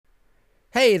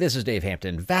Hey, this is Dave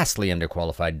Hampton, vastly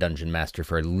underqualified dungeon master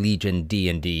for Legion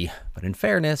D&D, but in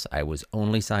fairness, I was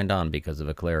only signed on because of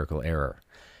a clerical error.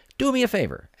 Do me a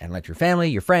favor and let your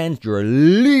family, your friends, your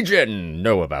Legion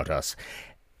know about us.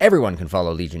 Everyone can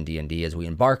follow Legion D&D as we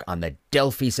embark on the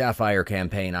Delphi Sapphire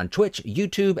campaign on Twitch,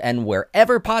 YouTube, and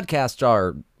wherever podcasts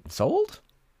are sold?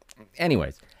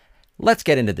 Anyways, let's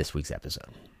get into this week's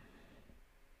episode.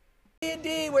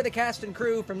 D&D, we're the cast and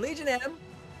crew from Legion M.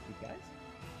 You guys?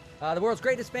 The world's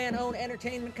greatest fan-owned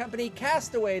entertainment company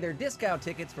cast away their discount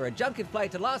tickets for a junket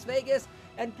flight to Las Vegas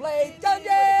and play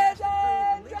Dungeons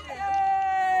and Dragons!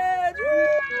 The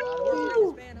world's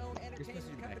greatest fan-owned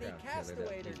entertainment company cast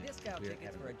away their discount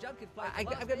tickets for a junket flight to Las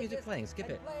Vegas. I've got music playing.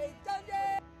 Skip it.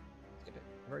 Skip it.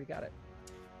 I've already got it.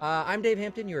 I'm Dave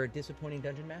Hampton, your disappointing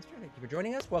dungeon master. Thank you for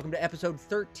joining us. Welcome to episode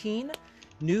 13.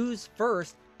 News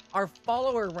first. Our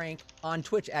follower rank on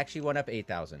Twitch actually went up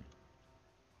 8,000.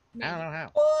 I don't know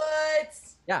how. What?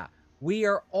 Yeah, we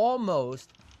are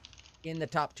almost in the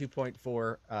top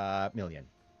 2.4 million.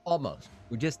 Almost.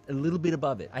 We're just a little bit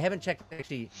above it. I haven't checked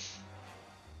actually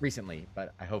recently,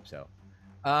 but I hope so.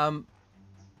 Are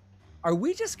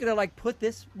we just gonna like put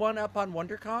this one up on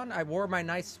WonderCon? I wore my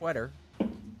nice sweater.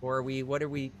 Or are we? What are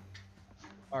we?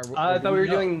 I thought we were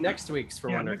doing next week's for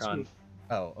next WonderCon. week.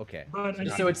 Oh, okay.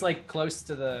 So it's like close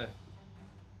to the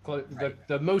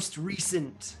most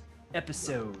recent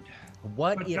episode.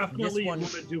 What But if definitely this one? you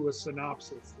want to do a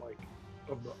synopsis like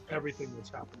of everything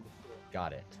that's happened before.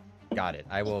 Got it. Got it.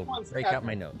 I will one's break out epic.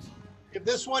 my notes. If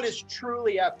this one is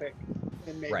truly epic,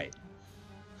 then maybe. Right.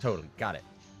 Totally. Got it.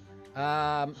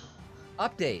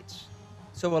 Updates.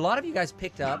 So a lot of you guys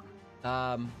picked up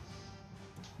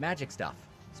magic stuff.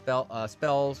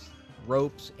 Spells,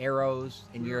 ropes, arrows,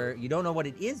 and you don't know what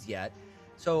it is yet.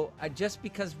 So just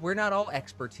because we're not all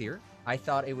experts here, I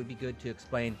thought it would be good to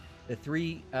explain the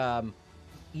three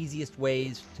easiest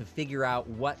ways to figure out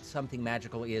what something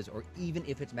magical is, or even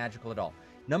if it's magical at all.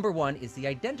 Number one is the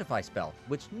Identify spell,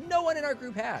 which no one in our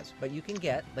group has, but you can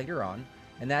get later on.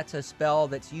 And that's a spell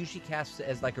that's usually cast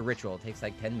as like a ritual. It takes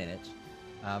like 10 minutes.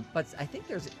 But I think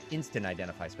there's instant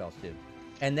Identify spells too.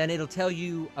 And then it'll tell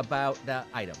you about that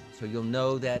item. So you'll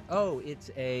know that, oh,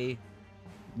 it's a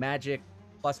magic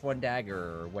 +1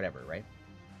 dagger or whatever, right?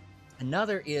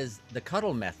 Another is the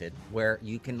cuddle method, where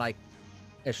you can like,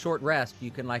 a short rest, you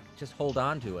can like just hold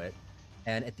on to it.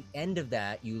 And at the end of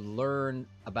that, you learn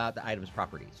about the item's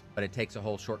properties, but it takes a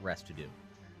whole short rest to do.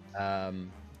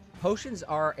 Potions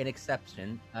are an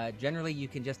exception. Generally, you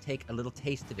can just take a little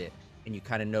taste of it and you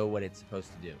kind of know what it's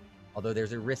supposed to do. Although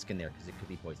there's a risk in there because it could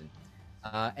be poison.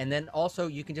 And then also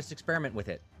you can just experiment with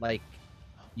it. Like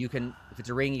you can, if it's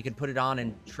a ring, you can put it on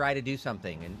and try to do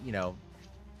something. And, you know,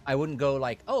 I wouldn't go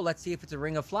like, oh, let's see if it's a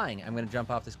ring of flying. I'm going to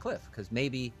jump off this cliff, because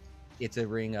maybe it's a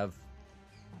ring of,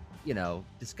 you know,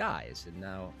 disguise, and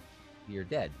now you're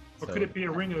dead. Or So, could it be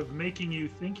a ring of making you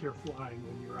think you're flying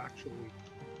when you're actually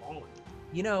falling?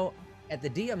 you know, at the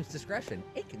DM's discretion,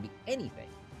 it can be anything.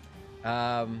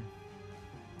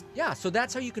 Yeah, so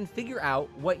that's how you can figure out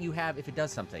what you have if it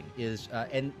does something.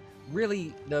 And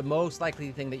really, the most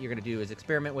likely thing that you're going to do is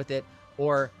experiment with it,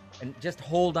 and just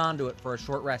hold on to it for a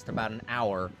short rest, about an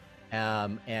hour,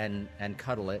 and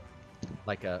cuddle it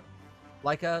like a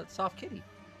soft kitty,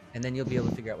 and then you'll be able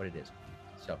to figure out what it is.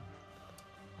 So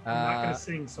I'm not going to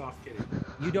sing Soft Kitty.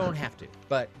 you don't have to,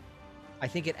 but I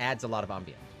think it adds a lot of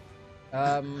ambiance.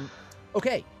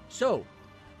 Okay, so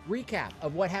recap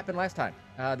of what happened last time.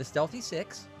 The Stealthy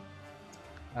Six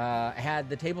had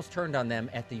the tables turned on them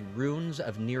at the ruins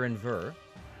of Nirenver,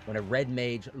 when a red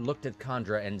mage looked at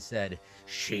Kandra and said,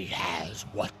 "She has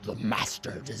what the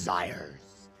master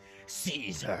desires.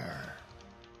 Seize her."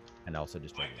 And also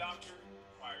destroyed her.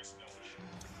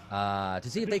 To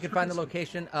see if they could find the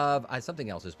location of something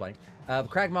else is playing, of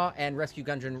Kragmaw and rescue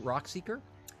Gungeon Rockseeker.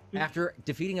 After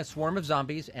defeating a swarm of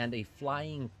zombies and a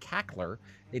flying cackler,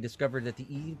 they discovered that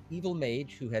the evil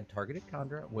mage who had targeted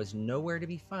Kandra was nowhere to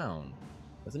be found.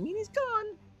 Doesn't mean he's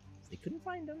gone. They couldn't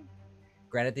find him.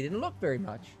 Granted, they didn't look very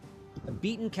much. A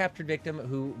beaten, captured victim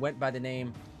who went by the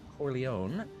name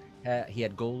Corleone. He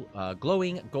had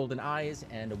glowing golden eyes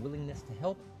and a willingness to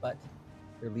help, but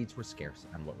their leads were scarce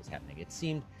on what was happening. It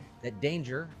seemed that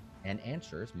danger and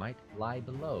answers might lie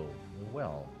below the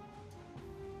well.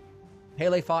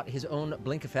 Pele fought his own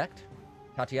blink effect.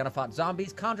 Tatiana fought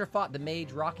zombies. Kandra fought the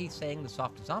mage. Rocky sang the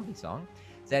soft zombie song.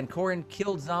 Zankorin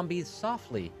killed zombies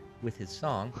softly with his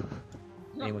song.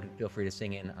 Anyone can feel free to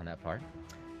sing in on that part.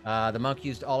 The monk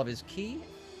used all of his ki.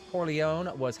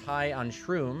 Corleone was high on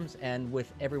shrooms, and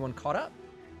with everyone caught up,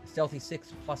 Stealthy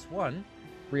 6+1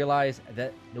 realized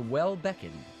that the well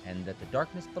beckoned and that the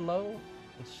darkness below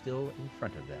was still in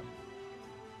front of them.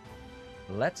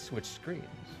 let's switch screens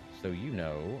so you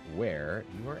know where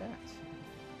you are at.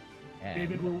 And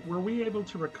David, were we able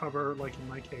to recover, like in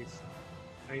my case,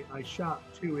 I shot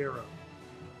 2 arrows.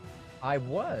 I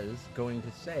was going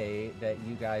to say that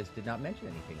you guys did not mention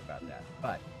anything about that,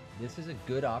 but this is a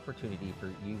good opportunity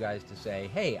for you guys to say,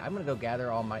 hey, I'm going to go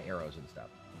gather all my arrows and stuff.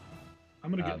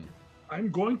 I'm going to go,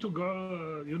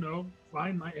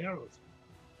 find my arrows.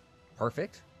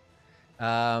 Perfect.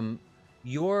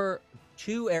 Your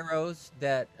 2 arrows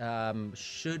that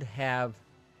should have,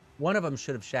 one of them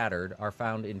should have shattered, are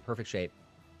found in perfect shape,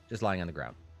 just lying on the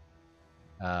ground.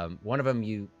 One of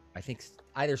them I think,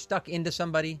 either stuck into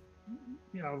somebody.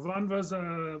 Yeah, one was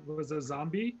a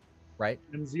zombie, Right.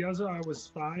 and the other I was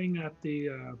spying at the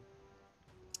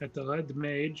red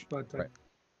mage, but Right. I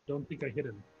don't think I hit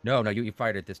him. No, you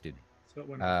fired at this dude. So it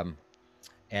went.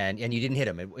 And you didn't hit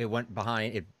him. It went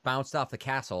behind. It bounced off the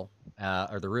castle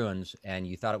or the ruins, and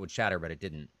you thought it would shatter, but it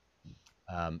didn't.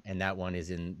 And that one is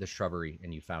in the shrubbery,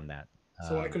 and you found that.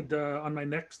 So I could, on my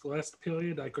next rest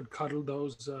period, I could cuddle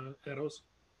those arrows.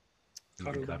 You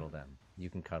can cuddle them. You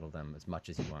can cuddle them as much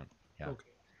as you want. Yeah. Okay.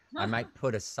 I might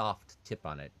put a soft tip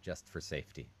on it just for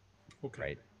safety. Okay.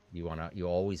 Right. You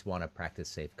always want to practice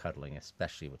safe cuddling,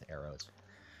 especially with arrows.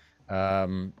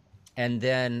 And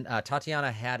then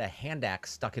Tatiana had a hand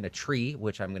axe stuck in a tree,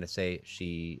 which I'm going to say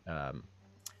she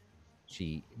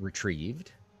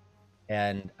retrieved.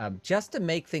 And just to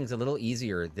make things a little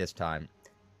easier this time,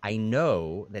 I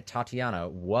know that Tatiana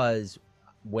was,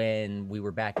 when we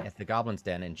were back at the Goblin's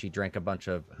Den and she drank a bunch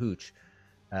of hooch,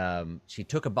 she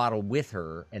took a bottle with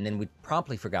her, and then we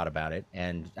promptly forgot about it.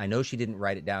 And I know she didn't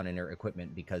write it down in her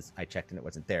equipment because I checked and it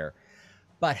wasn't there.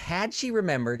 But had she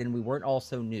remembered, and we weren't all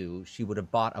so new, she would have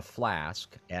bought a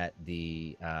flask at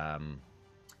one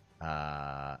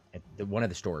of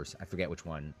the stores. I forget which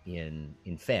one in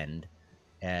Fend.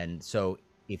 And so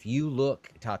if you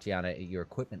look, Tatiana, at your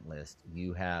equipment list,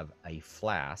 you have a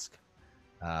flask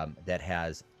that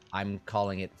has, I'm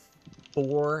calling it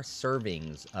 4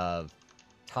 servings of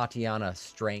Tatiana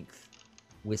strength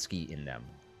whiskey in them.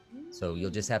 So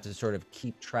you'll just have to sort of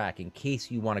keep track in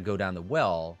case you want to go down the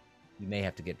well. You may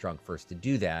have to get drunk first to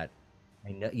do that.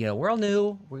 I know, we're all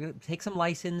new. We're going to take some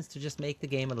license to just make the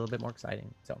game a little bit more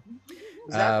exciting. So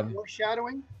Is that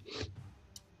foreshadowing?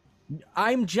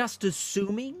 I'm just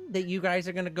assuming that you guys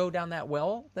are going to go down that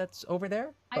well that's over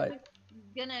there. I But was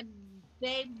gonna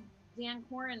beg Dan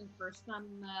Corin for some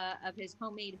of his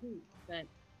homemade hooch, but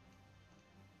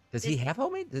does he have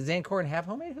homemade? Does Zancorin have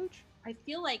homemade hooch? I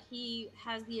feel like he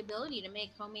has the ability to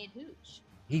make homemade hooch.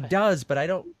 He does, but I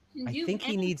Can think do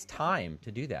he needs time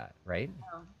to do that, right?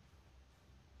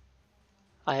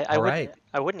 anything.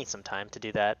 I would need some time to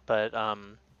do that, but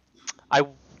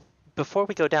before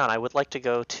we go down, I would like to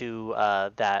go to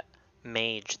that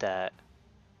mage that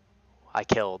I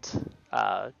killed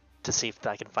to see if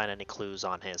I can find any clues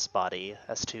on his body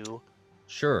as to.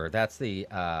 Sure, that's the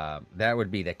that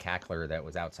would be the cackler that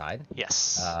was outside.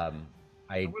 Yes.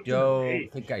 I What's the don't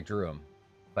mage? think I drew him,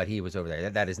 but he was over there.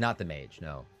 That is not the mage,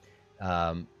 no.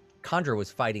 Condra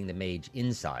was fighting the mage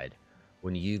inside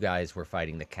when you guys were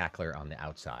fighting the cackler on the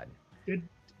outside. Did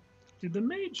the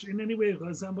mage in any way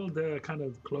resemble the kind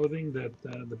of clothing that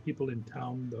the people in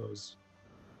town, those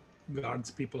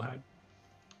guards people, had?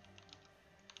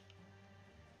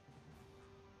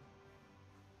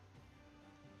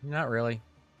 Not really.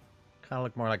 Kind of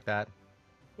looked more like that.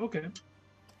 Okay.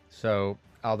 So,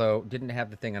 although didn't have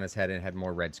the thing on his head and had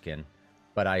more red skin,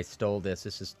 but I stole this.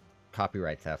 This is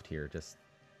copyright theft here.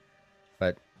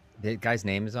 But the guy's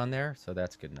name is on there, so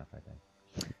that's good enough, I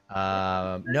think.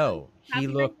 No, he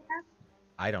Copyright looked. theft?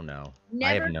 I don't know.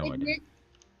 Never I have no idea. admit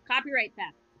copyright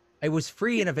theft. It was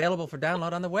free and available for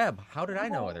download on the web. How did I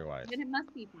know otherwise? Then it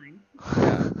must be fine.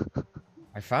 Yeah.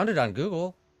 I found it on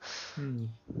Google. Hmm.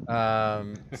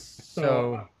 So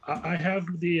So I have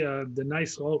the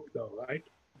nice rope though, right?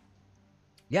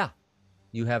 yeah,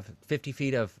 you have 50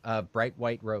 feet of bright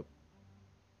white rope,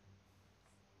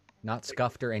 not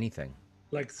scuffed or anything.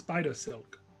 Like spider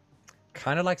silk.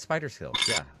 Kind of like spider silk.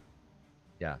 Yeah,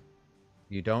 yeah.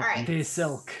 You don't. All right. It is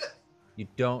silk. You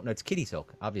don't. No, it's kitty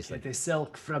silk, obviously. It is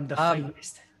silk from the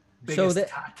finest, so biggest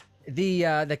cat.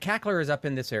 The cackler is up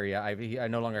in this area. I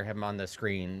no longer have him on the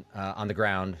screen, on the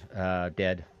ground,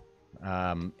 dead,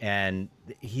 and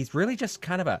he's really just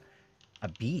kind of a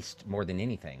beast more than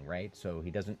anything, right? So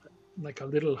he doesn't Like a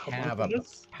little have a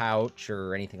homunculus. pouch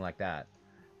or anything like that.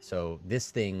 So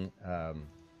this thing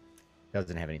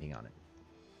doesn't have anything on it.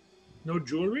 No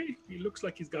jewelry? He looks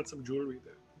like he's got some jewelry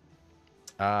there.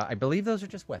 I believe those are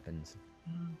just weapons.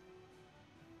 Hmm.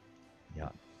 Yeah.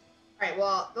 right.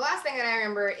 Well, the last thing that I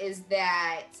remember is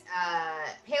that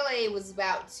Pele was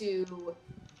about to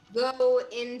go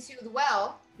into the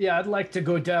well. Yeah, I'd like to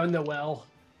go down the well.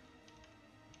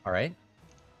 All right.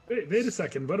 Wait a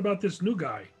second. What about this new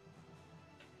guy?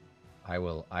 I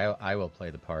will play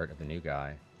the part of the new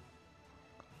guy.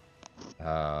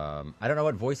 I don't know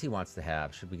what voice he wants to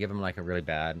have. Should we give him like a really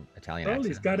bad Italian Well, accent?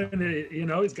 he's got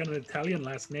he's got an Italian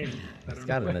last name. He's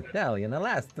got an Italian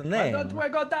last Why name. don't we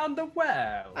go down the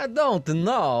well? I don't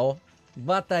know,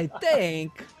 but I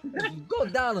think if you go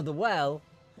down to the well.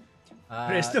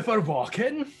 Christopher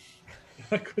Walken.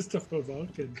 Christopher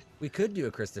Walken. We could do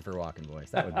a Christopher Walken voice.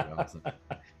 That would be awesome.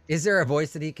 Is there a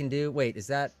voice that he can do? Wait, is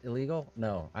that illegal?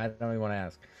 No, I don't even want to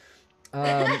ask.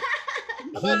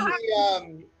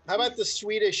 How about the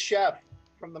Swedish chef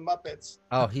from the Muppets?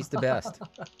 Oh, he's the best.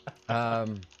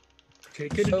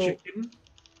 Chicken So- and chicken.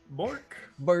 Bork.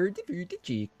 Bird for the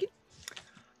chicken.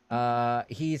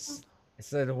 He's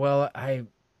said, well,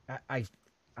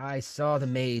 I saw the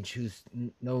mage who's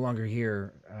no longer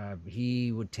here.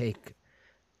 He would take,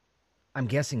 I'm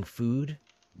guessing, food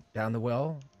down the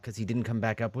well because he didn't come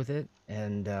back up with it,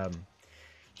 and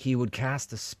he would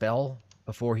cast a spell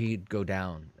before he'd go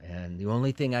down. And the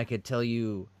only thing I could tell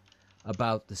you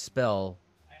about the spell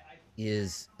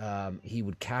is he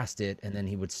would cast it, and then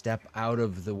he would step out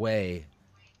of the way,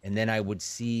 and then I would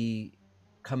see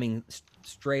coming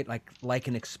straight like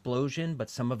an explosion, but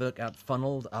some of it got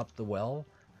funneled up the well.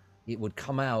 It would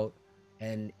come out,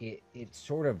 and it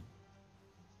sort of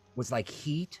was like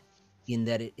heat in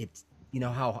that it's you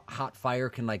know how hot fire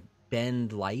can like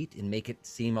bend light and make it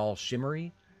seem all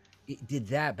shimmery. It did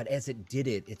that, but as it did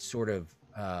it, it sort of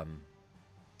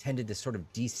tended to sort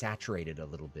of desaturate it a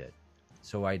little bit.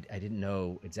 So I didn't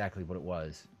know exactly what it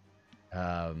was,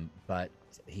 but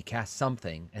he cast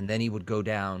something, and then he would go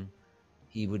down.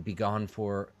 He would be gone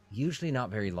for usually not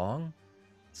very long.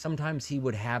 Sometimes he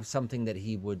would have something that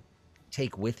he would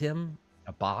take with him,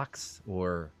 a box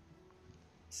or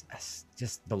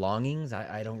just belongings.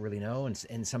 I don't really know.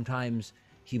 And sometimes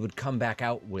he would come back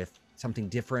out with something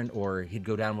different, or he'd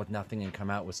go down with nothing and come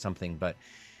out with something. But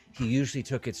he usually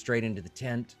took it straight into the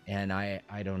tent, and I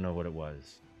don't know what it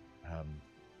was.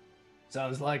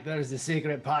 Sounds like there's a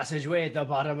secret passageway at the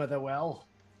bottom of the well.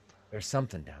 There's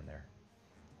something down there.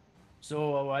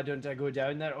 So why don't I go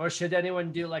down there? Or should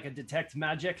anyone do like a detect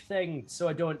magic thing so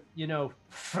I don't,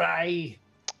 fry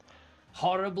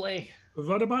horribly?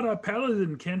 What about a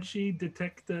paladin? Can't she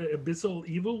detect abyssal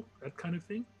evil, that kind of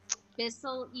thing?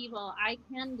 Abyssal evil. I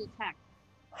can detect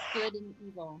good and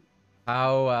evil.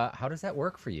 How does that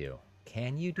work for you?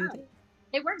 Can you do that?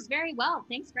 It works very well.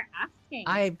 Thanks for asking.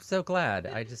 I'm so glad.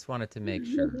 I just wanted to make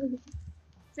sure.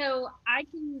 So I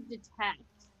can detect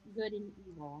good and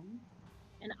evil,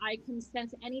 and I can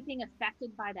sense anything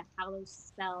affected by the Hallow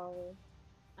spell.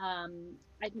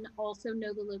 I can also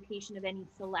know the location of any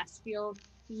celestial,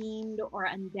 fiend, or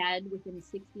undead within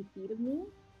 60 feet of me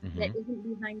that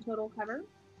isn't behind total cover.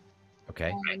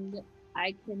 Okay. And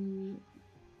I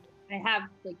have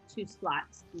like 2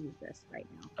 slots to use this right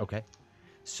now. Okay.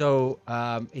 So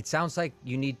it sounds like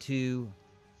you don't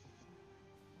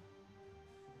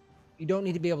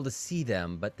need to be able to see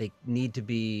them, but they need to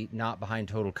be not behind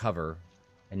total cover.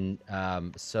 And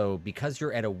so because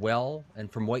you're at a well,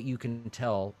 and from what you can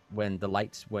tell, when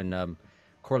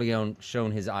Corleone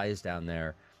shone his eyes down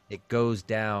there, it goes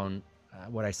down,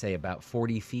 about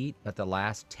 40 feet, but the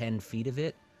last 10 feet of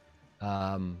it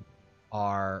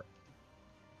are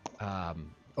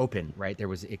open, right?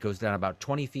 It goes down about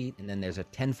 20 feet, and then there's a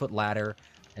 10-foot ladder,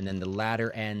 and then the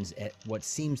ladder ends at what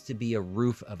seems to be a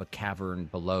roof of a cavern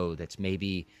below that's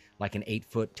maybe like an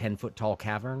 8-foot, 10-foot tall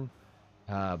cavern.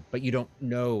 But you don't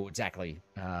know exactly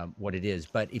what it is.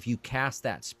 But if you cast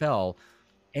that spell,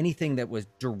 anything that was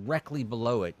directly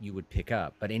below it, you would pick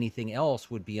up. But anything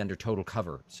else would be under total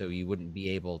cover, so you wouldn't be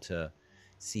able to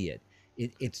see it.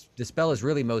 The spell is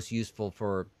really most useful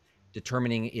for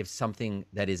determining if something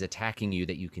that is attacking you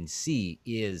that you can see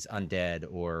is undead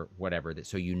or whatever,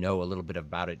 so you know a little bit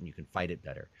about it and you can fight it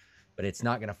better. But it's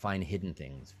not going to find hidden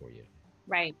things for you.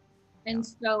 Right. And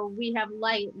so we have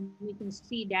light and we can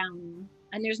see down,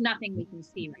 and there's nothing we can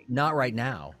see right now. Not right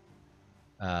now.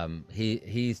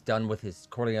 He's done with his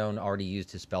Corleone, already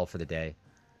used his spell for the day.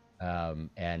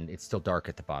 And it's still dark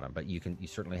at the bottom, but you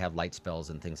certainly have light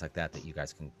spells and things like that you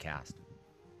guys can cast.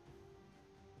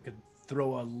 Could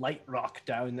throw a light rock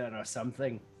down there or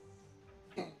something.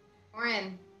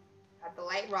 Orin, at the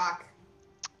light rock.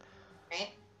 Right?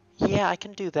 Yeah, I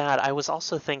can do that. I was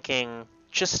also thinking,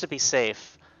 just to be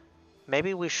safe,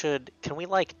 maybe can we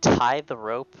like tie the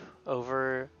rope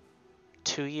over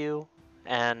to you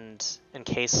and in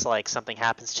case like something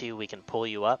happens to you, we can pull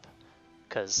you up.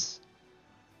 Cause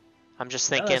I'm just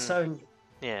thinking,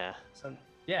 yeah.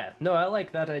 Yeah, no, I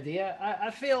like that idea.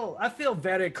 I feel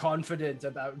very confident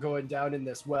about going down in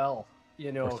this well.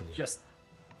 You know, just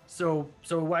so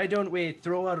why don't we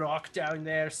throw a rock down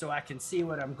there so I can see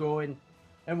where I'm going,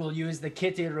 and we'll use the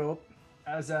kitty rope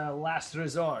as a last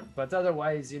resort. But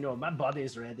otherwise, you know, my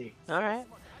body's ready. All right.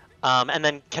 And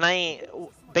then can I,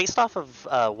 based off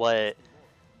of what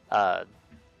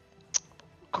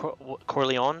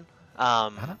Corleone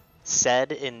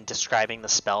said in describing the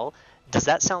spell, does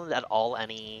that sound at all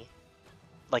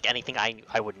like anything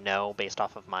I would know based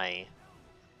off of my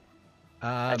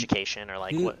education or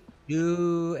like what?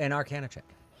 Do an Arcana check.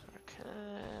 Okay,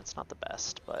 it's not the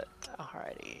best, but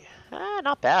alrighty.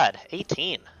 Not bad.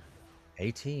 18.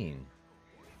 18.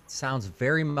 Sounds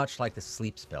very much like the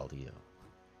sleep spell to you.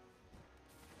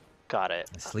 Got it.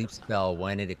 The sleep spell,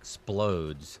 when it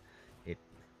explodes, it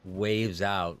waves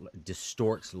out,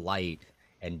 distorts light,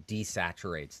 and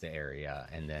desaturates the area,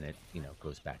 and then it, you know,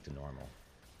 goes back to normal.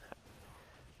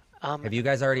 Have you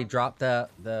guys already dropped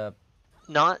the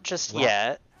Not just rock?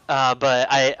 yet, but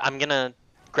I'm gonna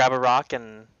grab a rock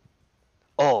and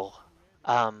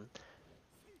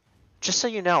just so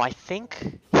you know, I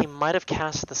think he might have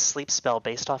cast the sleep spell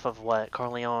based off of what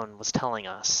Corleone was telling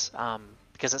us,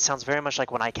 because it sounds very much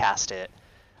like when I cast it.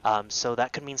 So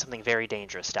that could mean something very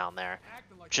dangerous down there,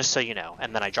 just so you know.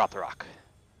 And then I drop the rock.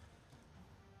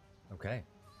 Okay.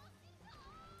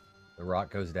 The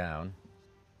rock goes down.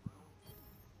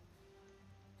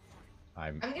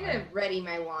 I'm gonna ready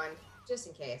my wand just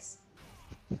in case.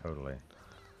 Totally.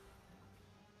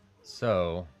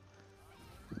 So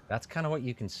that's kind of what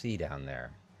you can see down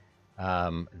there.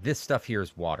 This stuff here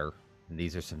is water. And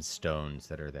these are some stones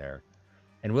that are there.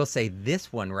 And we'll say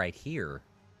this one right here,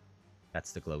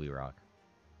 that's the glowy rock.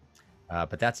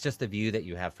 But that's just the view that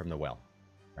you have from the well,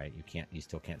 right? You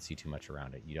still can't see too much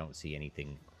around it. You don't see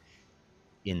anything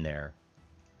in there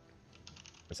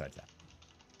besides that.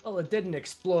 Well, it didn't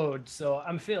explode, so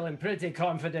I'm feeling pretty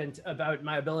confident about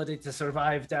my ability to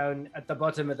survive down at the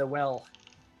bottom of the well.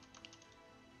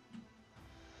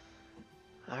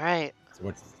 All right.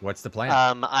 So what's the plan?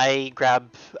 I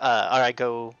grab, or I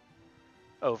go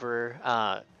over.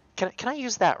 Can I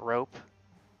use that rope?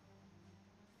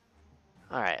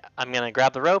 All right. I'm gonna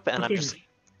grab the rope and I'm just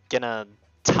gonna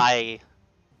tie.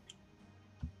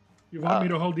 You want me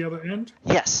to hold the other end?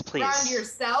 Yes, please. Around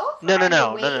yourself? No. Around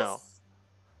your waist?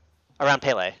 Around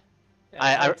Pele.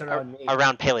 Yeah, around me.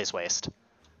 Around Pele's waist.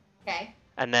 Okay.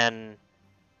 And then.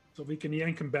 So we can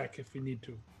yank him back if we need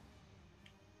to.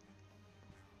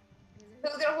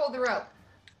 Who's gonna hold the rope?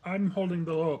 I'm holding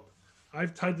the rope.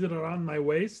 I've tied it around my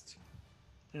waist,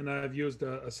 and I've used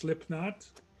a slip knot,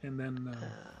 and then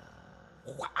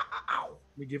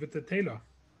we give it to Taylor.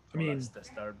 I mean, that's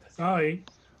disturbed. sorry.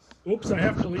 Oops, I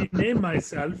have to rename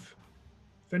myself.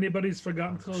 If anybody's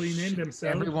forgotten to rename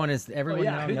themselves, Everyone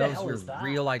now who the knows hell your is that?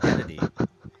 real identity.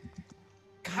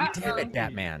 God damn it,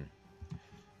 Batman.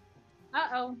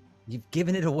 Uh-oh. You've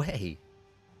given it away.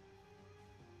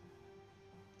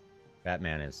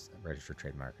 Batman is a registered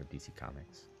trademark of DC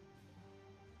Comics.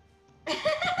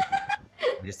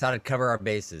 We just thought I'd cover our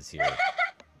bases here.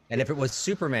 And if it was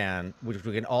Superman, which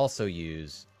we can also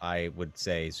use, I would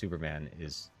say Superman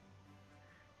is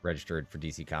registered for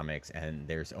DC Comics, and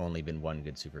there's only been one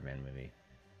good Superman movie,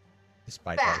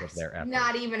 despite all of Fact. their effort.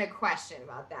 Not even a question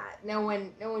about that. No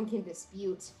one can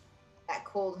dispute that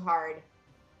cold hard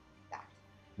fact.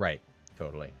 Right,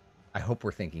 totally. I hope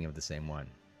we're thinking of the same one.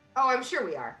 Oh, I'm sure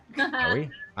we are. Are we?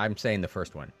 I'm saying the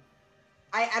first one.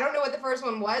 I don't know what the first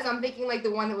one was. I'm thinking like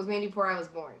the one that was made before I was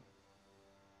born.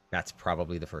 That's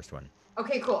probably the first one.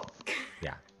 Okay, cool.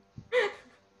 Yeah.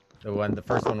 The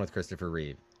first one with Christopher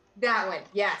Reeve. That one.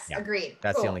 Yes, Yeah. agreed.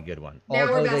 That's Cool. the only good one. Now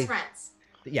we're Although best they- friends.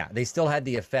 Yeah, they still had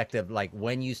the effect of like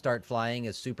when you start flying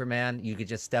as Superman, you could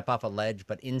just step off a ledge,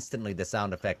 but instantly the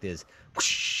sound effect is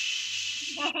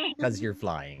whoosh because you're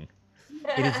flying.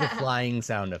 It is the flying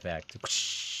sound effect.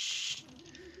 Whoosh.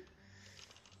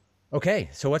 Okay,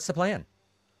 so what's the plan?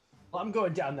 Well, I'm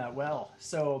going down that well,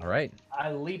 so All right.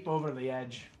 I leap over the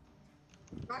edge.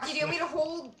 Rocky, do you want me to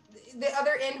hold the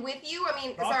other end with you? I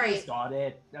mean, Rocky's sorry. got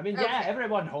it. I mean, Okay. yeah,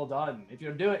 everyone hold on. If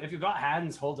you've got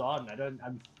hands, hold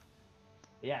on.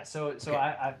 Yeah, so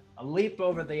I leap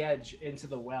over the edge into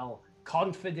the well,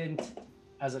 confident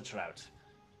as a trout.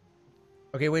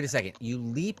 Okay, wait a second. You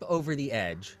leap over the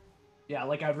edge. Yeah,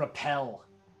 like I repel.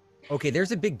 Okay,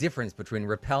 there's a big difference between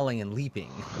repelling and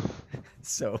leaping.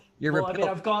 So you're Well, I mean,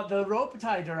 repel- I've got the rope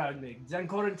tied around me.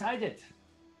 Zankoran tied it.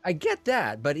 I get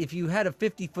that, but if you had a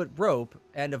 50-foot rope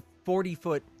and a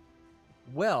 40-foot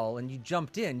well and you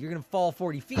jumped in, you're gonna fall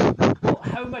 40 feet. Well,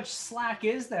 how much slack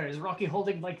is there? Is Rocky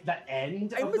holding like the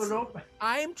end of the rope?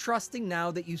 I'm trusting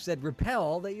now that you said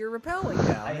repel that you're repelling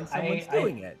down and someone's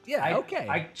doing it. Yeah, okay.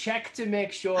 I check to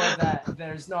make sure that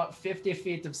there's not 50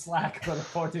 feet of slack for the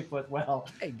 40-foot well.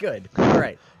 Hey, good. All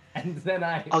right. And then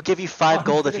I'll give you 5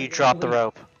 gold if you drop the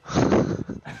rope.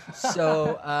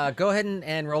 So go ahead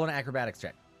and roll an acrobatics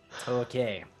check.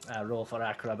 Okay, roll for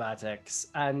acrobatics,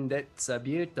 and it's a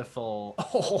beautiful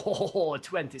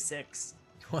 26.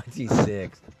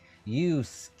 26. You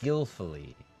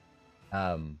skillfully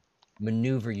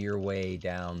maneuver your way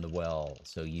down the well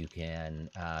so you can.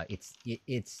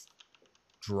 It's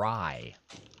dry,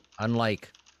 unlike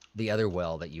the other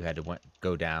well that you had to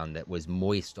go down that was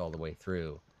moist all the way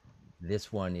through.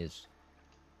 This one is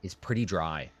pretty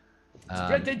dry. It's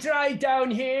pretty dry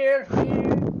down here.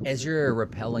 As you're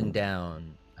rappelling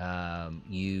down,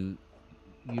 you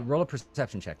roll a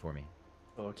perception check for me.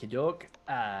 Okie doke.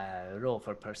 Roll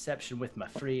for perception with my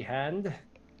free hand.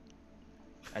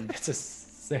 And it's a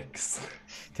 6.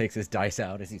 Takes his dice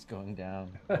out as he's going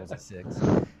down. Rolls a 6.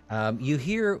 You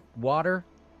hear water.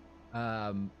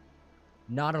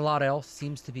 Not a lot else.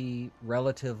 Seems to be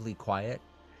relatively quiet.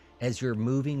 As you're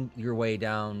moving your way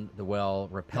down the well,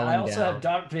 rappelling down. I also have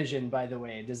dark vision, by the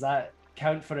way. Does that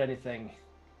count for anything?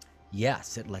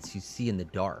 Yes, it lets you see in the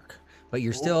dark, but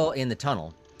you're still in the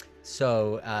tunnel.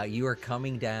 So you are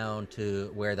coming down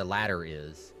to where the ladder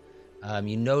is.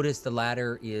 You notice the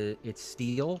ladder it's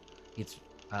steel. It's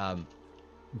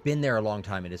been there a long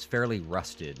time. It is fairly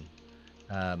rusted.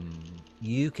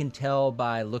 You can tell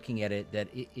by looking at it that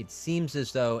it seems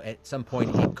as though at some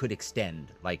point it could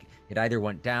extend. Like it either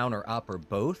went down or up or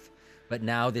both. But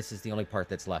now this is the only part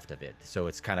that's left of it. So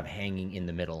it's kind of hanging in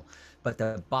the middle. But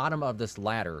the bottom of this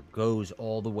ladder goes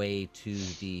all the way to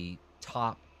the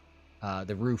top,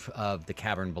 the roof of the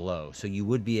cavern below. So you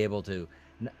would be able to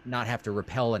not have to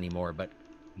rappel anymore, but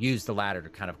use the ladder to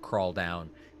kind of crawl down,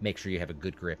 make sure you have a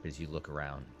good grip as you look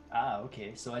around. Ah,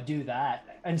 okay. So I do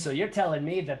that. And so you're telling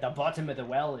me that the bottom of the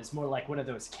well is more like one of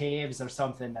those caves or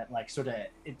something that like sort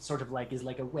of like is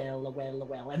like a well,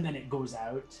 and then it goes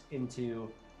out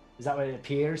into... Is that what it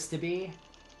appears to be?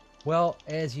 Well,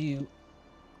 as you...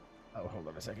 Oh, hold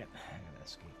on a second. I'm going to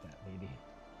escape that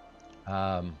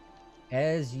lady.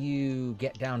 As you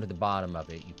get down to the bottom of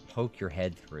it, you poke your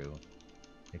head through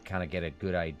to kind of get a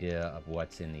good idea of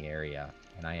what's in the area.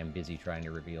 And I am busy trying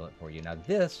to reveal it for you. Now,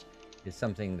 this is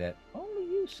something that only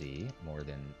you see more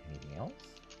than anything else.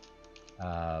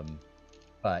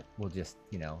 But we'll just,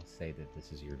 say that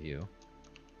this is your view.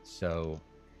 So...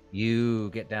 You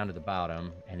get down to the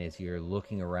bottom, and as you're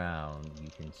looking around, you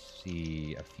can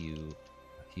see a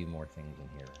few more things in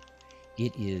here.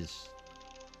 It is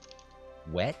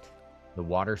wet. The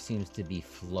water seems to be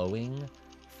flowing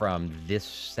from this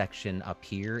section up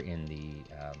here in the,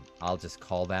 I'll just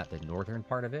call that the northern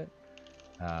part of it.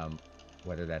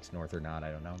 Whether that's north or not,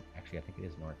 I don't know. Actually, I think it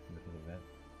is north a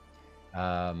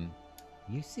little bit.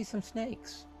 You see some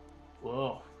snakes.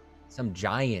 Whoa. Some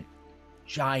giant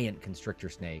constrictor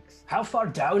snakes. How far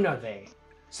down are they?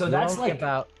 So They're that's like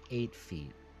about 8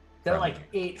 feet. They're like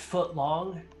 8 foot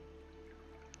long.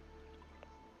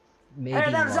 Maybe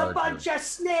Hey, there's larger. a bunch of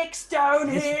snakes down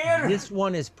here. This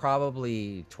one is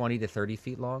probably 20 to 30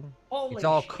 feet long. Holy it's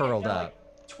all shit, curled they're up.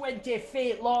 like 20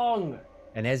 feet long.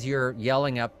 And as you're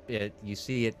yelling up it, you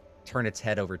see it turn its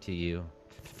head over to you.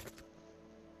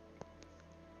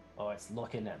 Oh, it's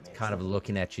looking at me. It's kind of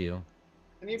looking at you.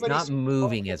 Anybody It's not speak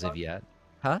moving Parcel as of tongue? yet.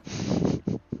 Huh?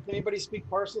 Can anybody speak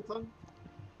Parcel tongue?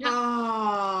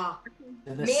 Ah,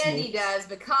 Do the Mandy snakes- does,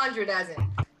 but Condra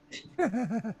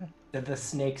doesn't. Did the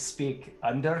snakes speak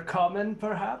Undercommon,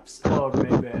 perhaps? Or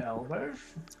maybe Elvish?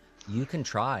 You can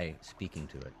try speaking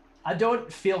to it. I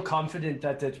don't feel confident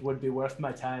that it would be worth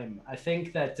my time. I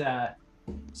think that...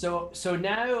 So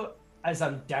now, as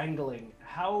I'm dangling,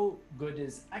 how good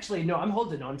is... Actually, no, I'm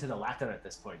holding on to the ladder at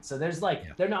this point. So there's like...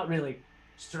 Yeah. They're not really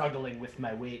struggling with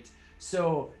my weight.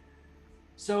 So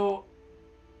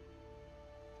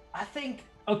I think...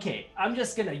 Okay, I'm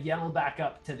just going to yell back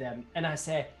up to them. And I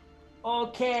say,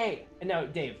 okay. And now,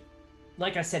 Dave,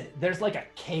 like I said, there's like a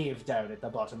cave down at the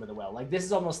bottom of the well. Like this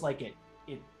is almost like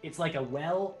it's like a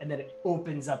well, and then it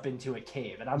opens up into a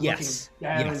cave. And I'm Yes.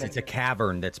 looking down. Yes, it's a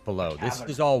cavern that's below. This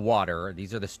Cavern. is all water.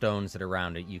 These are the stones that are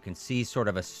around it. You can see sort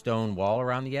of a stone wall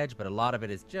around the edge, but a lot of it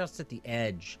is just at the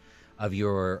edge of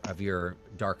your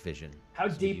dark vision. How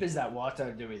So deep you- is that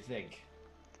water, do we think?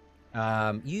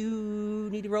 You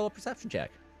need to roll a perception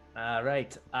check. All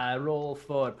right, I roll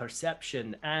for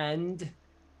perception, and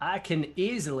I can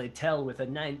easily tell with a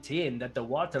 19 that the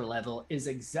water level is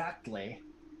exactly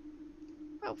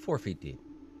About 4 feet deep.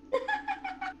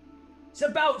 It's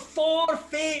about 4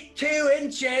 feet 2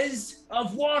 inches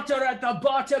of water at the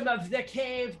bottom of the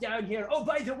cave down here. Oh,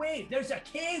 by the way, there's a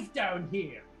cave down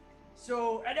here.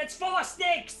 So, and it's full of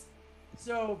snakes.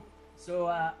 So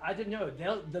I don't know.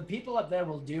 The people up there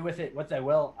will do with it what they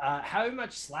will. How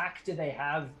much slack do they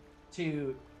have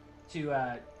to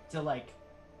like?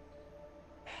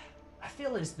 I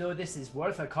feel as though this is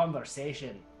worth a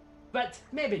conversation, but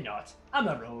maybe not. I'm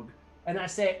a rogue, and I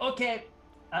say, okay,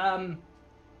 how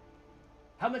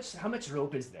much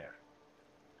rope is there?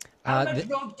 How much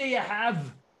rope do you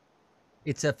have?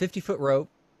 It's a 50-foot rope.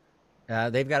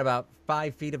 They've got about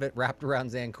 5 feet of it wrapped around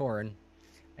Zancorin,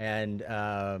 and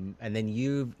then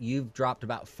you've dropped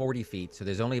about 40 feet, so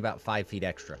there's only about 5 feet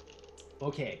extra.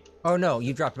 Okay. Oh no,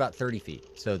 you've dropped about 30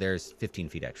 feet, so there's 15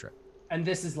 feet extra. And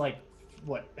this is like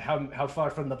what? How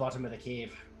far from the bottom of the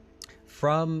cave?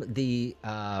 From the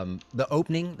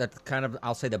opening, that's kind of,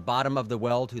 I'll say, the bottom of the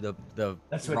well to the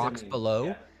rocks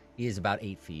below is about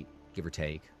 8 feet, give or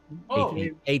take. Oh,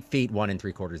 8 feet 1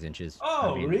 3/4 inches.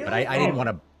 Oh, really? But I didn't want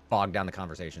to bog down the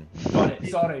conversation. Got it.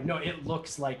 Sorry. No, it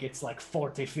looks like it's like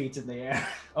 40 feet in the air.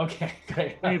 Okay,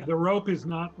 great. Hey, the rope is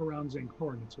not around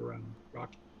Zancorin, it's around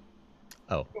Rocky.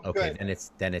 Oh, okay. Good.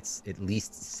 Then it's at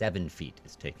least 7 feet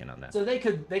is taken on that. So they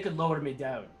could lower me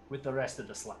down with the rest of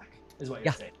the slack, is what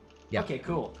you're saying. Yeah. Okay,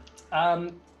 cool.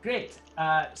 Great.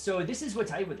 So this is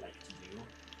what I would like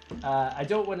to do. I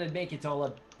don't want to make it all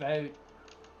about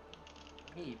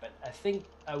me, but I think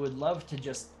I would love to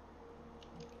just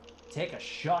take a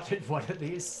shot at one of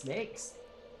these snakes.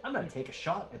 I'm gonna take a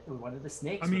shot at one of the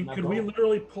snakes. I mean, could we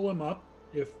literally pull him up?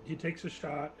 If he takes a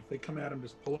shot, if they come at him,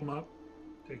 just pull him up,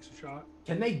 takes a shot.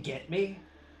 Can they get me?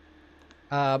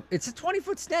 It's a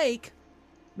 20-foot snake.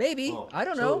 Maybe. Oh, I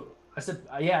don't know. I said,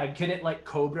 yeah, could it like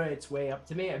cobra its way up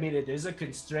to me? I mean, it is a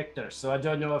constrictor, so I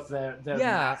don't know if they're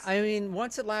Yeah, I mean,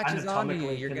 once it latches onto you,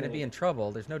 anatomically, you're can going to they- be in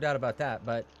trouble. There's no doubt about that.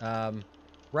 But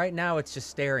right now, it's just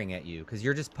staring at you because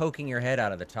you're just poking your head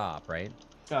out of the top, right?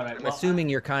 All right. I'm well, assuming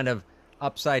you're kind of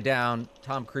upside down,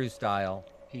 Tom Cruise style,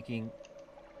 peeking.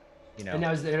 You know. And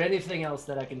now, is there anything else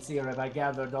that I can see, or have I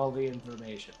gathered all the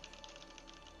information?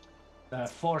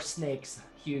 4 snakes,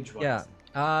 huge ones.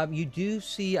 Yeah. You do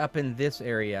see up in this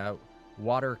area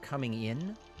water coming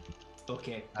in.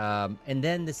 Okay. And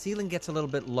then the ceiling gets a little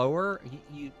bit lower.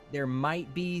 There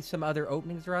might be some other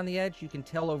openings around the edge. You can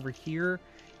tell over here,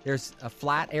 there's a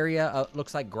flat area,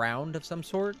 looks like ground of some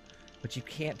sort, but you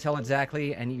can't tell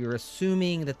exactly. And you're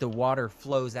assuming that the water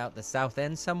flows out the south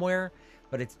end somewhere,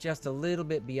 but it's just a little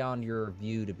bit beyond your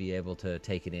view to be able to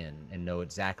take it in and know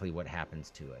exactly what happens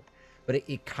to it. But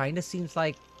it kind of seems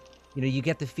like, you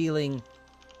get the feeling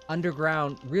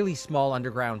underground, really small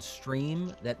underground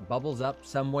stream that bubbles up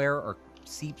somewhere or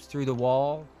seeps through the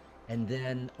wall and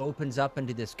then opens up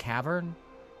into this cavern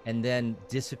and then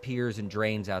disappears and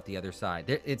drains out the other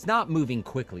side. It's not moving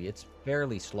quickly. It's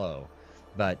fairly slow,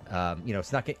 but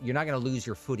it's not. You're not going to lose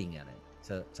your footing in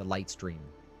it. It's a light stream.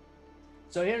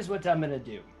 So here's what I'm gonna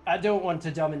do. I don't want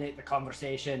to dominate the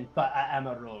conversation, but I am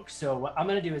a rogue. So what I'm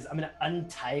gonna do is I'm gonna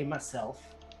untie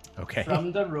myself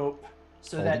from the rope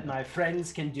so Hold that it. my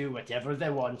friends can do whatever they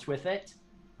want with it.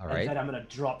 All And right. then I'm gonna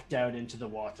drop down into the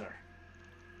water.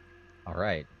 All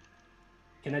right.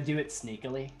 Can I do it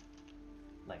sneakily?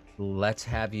 Like, Let's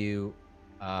have you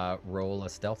roll a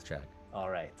stealth check. all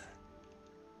right.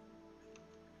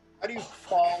 How do you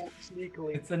fall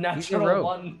sneakily? It's a rogue. natural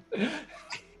one.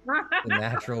 The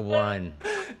natural one.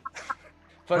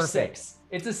 For Perfect. 6.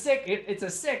 It's a 6. It's a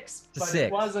 6, It's a but 6.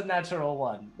 it was a natural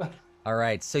one. All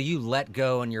right, so you let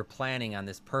go and you're planning on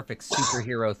this perfect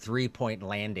superhero 3-point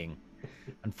landing.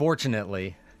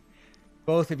 Unfortunately,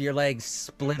 both of your legs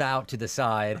split out to the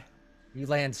side. You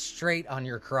land straight on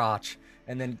your crotch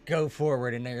and then go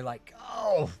forward, and then you're like,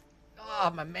 oh,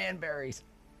 my manberries.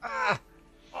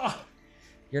 Oh,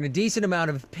 You're in a decent amount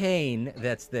of pain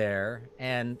that's there,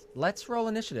 and let's roll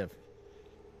initiative.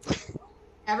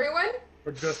 Everyone?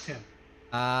 Or just him?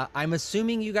 I'm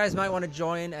assuming you guys might want to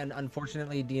join, and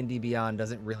unfortunately, D&D Beyond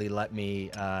doesn't really let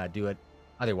me do it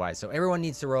otherwise. So everyone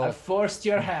needs to roll. I forced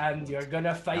your hand. You're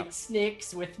gonna fight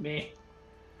snakes with me.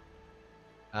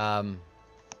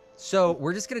 So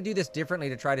we're just gonna do this differently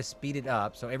to try to speed it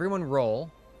up. So everyone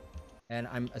roll, and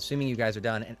I'm assuming you guys are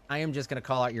done, and I am just gonna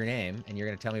call out your name, and you're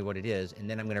gonna tell me what it is, and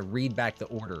then I'm gonna read back the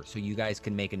order so you guys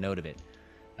can make a note of it.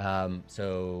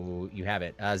 So you have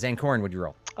it. Zancorin, would you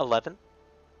roll? 11.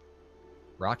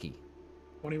 Rocky,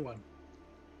 21.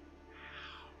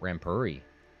 Rampuri,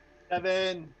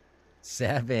 7.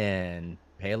 7,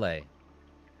 Pele,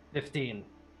 15.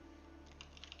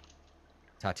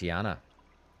 Tatiana,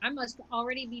 I must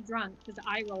already be drunk because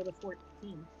I rolled a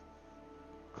 14.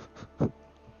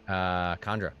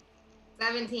 Chandra.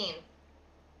 17.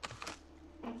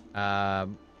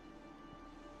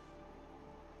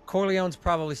 Corleone's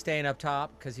probably staying up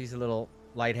top because he's a little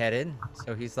lightheaded.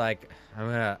 So he's like,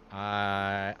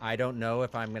 I don't know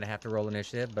if I'm gonna have to roll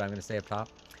initiative, but I'm gonna stay up top.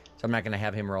 So I'm not gonna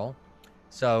have him roll.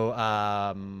 So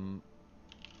oh,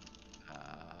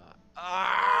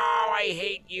 I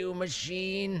hate you,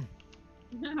 machine.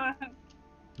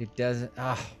 It doesn't.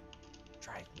 Oh,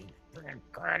 drive me freaking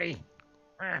cruddy.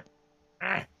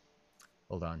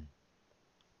 Hold on.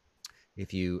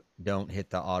 If you don't hit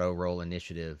the auto roll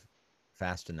initiative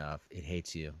fast enough, it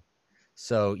hates you.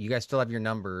 So you guys still have your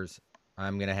numbers.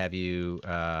 I'm gonna have you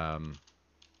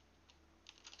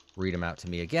read them out to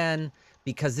me again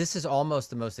because this is almost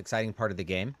the most exciting part of the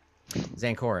game.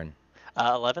 Zancorin.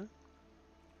 11.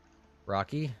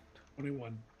 Rocky.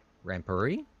 21.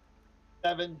 Rampuri.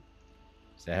 7.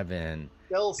 7.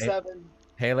 Bill 7.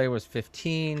 Pele was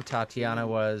 15. Tatiana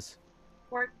was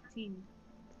 14.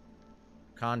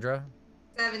 Chandra.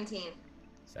 17.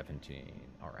 17.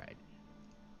 All right.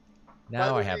 By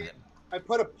Now the I have way, it. I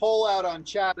put a poll out on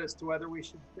chat as to whether we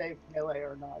should save Pele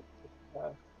or not.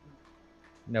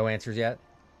 No answers yet?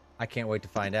 I can't wait to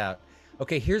find out.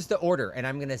 Okay, here's the order, and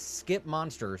I'm going to skip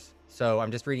monsters. So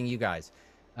I'm just reading you guys.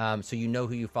 So you know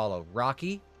who you follow.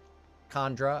 Rocky,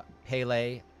 Chandra,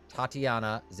 Pele,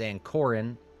 Tatiana,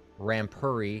 Zancorin,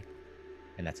 Rampuri,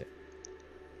 and that's it.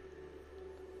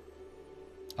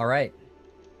 All right.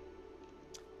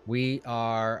 We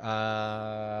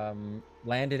are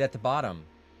landed at the bottom.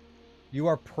 You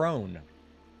are prone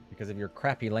because of your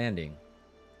crappy landing.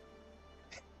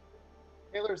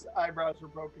 Taylor's eyebrows were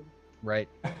broken. Right.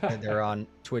 And they're on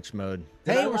Twitch mode.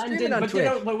 Did Hey, I we're land streaming in, on but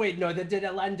Twitch. wait, no. Did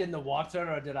it land in the water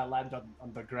or did I land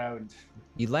on the ground?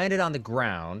 You landed on the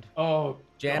ground, Oh,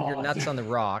 jammed your God. nuts on the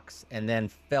rocks, and then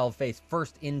fell face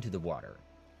first into the water.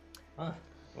 Huh,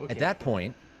 okay. At that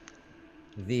point,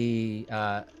 the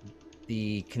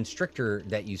constrictor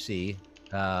that you see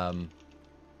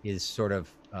is sort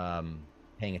of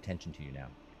paying attention to you now.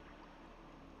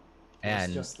 It's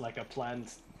And just like a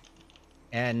plant.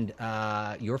 and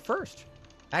you're first.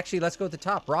 Actually, let's go at the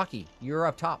top. Rocky, you're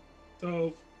up top.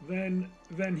 So then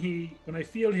when I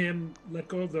feel him let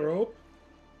go of the rope,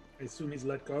 I assume he's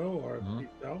let go or he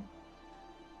fell.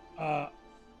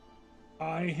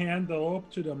 I hand the rope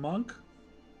to the monk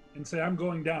and say, I'm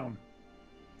going down.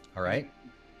 All right.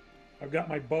 I've got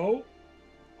my bow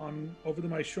on over to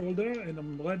my shoulder and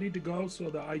I'm ready to go. So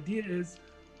the idea is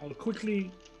I'll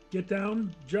quickly get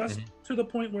down just to the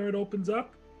point where it opens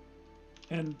up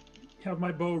and have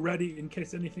my bow ready in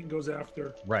case anything goes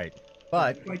after. Right.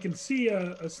 But If I can see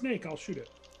a snake, I'll shoot it.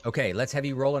 okay, let's have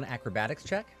you roll an acrobatics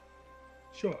check.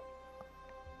 Sure.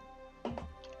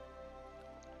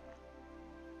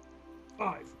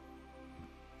 5.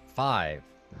 5.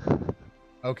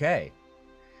 Okay.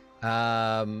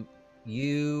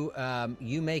 You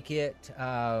make it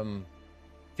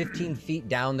 15 feet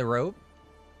down the rope.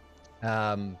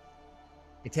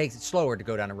 It takes it slower to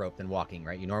go down a rope than walking,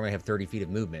 right? You normally have 30 feet of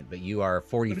movement, but you are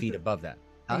 40 But is feet it- above that.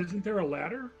 But Huh? isn't there a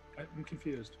ladder? I'm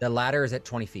confused. The ladder is at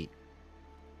 20 feet.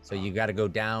 So you got to go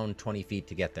down 20 feet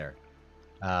to get there.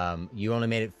 You only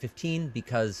made it 15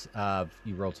 because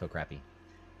you rolled so crappy.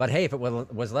 But hey, if it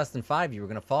was less than 5, you were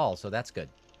going to fall, so that's good.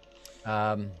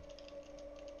 So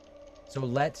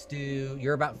let's do...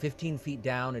 You're about 15 feet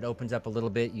down. It opens up a little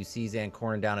bit. You see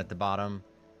Zancorin down at the bottom.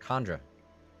 Chandra.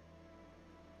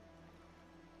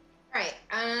 All right.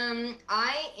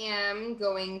 I am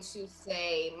going to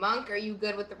say, Monk, are you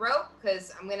good with the rope?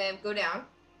 Because I'm gonna go down.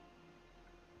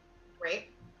 Great.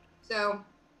 So,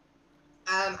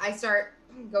 I start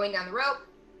going down the rope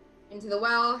into the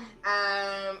well.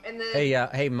 And then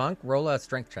Hey, Monk, roll a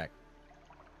strength check.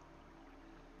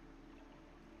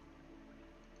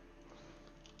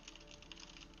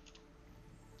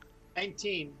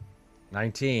 19.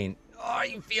 19. Oh,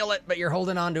 you feel it, but you're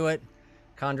holding on to it.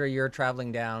 Chandra, you're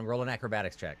traveling down. Roll an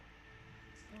acrobatics check.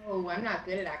 Oh, I'm not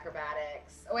good at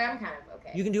acrobatics. Oh, wait, I'm kind of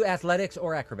okay. You can do athletics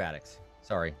or acrobatics.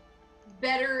 Sorry.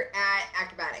 Better at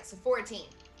acrobatics. So 14.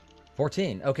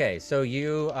 14. Okay, so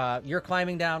you're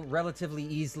climbing down relatively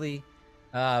easily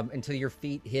until your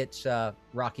feet hit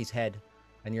Rocky's head,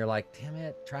 and you're like, "Damn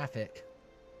it, traffic!"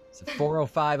 It's a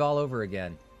 405 all over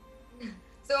again.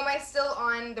 So am I still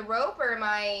on the rope or am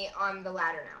I on the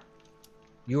ladder now?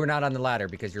 You are not on the ladder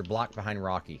because you're blocked behind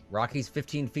Rocky. Rocky's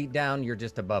 15 feet down. You're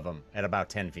just above him at about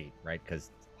 10 feet, right?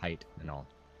 Because height and all.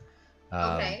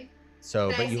 Okay. So,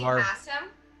 Can but I you see are. past him?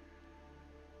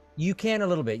 You can a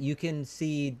little bit. You can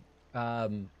see.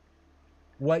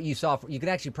 what you saw. You can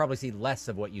actually probably see less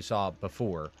of what you saw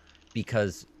before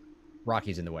because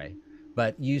Rocky's in the way.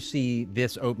 But you see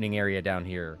this opening area down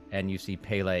here, and you see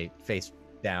Pele face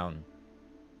down.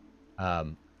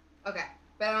 Okay,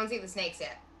 but I don't see the snakes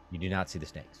yet. You do not see the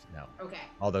snakes, no. Okay.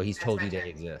 Although he's That's told my you they turn.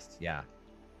 exist, yeah.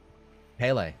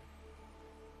 Pele.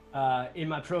 In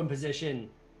my prone position,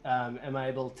 am I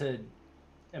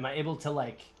able to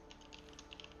like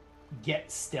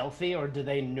get stealthy, or do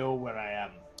they know where I am?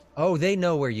 Oh, they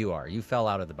know where you are. You fell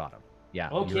out at the bottom. Yeah.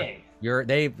 Okay.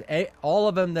 All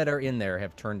of them that are in there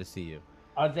have turned to see you.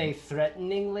 Are they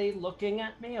threateningly looking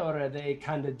at me, or are they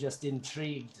kind of just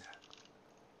intrigued?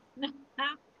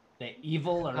 They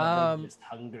evil, or are they just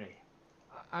hungry?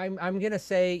 I'm gonna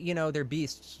say, you know, they're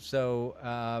beasts. So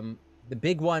the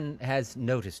big one has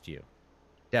noticed you,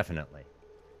 definitely.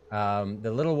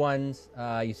 The little ones,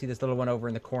 you see this little one over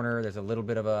in the corner. There's a little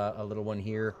bit of a little one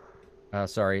here.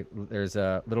 Sorry, there's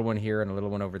a little one here and a little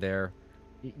one over there.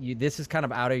 This is kind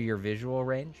of out of your visual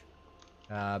range,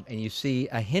 and you see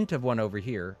a hint of one over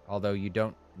here. Although you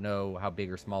don't know how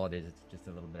big or small it is, it's just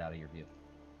a little bit out of your view.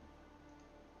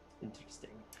 Interesting.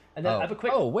 And then I have a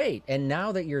quick. Oh wait! And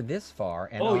now that you're this far,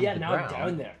 and Oh on yeah, the now ground, I'm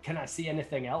down there. Can I see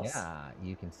anything else? Yeah,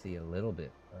 you can see a little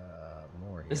bit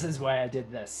more. Here. This is why I did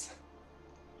this.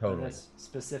 Totally. For this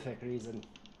specific reason.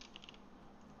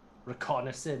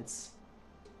 Reconnaissance.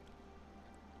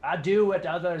 I do what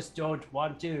others don't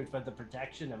want to for the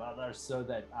protection of others, so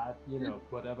that I,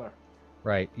 whatever.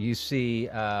 Right. You see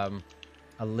a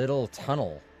little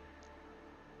tunnel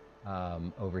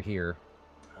over here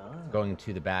going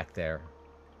to the back there.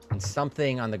 And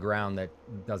something on the ground that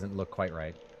doesn't look quite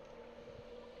right.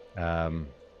 And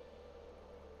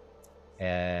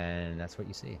that's what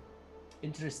you see.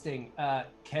 Interesting.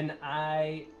 Can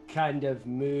I kind of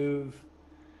move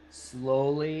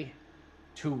slowly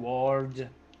toward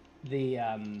the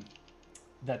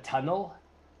tunnel?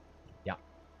 Yeah. 1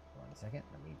 second.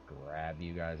 Let me grab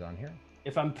you guys on here.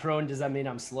 If I'm prone, does that mean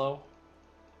I'm slow?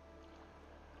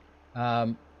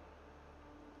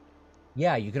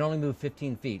 Yeah, you can only move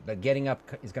 15 feet, but getting up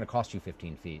is going to cost you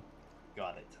 15 feet.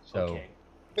 Got it. So, okay.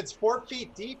 If it's 4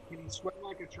 feet deep, can you swim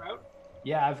like a trout?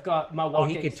 Yeah, I've got my Oh,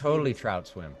 walking. he could totally trout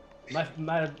swim.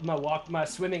 My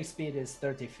swimming speed is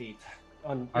 30 feet.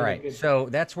 All right, so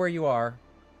that's where you are.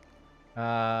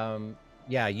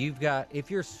 Yeah, you've got.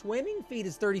 If your swimming feet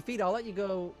is 30 feet, I'll let you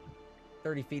go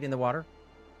 30 feet in the water.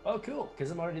 Oh, cool, because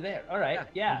I'm already there. All right,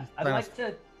 yeah. I'd trying like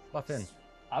to. Fluff in.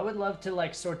 I would love to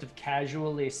like sort of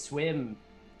casually swim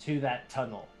to that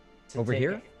tunnel. Over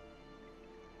here?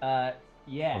 Yeah.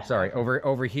 Oh, sorry.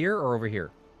 Over here or over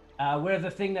here? Where the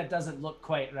thing that doesn't look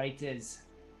quite right is.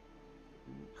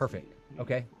 Perfect.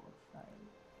 Okay. 4, 5,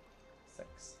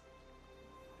 6.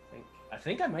 I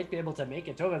think I might be able to make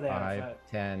it over there. 5,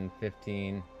 10,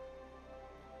 15,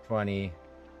 20.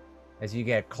 As you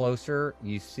get closer,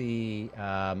 you see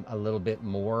a little bit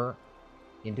more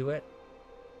into it.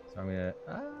 So I'm gonna.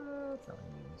 It's not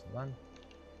gonna use one.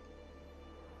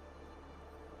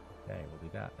 Okay, we'll do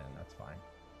that then. That's fine.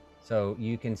 So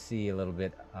you can see a little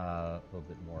bit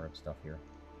more of stuff here.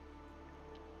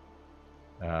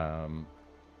 And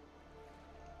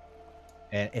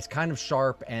it's kind of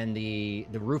sharp, and the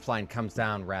roof line comes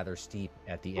down rather steep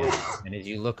at the end. And as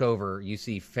you look over, you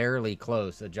see fairly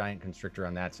close a giant constrictor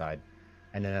on that side,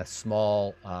 and then a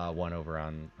small one over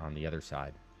on the other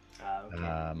side.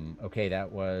 Okay,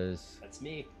 that's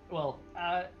me. Well,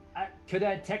 could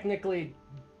I technically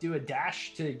do a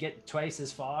dash to get twice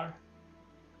as far?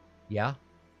 Yeah.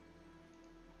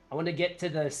 I want to get to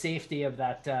the safety of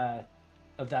that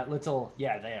little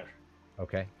there.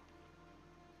 Okay.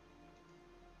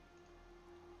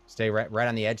 Stay right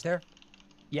on the edge there.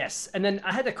 Yes, and then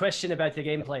I had a question about the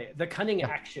gameplay. The cunning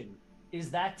action, is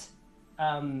that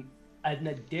an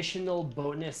additional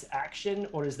bonus action,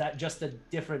 or is that just a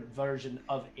different version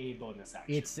of a bonus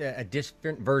action? It's a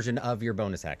different version of your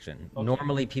bonus action. Okay.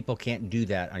 Normally, people can't do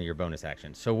that on your bonus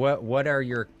action. So what are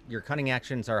your cunning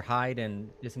actions? Are hide and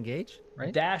disengage,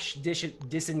 right? Dash,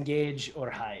 disengage,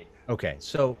 or hide. Okay,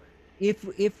 so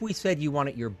if we said you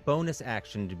wanted your bonus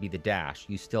action to be the dash,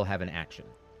 you still have an action.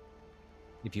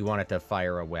 If you wanted to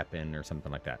fire a weapon or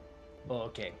something like that. Well,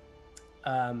 okay.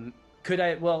 Could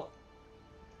I? Well,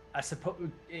 I suppose,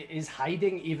 is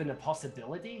hiding even a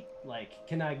possibility? Like,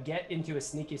 can I get into a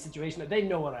sneaky situation? They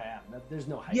know where I am. There's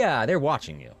no hiding. Yeah, they're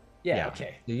watching you. Yeah.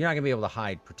 Okay. You're not gonna be able to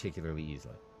hide particularly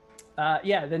easily.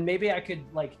 Yeah. Then maybe I could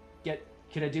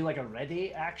could I do like a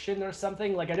ready action or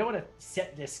something? Like, I don't want to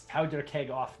set this powder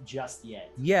keg off just yet.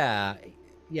 Yeah.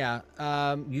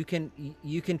 You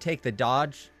can take the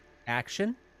dodge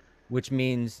action, which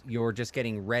means you're just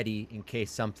getting ready in case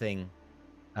something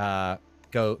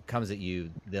comes at you,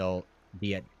 they'll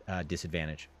be at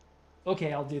disadvantage.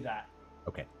 Okay, I'll do that.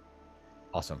 Okay,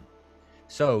 awesome.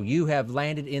 So you have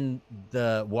landed in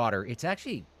the water. It's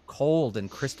actually cold and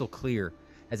crystal clear.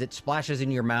 As it splashes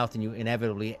in your mouth and you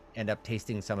inevitably end up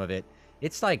tasting some of it,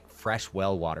 it's like fresh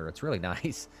well water. It's really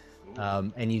nice.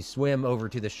 And you swim over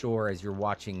to the shore as you're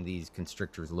watching these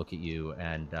constrictors look at you,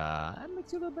 and that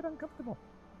makes you a little bit uncomfortable.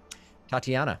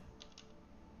 Tatiana.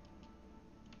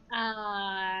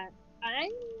 I'm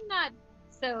not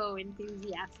so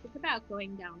enthusiastic about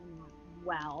going down in that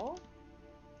well,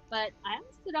 but I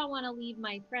also don't want to leave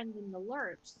my friends in the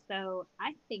lurch, so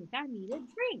I think I need a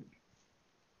drink.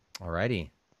 Alrighty.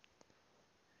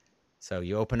 So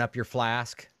you open up your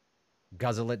flask,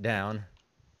 guzzle it down.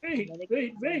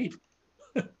 Wait.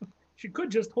 She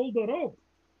could just hold the rope.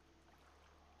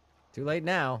 Too late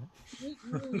now.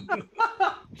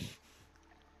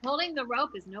 Holding the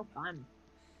rope is no fun.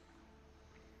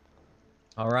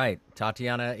 All right.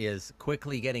 Tatiana is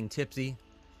quickly getting tipsy.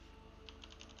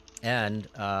 And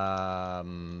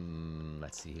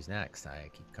let's see who's next.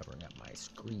 I keep covering up my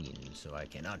screen so I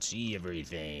cannot see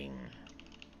everything.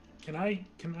 Can I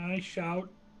shout,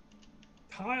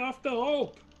 tie off the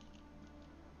rope?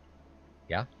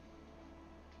 Yeah.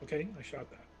 Okay, I shout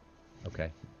that.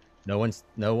 Okay. No one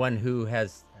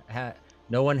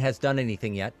has done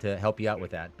anything yet to help you out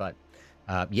with that, but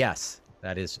yes,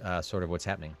 that is sort of what's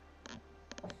happening.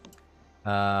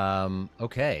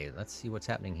 Okay, let's see what's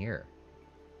happening here.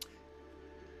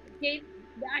 Dave,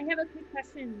 I have a quick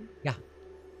question. Yeah.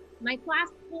 My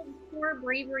flask holds 4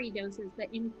 bravery doses, but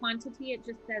in quantity it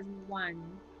just says 1.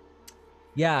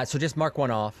 Yeah, so just mark one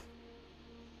off.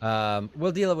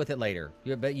 We'll deal with it later.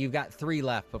 But you've got 3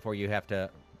 left before you have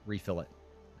to refill it.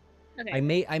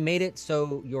 Okay. I made it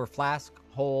so your flask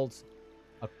holds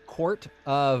a quart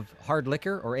of hard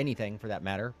liquor, or anything for that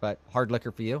matter, but hard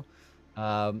liquor for you.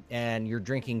 And you're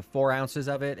drinking 4 ounces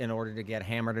of it in order to get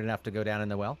hammered enough to go down in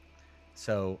the well.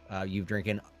 So you've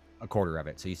drinking a quarter of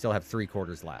it. So you still have 3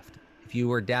 quarters left. If you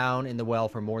were down in the well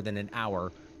for more than an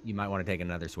hour, you might want to take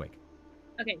another swig.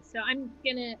 Okay, so I'm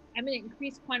gonna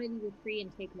increase quantity to 3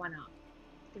 and take 1 off.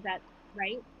 Is that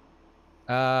right?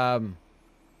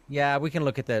 Yeah, we can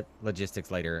look at the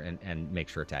logistics later and make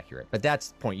sure it's accurate. But that's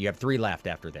the point. You have 3 left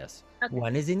after this. Okay.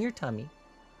 1 is in your tummy,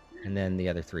 and then the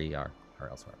other 3 are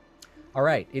elsewhere. All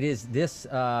right, it is this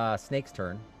snake's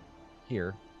turn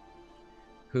here,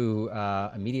 who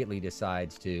immediately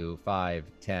decides to 5,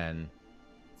 10,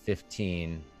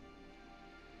 15,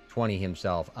 20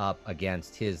 himself up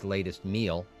against his latest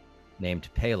meal, named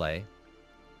Pele.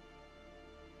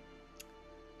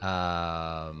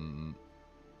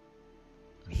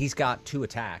 He's got 2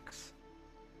 attacks.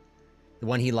 The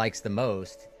one he likes the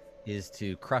most is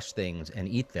to crush things and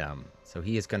eat them. So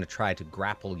he is going to try to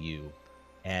grapple you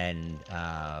and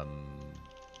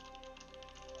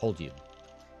hold you.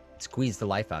 Squeeze the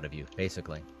life out of you,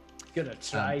 basically. Gonna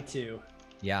try to.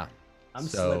 Yeah. I'm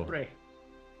so, slippery.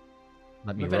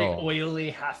 Let me I'm a very roll.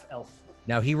 oily half elf.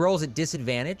 Now he rolls at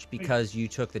disadvantage because you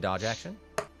took the dodge action.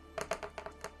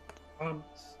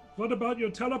 What about your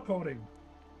teleporting?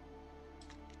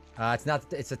 It's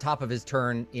not. It's the top of his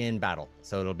turn in battle,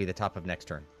 so it'll be the top of next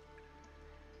turn.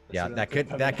 Yeah, that could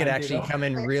actually come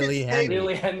in really handy.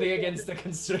 Really handy against the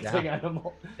constricting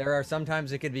animal. There are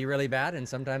sometimes it could be really bad, and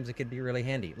sometimes it could be really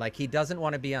handy. Like he doesn't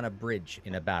want to be on a bridge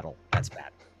in a battle. That's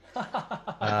bad.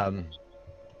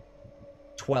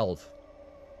 12.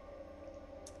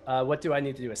 What do I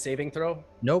need to do? A saving throw?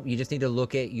 Nope. You just need to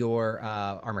look at your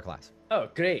armor class. Oh,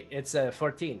 great! It's a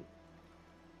 14.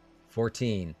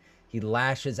 14. He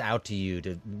lashes out to you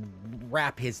to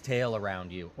wrap his tail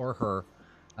around you or her.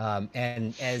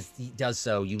 And as he does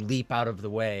so, you leap out of the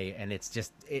way, and it's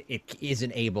just it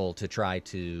isn't able to try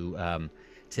to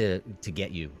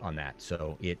get you on that.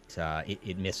 So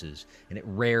it misses, and it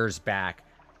rears back.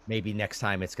 Maybe next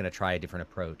time it's going to try a different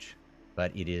approach,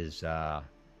 but it is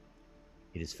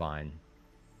fine.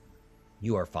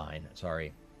 You are fine.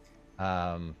 Sorry.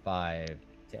 5,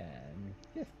 10,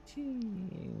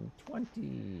 15,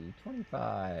 20,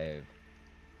 25,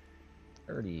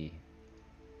 30.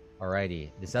 Alrighty,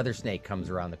 this other snake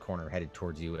comes around the corner, headed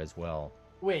towards you as well.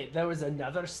 Wait, there was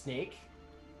another snake?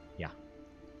 Yeah,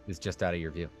 it's just out of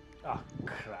your view. Oh,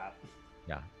 crap.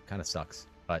 Yeah, kind of sucks.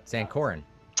 But Sankorin.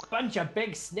 Bunch of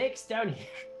big snakes down here.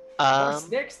 More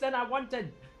snakes than I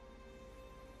wanted.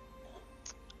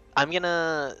 I'm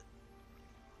gonna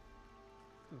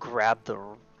grab the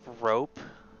rope.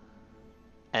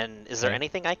 And is there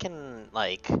anything I can,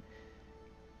 like,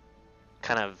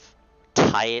 kind of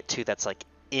tie it to that's, like,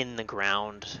 in the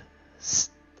ground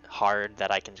hard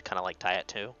that I can kind of, like, tie it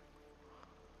to?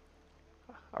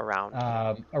 around?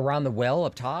 Around the well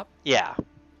up top? Yeah.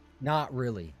 Not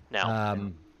really.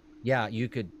 No. Yeah, you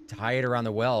could tie it around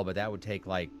the well, but that would take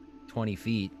like 20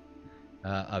 feet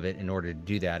of it in order to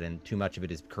do that, and too much of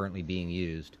it is currently being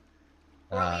used.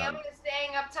 Corleone is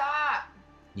staying up top.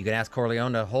 You can ask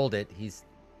Corleone to hold it. He's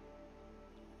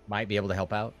might be able to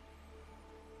help out.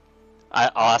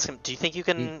 I'll ask him. Do you think you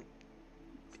can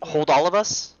hold all of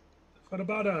us? What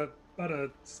about a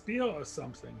spear or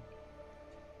something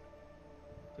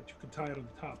that you could tie it on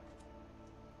the top?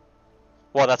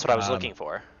 Well, that's what I was looking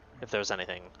for. If there was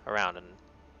anything around, and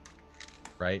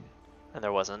Right.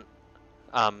 there wasn't.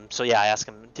 So yeah, I asked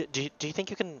him. Do you think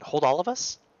you can hold all of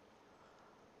us?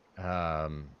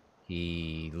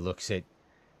 He looks at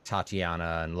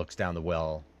Tatiana and looks down the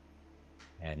well,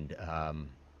 and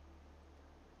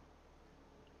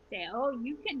Say, oh,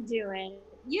 you can do it.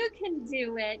 You can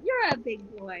do it. You're a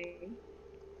big boy.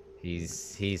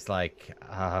 he's like,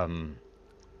 I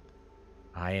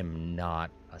am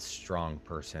not a strong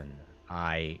person.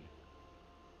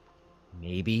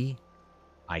 Maybe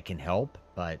I can help,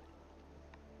 but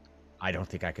I don't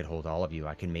think I could hold all of you.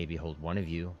 I can maybe hold one of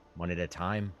you, one at a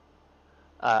time.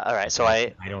 All right. So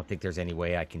I don't think there's any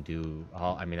way I can do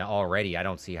all. I mean, already I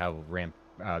don't see how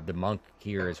the monk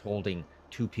here is holding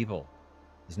 2 people.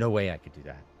 There's no way I could do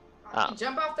that.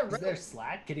 Jump off the Is there rope.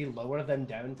 slack? Can he lower them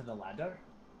down to the ladder?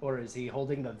 Or is he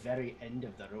holding the very end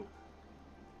of the rope?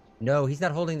 No, he's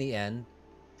not holding the end.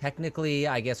 Technically,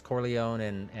 I guess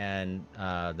Corleone and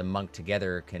the monk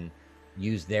together can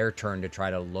use their turn to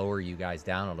try to lower you guys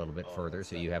down a little bit further,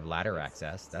 so you have ladder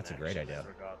access. That's a great idea.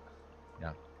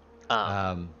 Yeah.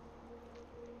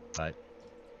 But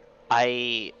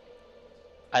I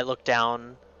look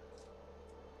down,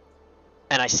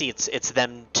 and I see it's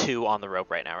them 2 on the rope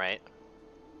right now, right?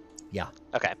 yeah,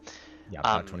 Okay. yeah,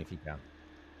 about 20 feet down.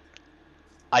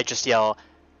 I just yell,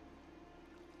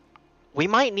 we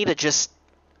might need to just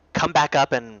come back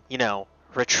up and,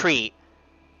 retreat,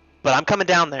 but I'm coming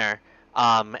down there.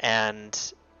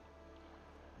 And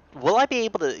will I be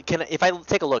able to, if I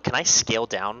take a look, can I scale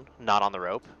down not on the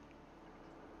rope?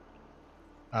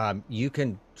 You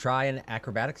can try an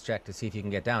acrobatics check to see if you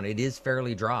can get down. It is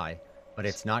fairly dry, but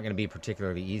it's not going to be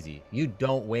particularly easy. You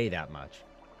don't weigh that much,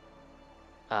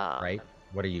 right?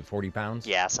 What are you, 40 pounds?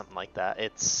 Yeah, something like that.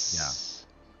 It's...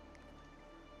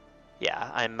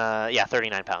 Yeah, I'm,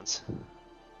 39 pounds.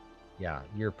 Yeah,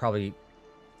 you're probably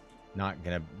not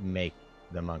going to make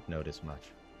the monk notice much.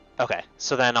 Okay,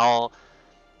 so then I'll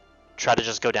try to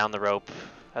just go down the rope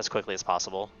as quickly as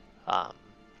possible.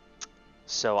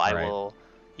 So I will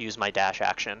use my dash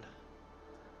action.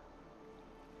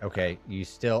 Okay,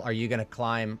 are you going to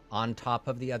climb on top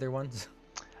of the other ones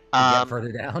to get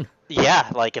further down?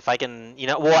 Yeah, like if I can,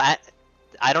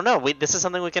 I don't know. This is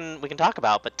something we can talk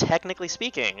about, but technically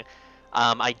speaking,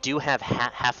 I do have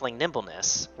halfling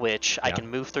nimbleness, which I can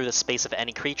move through the space of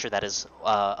any creature that is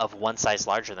of one size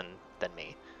larger than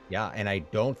me. Yeah, and I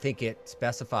don't think it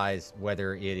specifies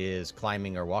whether it is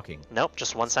climbing or walking. Nope,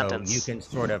 just one sentence. So you can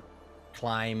sort of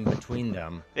climb between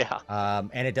them. Yeah.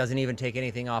 And it doesn't even take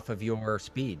anything off of your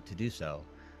speed to do so.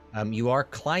 You are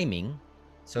climbing,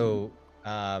 so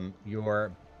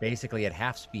you're basically at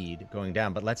half speed going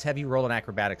down. But let's have you roll an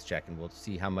acrobatics check, and we'll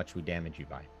see how much we damage you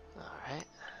by. All right.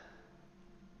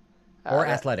 Or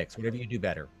athletics, whatever you do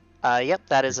better. Yep,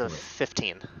 that is a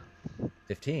 15.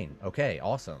 15. Okay,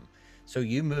 awesome. So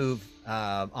you move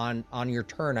on your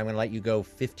turn. I'm going to let you go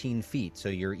 15 feet. So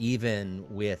you're even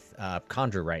with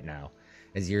Condra right now.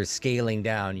 As you're scaling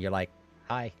down, you're like,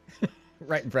 hi,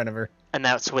 right in front of her. And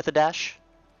that's with a dash?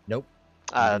 Nope.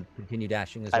 Continue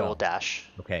dashing as well. I will dash.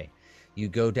 Okay. You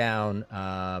go down,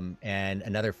 and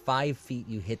another 5 feet,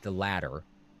 you hit the ladder.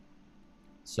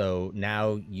 So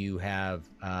now you have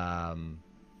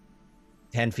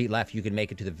 10 feet left. You can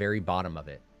make it to the very bottom of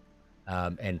it.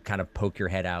 And kind of poke your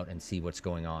head out and see what's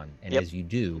going on. And as you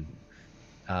do,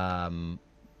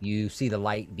 you see the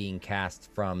light being cast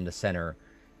from the center.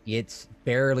 It's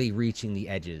barely reaching the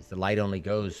edges. The light only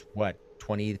goes,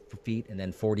 20 feet and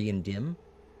then 40 in dim.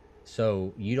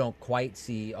 So you don't quite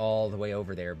see all the way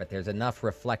over there, but there's enough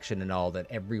reflection and all that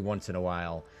every once in a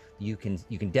while you can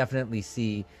definitely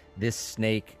see this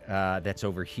snake that's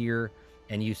over here.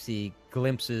 And you see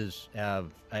glimpses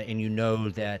of, and you know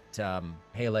that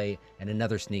Pele and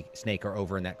another snake are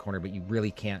over in that corner, but you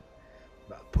really can't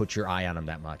put your eye on them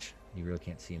that much. You really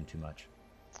can't see them too much.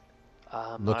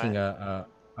 Looking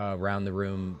around the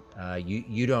room,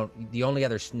 you don't. The only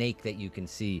other snake that you can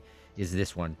see is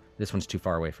this one. This one's too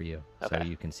far away for you, so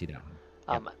you can see that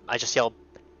one. Yep. I just yell,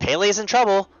 "Pele's in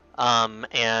trouble!"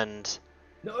 And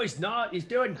no, he's not. He's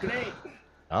doing great.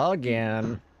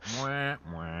 Again.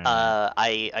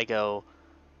 I go,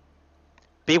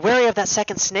 be wary of that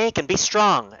second snake and be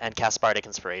strong, and cast Bardic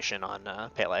Inspiration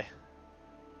on Pele.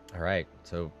 All right,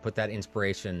 so put that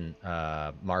inspiration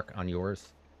mark on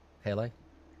yours, Pele,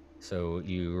 so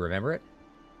you remember it.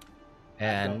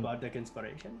 And Bardic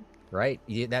Inspiration. Right,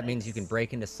 that means you can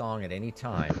break into song at any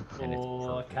time. and it's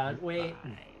Oh, I can't wait.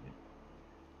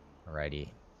 Alrighty.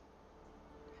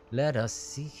 Let us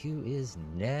see who is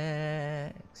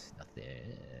next.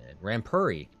 Nothing.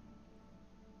 Rampuri.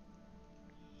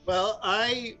 Well,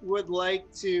 I would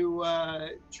like to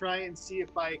try and see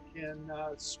if I can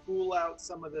spool out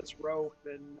some of this rope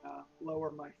and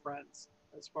lower my friends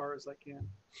as far as I can.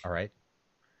 All right.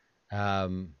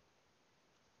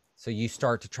 So you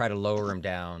start to try to lower him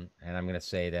down, and I'm going to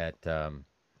say that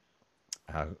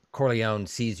Corleone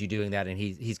sees you doing that, and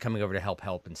he's coming over to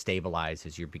help and stabilize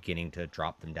as you're beginning to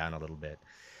drop them down a little bit.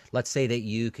 Let's say that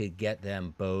you could get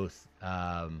them both.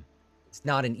 It's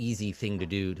not an easy thing to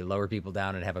do, to lower people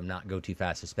down and have them not go too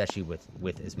fast, especially with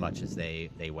as much as they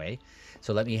weigh.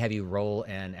 So let me have you roll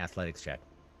an athletics check.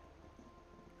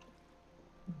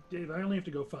 Dave, I only have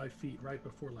to go 5 feet right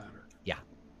before ladder. Yeah.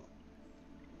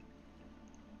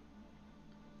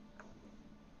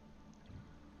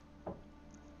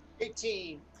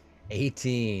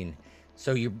 $18.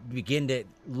 So you begin to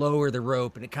lower the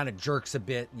rope, and it kind of jerks a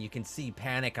bit. You can see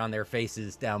panic on their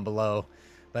faces down below,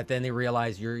 but then they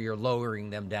realize you're lowering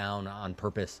them down on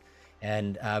purpose.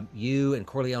 And you and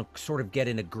Corleone sort of get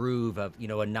in a groove of,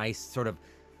 a nice sort of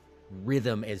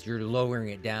rhythm as you're lowering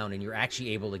it down, and you're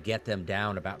actually able to get them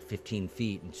down about 15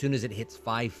 feet. And as soon as it hits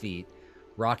 5 feet,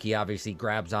 Rocky obviously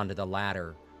grabs onto the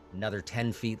ladder another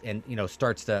 10 feet and,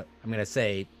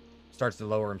 starts to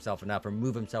lower himself enough or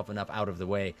move himself enough out of the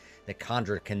way that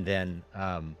Condra can then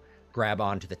grab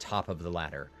onto the top of the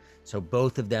ladder. So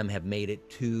both of them have made it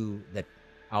to that.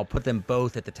 I'll put them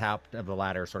both at the top of the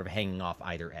ladder, sort of hanging off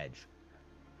either edge.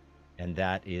 And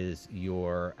that is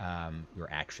your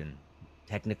action.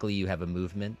 Technically, you have a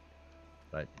movement,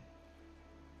 but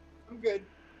I'm good.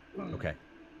 Okay.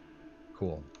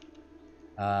 Cool.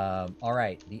 All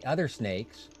right. The other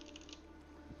snakes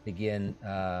begin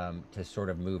to sort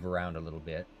of move around a little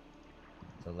bit.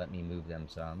 So let me move them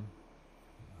some.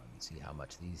 Let's see how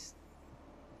much these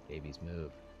babies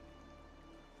move.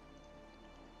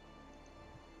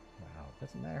 Wow, it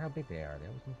doesn't matter how big they are. They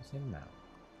always move the same amount.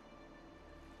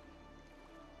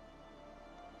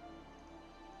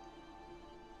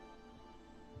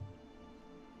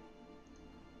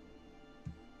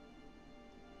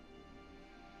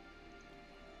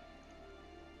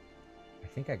 I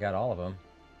think I got all of them.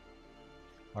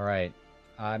 All right.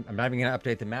 I'm not even going to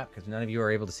update the map because none of you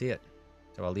are able to see it.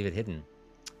 So I'll leave it hidden.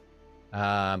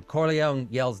 Corleone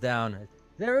yells down, "Is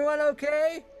everyone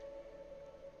okay?"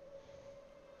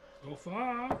 So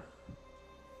far.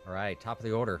 All right, top of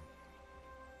the order.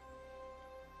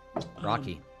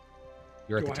 Rocky,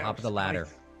 you're at the top of the ladder.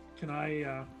 Can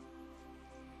I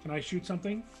shoot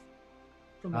something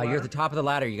from the You're at ladder? the top of the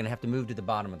ladder. You're going to have to move to the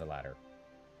bottom of the ladder.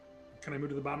 Can I move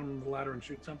to the bottom of the ladder and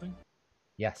shoot something?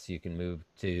 Yes, you can move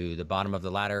to the bottom of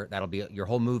the ladder. That'll be your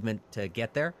whole movement to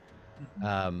get there.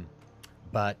 Mm-hmm.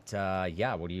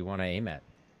 Yeah, what do you want to aim at?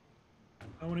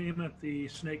 I want to aim at the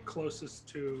snake closest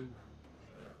to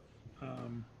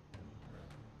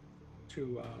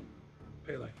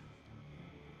Pele.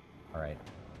 All right.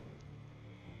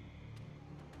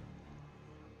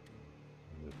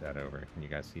 Move that over. Can you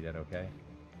guys see that okay?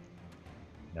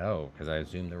 No, because I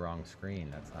zoomed the wrong screen.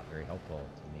 That's not very helpful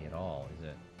to me at all, is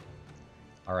it?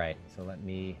 All right, so let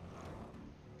me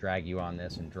drag you on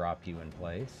this and drop you in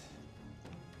place.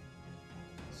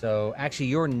 So actually,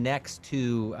 you're next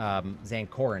to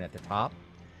Zancorin at the top,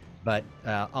 but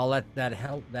I'll let that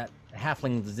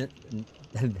halfling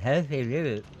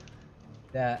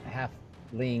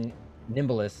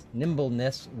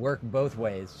nimbleness work both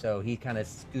ways. So he kind of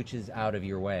scooches out of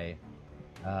your way.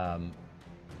 And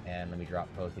let me drop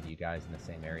both of you guys in the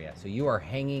same area. So you are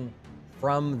hanging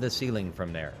from the ceiling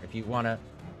from there. If you want to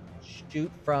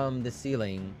shoot from the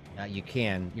ceiling, you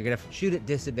can. You're going to shoot at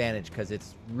disadvantage because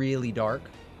it's really dark.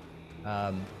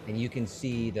 And you can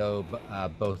see, though,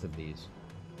 both of these.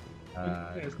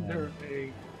 Isn't there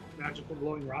a magical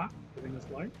glowing rock giving us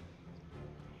light?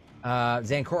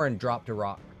 Zancorin dropped a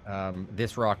rock.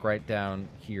 This rock right down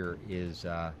here is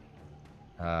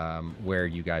where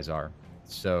you guys are.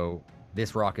 So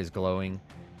this rock is glowing,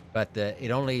 but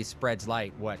it only spreads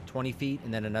light, 20 feet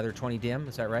and then another 20 dim?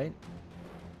 Is that right?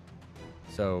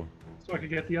 So I could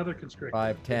get the other constrictor.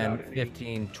 5, 10,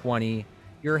 15, 20.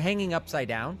 You're hanging upside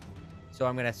down, so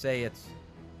I'm going to say it's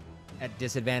at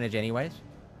disadvantage anyways.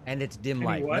 And it's dim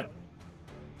light. What?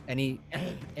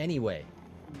 any way.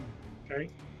 Okay.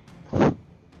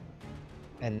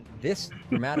 And this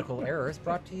grammatical error is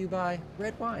brought to you by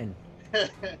red wine.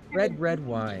 Red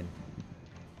wine.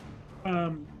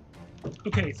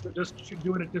 Okay, so just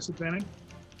do it at disadvantage.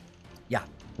 Yeah.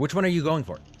 Which one are you going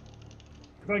for?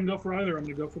 If I can go for either, I'm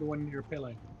gonna go for the one near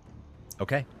Pele.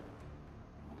 Okay.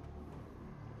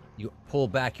 You pull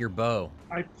back your bow.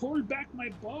 I pulled back my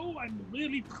bow. I'm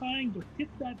really trying to hit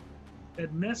that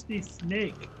nasty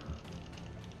snake.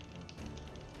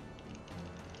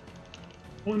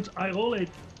 And I roll a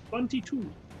 22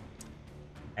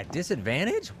 At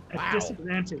disadvantage? at Wow.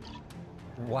 disadvantage.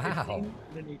 Wow. 15,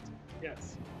 then 18.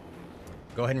 Yes.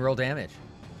 Go ahead and roll damage.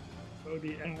 So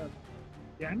the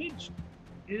damage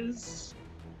is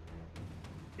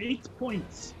 8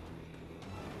 points.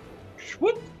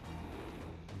 Whoop!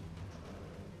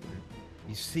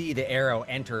 You see the arrow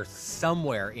enter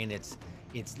somewhere in its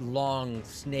long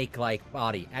snake-like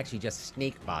body, actually just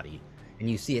snake body, and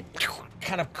you see it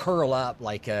kind of curl up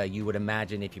like you would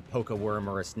imagine if you poke a worm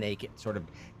or a snake, it sort of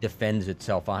defends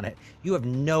itself on it. You have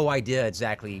no idea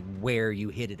exactly where you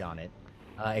hit it on it,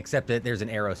 except that there's an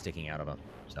arrow sticking out of them.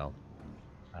 So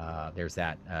there's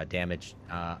that damage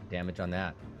on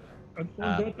that.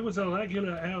 That was a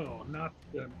regular arrow, not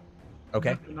the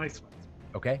nice ones.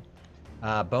 Okay.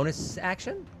 Bonus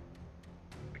action?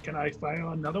 Can I fire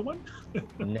another one?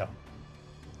 No.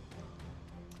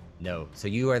 No. So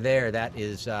you are there. That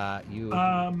is you.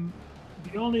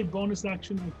 The only bonus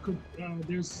action I could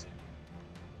there's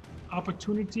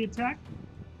opportunity attack.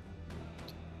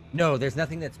 No, there's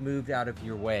nothing that's moved out of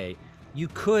your way. You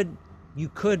could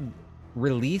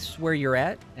release where you're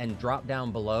at and drop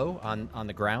down below on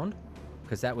the ground,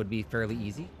 because that would be fairly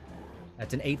easy.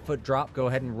 That's an 8-foot drop. Go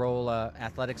ahead and roll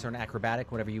athletics or an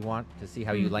acrobatic, whatever you want, to see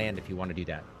how you land if you want to do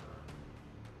that.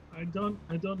 I don't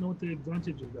know what the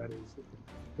advantage of that is.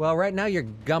 Well, right now you're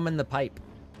gumming the pipe.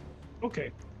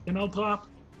 Okay, then I'll drop.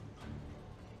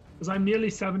 Because I'm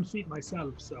nearly 7 feet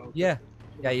myself, so. Yeah,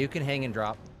 you can hang and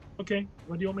drop. Okay,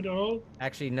 what do you want me to roll?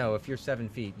 Actually, no, if you're 7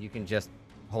 feet, you can just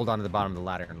hold on to the bottom of the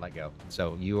ladder and let go.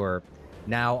 So you are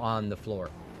now on the floor.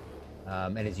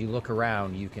 And as you look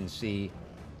around, you can see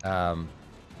a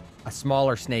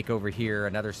smaller snake over here,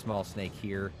 another small snake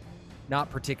here.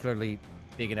 Not particularly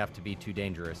big enough to be too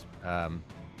dangerous.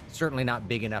 Certainly not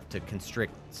big enough to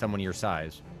constrict someone your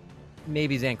size.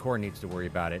 Maybe Zancor needs to worry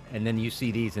about it. And then you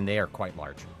see these, and they are quite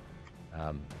large.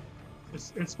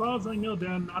 As far as I know,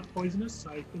 they're not poisonous.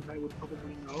 I think I would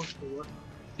probably know if they were.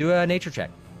 Do a nature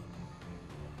check.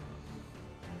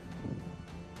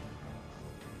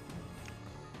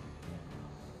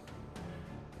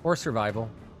 Or survival.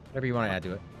 Whatever you want to add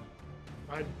to it.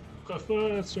 I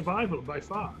prefer survival by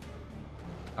far.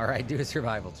 All right, do a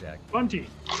survival check. 20.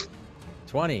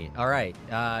 20. All right.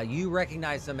 You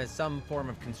recognize them as some form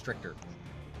of constrictor.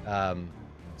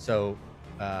 So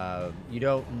you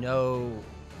don't know.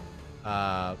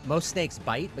 Most snakes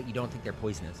bite, but you don't think they're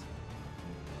poisonous.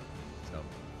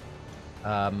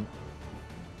 So,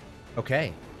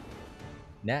 okay.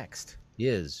 Next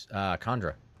is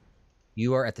Kandra.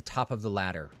 You are at the top of the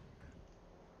ladder.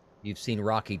 You've seen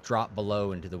Rocky drop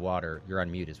below into the water. You're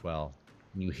on mute as well.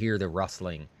 And you hear the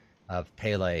rustling of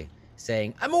Pele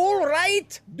saying, "I'm all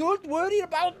right. Don't worry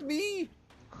about me."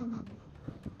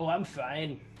 Oh, I'm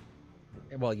fine.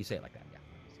 Well, you say it like that, yeah.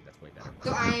 That's way better.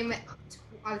 So I'm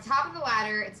on the top of the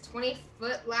ladder. It's a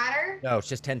 20-foot ladder. No, it's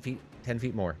just 10 feet. 10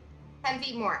 feet more. 10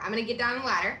 feet more. I'm gonna get down the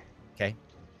ladder. Okay.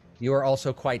 You are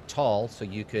also quite tall, so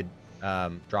you could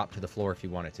drop to the floor if you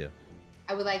wanted to.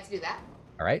 I would like to do that.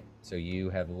 All right. So you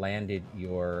have landed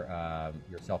your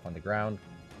yourself on the ground.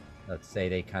 Let's say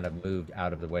they kind of moved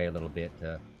out of the way a little bit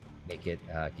to make it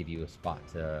give you a spot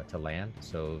to land.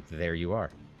 So there you are.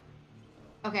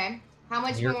 Okay. How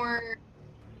much more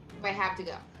do I have to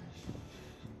go?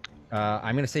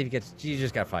 I'm gonna say you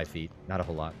just got 5 feet, not a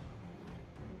whole lot.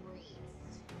 Great.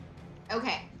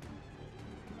 Okay.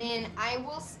 Then I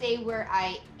will stay where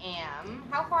I am.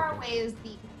 How far away is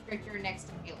the constrictor next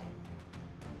to Pele?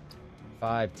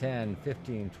 5, 10,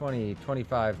 15, 20,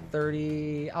 25,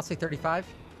 30. I'll say 35.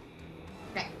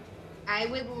 Okay. I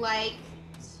would like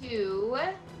to...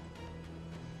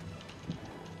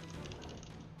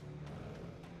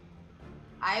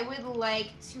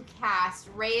 cast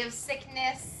Ray of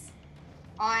Sickness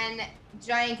on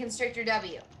Giant Constrictor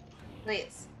W.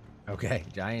 Please. Okay,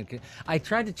 giant. I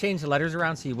tried to change the letters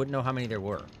around so you wouldn't know how many there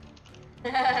were.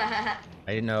 I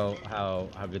didn't know how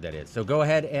good that is. So go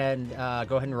ahead and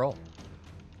roll.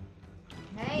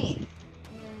 Okay.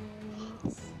 And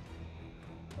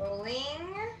rolling.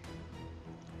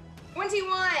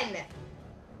 21.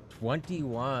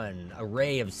 21. A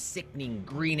ray of sickening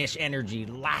greenish energy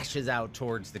lashes out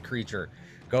towards the creature.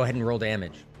 Go ahead and roll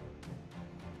damage.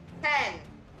 10.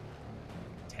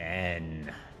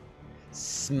 10.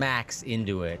 Smacks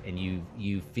into it, and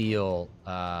you feel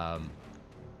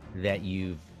that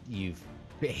you've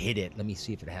hit it. Let me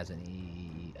see if it has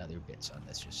any other bits on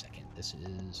this. Just a second. This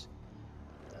is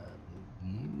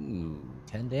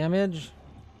 10 damage.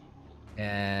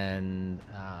 And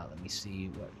let me see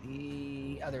what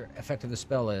the other effect of the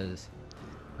spell is.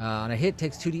 On a hit,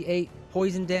 takes 2d8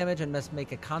 poison damage and must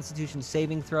make a Constitution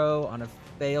saving throw. On a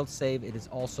failed save, it is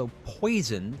also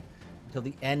poisoned until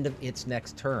the end of its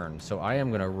next turn. So I am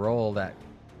going to roll that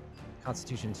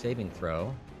Constitution saving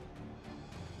throw.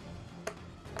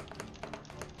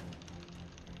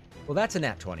 Well, that's a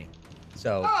nat 20.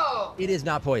 So it is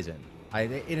not poison.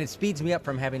 And it speeds me up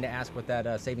from having to ask what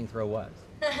that saving throw was.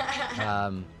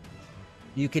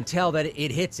 You can tell that it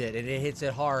hits it, and it hits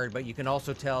it hard, but you can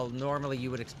also tell normally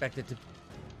you would expect it to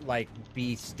like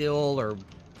be still or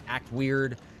act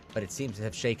weird, but it seems to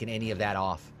have shaken any of that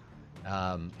off.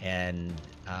 And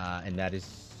that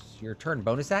is your turn.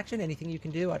 Bonus action? Anything you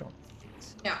can do? I don't think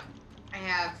so. No, I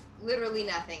have literally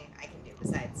nothing I can do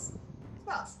besides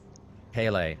spells.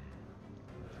 Pele.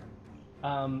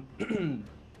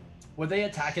 Were they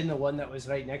attacking the one that was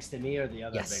right next to me or the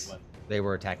other Yes. big one? They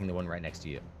were attacking the one right next to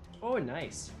you. Oh,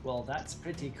 nice. Well, that's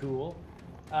pretty cool.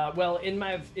 Well, in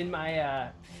my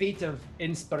feat of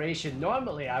inspiration,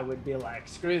 normally I would be like,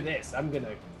 screw this, I'm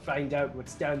gonna find out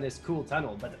what's down this cool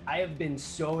tunnel. But I have been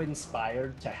so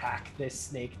inspired to hack this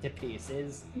snake to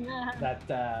pieces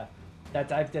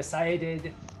that I've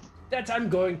decided that I'm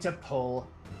going to pull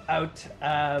out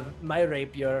my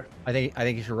rapier. I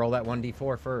think you should roll that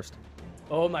 1d4 first.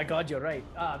 Oh my god, you're right.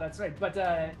 That's right. But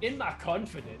in my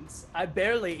confidence, I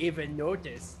barely even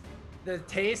noticed the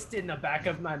taste in the back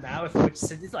of my mouth, which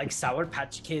is like Sour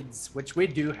Patch Kids, which we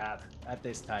do have at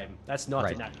this time. That's not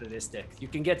Right. anachronistic. You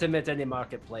can get them at any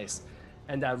marketplace.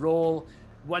 And I roll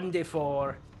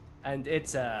 1d4, and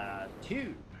it's a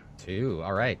 2. 2.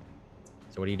 All right.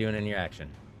 So what are you doing in your action?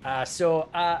 So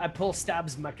I pull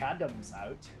Stabs McAdams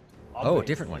out. Oh,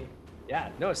 different one. obviously. Yeah,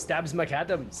 no, Stabs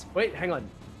McAdams. Wait, hang on.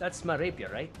 That's my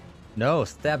rapier, right? No,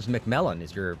 Stabs McMillan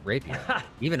is your rapier.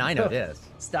 Even I know this.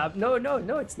 No,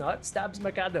 it's not. Stabs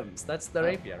McAdams. That's the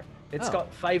rapier. It's Oh.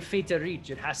 got 5 feet of reach.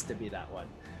 It has to be that one.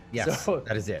 Yes, So,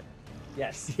 that is it.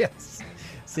 yes. Yes. I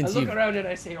Since look you around and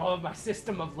I say, oh, my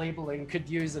system of labeling could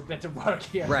use a bit of work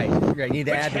here. right, you need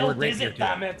to Which add the hilt word is rapier it, to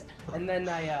damn it. it? And then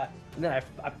I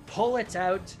pull it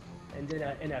out, and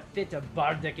in a fit of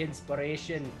bardic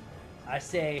inspiration, I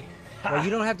say, Well, you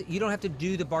don't have to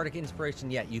do the bardic inspiration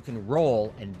yet. You can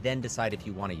roll and then decide if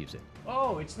you want to use it.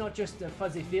 oh, it's not just a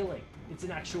fuzzy feeling. It's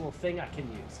an actual thing I can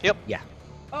use. Yep. Yeah.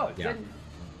 Oh, Yeah.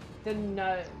 then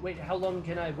wait, how long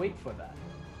can I wait for that?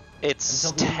 It's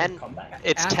Until the end of 10. combat?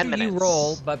 It's After 10 minutes. you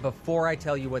roll, but before I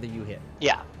tell you whether you hit.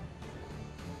 Yeah.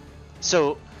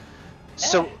 So,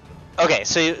 okay.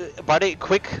 So, bardic,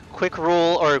 quick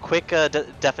rule or quick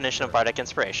definition of bardic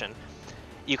inspiration.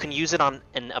 You can use it on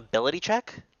an ability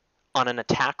check, on an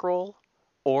attack roll,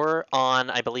 or on,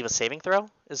 I believe, a saving throw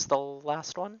is the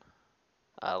last one.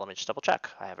 Let me just double check.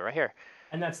 I have it right here.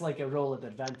 And that's like a roll at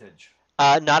advantage.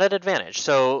 Not at advantage.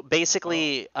 So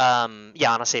basically,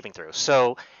 yeah, on a saving throw.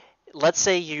 So let's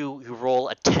say you roll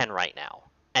a 10 right now,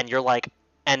 and you're like,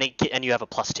 and you have a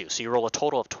 +2, so you roll a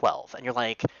total of 12, and you're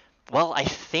like, well, I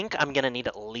think I'm gonna need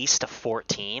at least a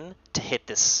 14 to hit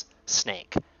this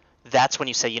snake. That's when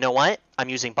you say, you know what? I'm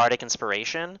using bardic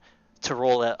inspiration to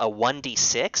roll a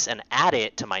 1d6 and add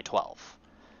it to my 12.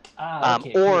 Okay,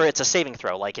 Or cool. it's a saving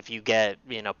throw, like if you get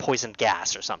poisoned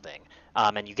gas or something,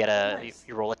 and you get Nice.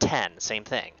 you roll a 10, same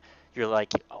thing. You're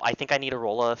like, I think I need to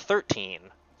roll a 13.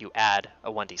 You add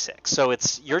a 1d6. So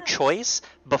it's your Nice. choice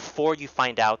before you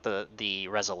find out the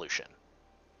resolution.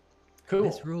 Cool.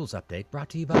 This rules update brought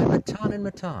to you by Matan and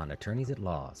Matan, attorneys at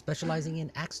law, specializing in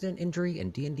accident, injury,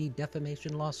 and D&D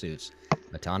defamation lawsuits.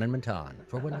 Matan and Matan,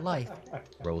 for when life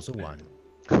rolls a 1.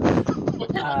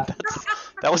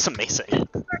 That was amazing.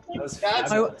 That was That's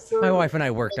fabulous. My wife and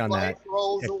I worked on Life that.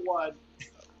 rolls a 1.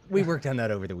 We worked on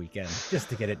that over the weekend just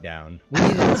to get it down. We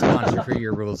needed a sponsor for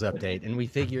your rules update, and we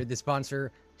figured the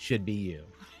sponsor should be you.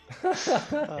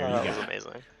 That was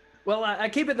amazing. Well, I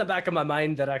keep in the back of my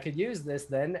mind that I could use this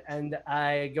then, and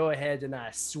I go ahead and I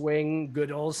swing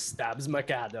good old Stabs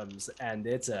McAdams, and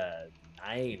it's a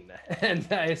 9. And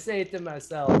I say to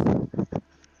myself,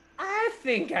 I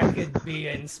think I could be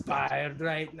inspired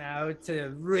right now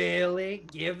to really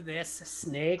give this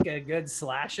snake a good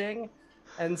slashing.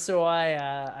 And so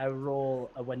I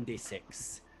roll a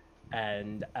 1d6.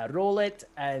 And I roll it,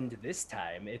 and this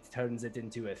time it turns it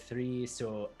into a 3,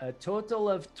 so a total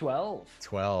of 12.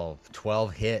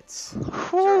 12 hits.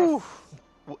 Whew.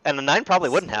 And a 9 probably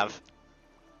wouldn't have.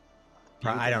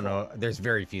 I don't know. There's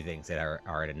very few things that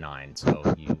are at a 9,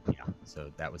 so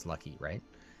so that was lucky, right?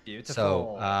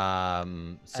 Beautiful.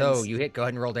 So you hit. Go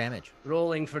ahead and roll damage.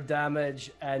 Rolling for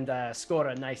damage and score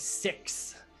a nice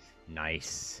 6.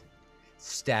 Nice.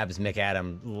 Stabs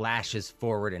McAdam, lashes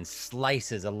forward and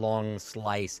slices a long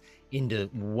slice into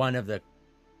one of the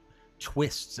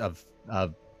twists of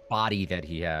body that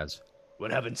he has. We're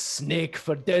having snake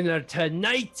for dinner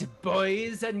tonight,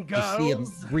 boys and girls. You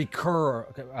see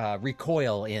him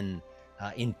recoil in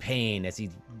pain as he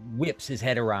whips his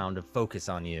head around to focus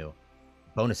on you.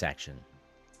 Bonus action.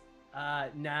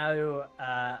 Now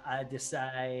I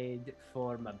decide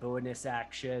for my bonus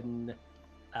action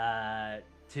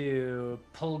to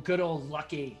pull good old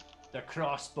Lucky the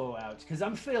crossbow out, because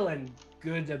I'm feeling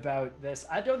good about this.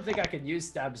 I don't think I can use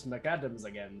Stabs McAdams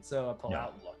again, so I pull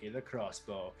out Lucky the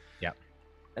crossbow. Yep.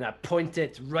 And I point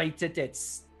it right at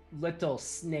its little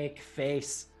snake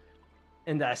face,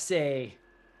 and I say,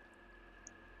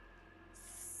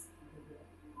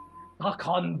 "Fuck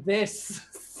on this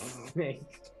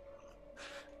snake."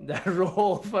 I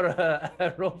roll for a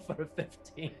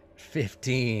 15.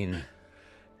 15.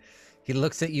 He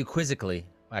looks at you quizzically.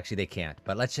 Actually, they can't,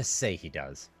 but let's just say he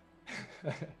does.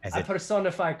 I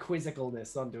personify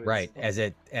quizzicalness onto his right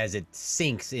face. as it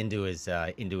sinks into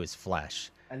his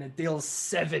flesh. And it deals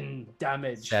 7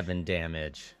 damage. 7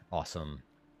 damage. Awesome.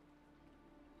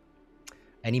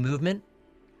 Any movement?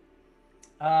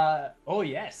 Oh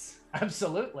yes,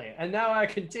 absolutely. And now I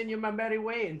continue my merry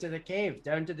way into the cave,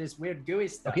 down to this weird gooey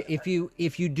stuff. Okay,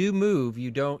 if you do move,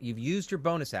 you've used your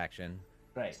bonus action.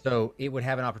 Right. So it would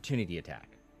have an opportunity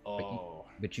attack. Oh.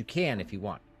 But you can if you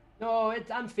want. No,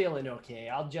 I'm feeling okay.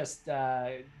 I'll just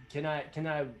can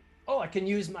I oh, I can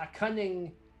use my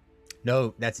cunning.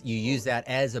 No, you use that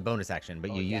as a bonus action,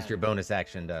 but you used your bonus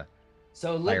action to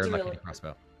fire Lucky the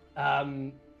crossbow.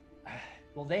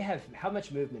 Well, they have, how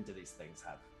much movement do these things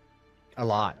have? A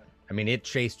lot. I mean, it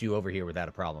chased you over here without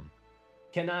a problem.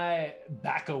 Can I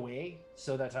back away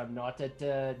so that I'm not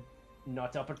at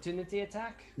not opportunity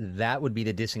attack? That would be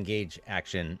the disengage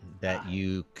action that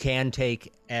you can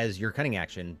take as your cunning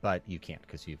action, but you can't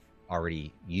because you've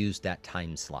already used that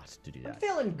time slot to do that. I'm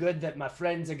feeling good that my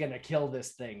friends are gonna kill this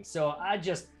thing, so I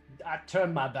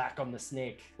turn my back on the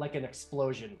snake like an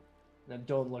explosion, and I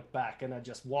don't look back, and I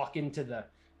just walk into the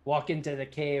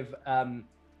cave,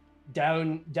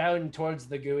 down towards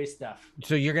the gooey stuff.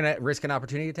 So you're gonna risk an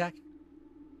opportunity attack?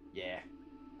 Yeah.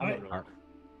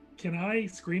 Can I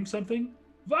scream something?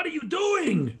 What are you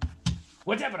doing?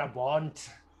 Whatever I want.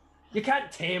 You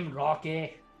can't tame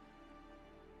Rocky.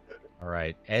 All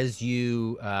right. As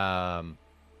you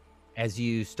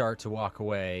start to walk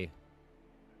away,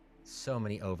 so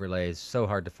many overlays, so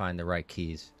hard to find the right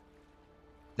keys.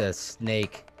 The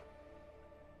snake,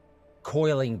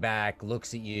 coiling back,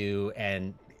 looks at you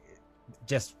and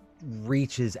just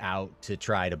reaches out to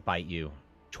try to bite you.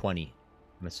 20.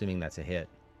 I'm assuming that's a hit.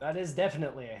 That is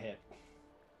definitely a hit.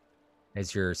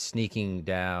 As you're sneaking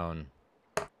down.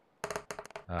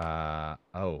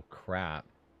 Oh, crap.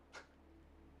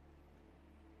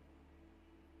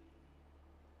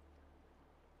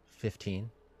 $15.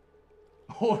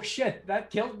 Oh shit, that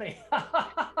killed me.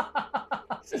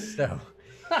 So,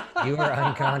 you were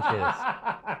unconscious.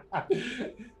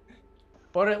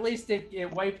 Or at least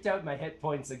it wiped out my hit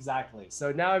points exactly.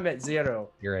 So now I'm at 0.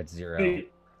 You're at 0. Hey,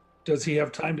 does he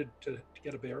have time to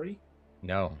get a berry?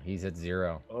 No, he's at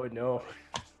 0. Oh no.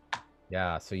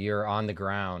 Yeah, so you're on the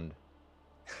ground.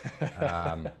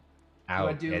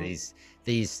 Out. And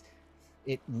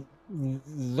it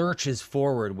lurches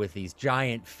forward with these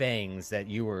giant fangs that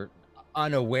you were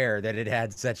unaware that it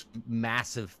had such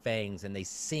massive fangs, and they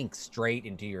sink straight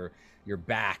into your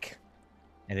back,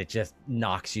 and it just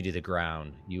knocks you to the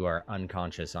ground. You are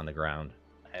unconscious on the ground.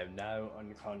 I am now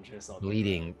unconscious on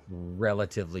bleeding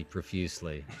relatively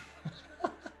profusely.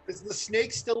 Is the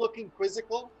snake still looking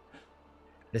quizzical?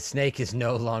 The snake is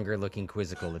no longer looking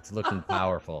quizzical. It's looking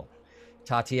powerful.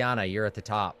 Tatiana, you're at the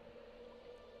top.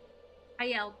 I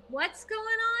yelled, "What's going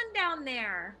on down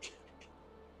there?"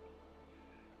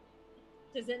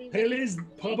 Does anybody? Pele's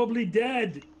probably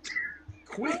dead.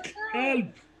 Quick,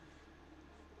 help!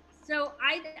 So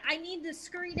I need to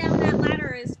scurry down that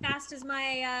ladder as fast as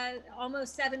my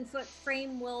almost 7-foot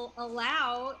frame will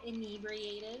allow,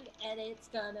 inebriated, and it's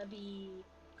gonna be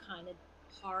kind of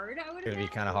hard. I would. It's gonna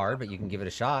be kind of hard, but you can give it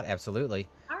a shot. Absolutely.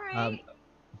 All right.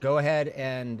 Go ahead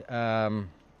and that's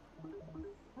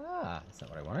not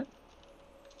what I wanted.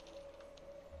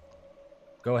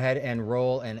 Go ahead and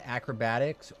roll an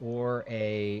acrobatics or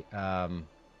a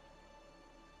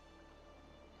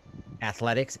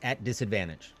athletics at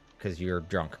disadvantage because you're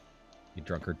drunk. You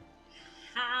drunkard.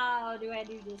 How do I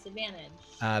do disadvantage?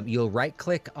 You'll right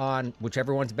click on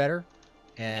whichever one's better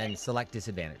and select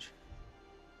disadvantage.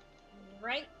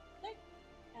 Right click.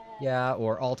 Yeah,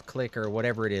 or alt click or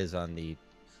whatever it is on the.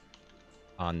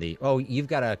 Oh, you've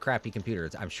got a crappy computer.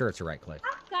 I'm sure it's a right click.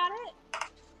 I've got it.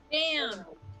 Bam.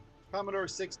 Commodore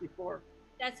 64.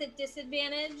 That's at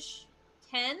disadvantage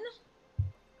 10.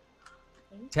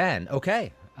 10.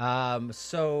 Okay.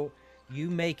 So you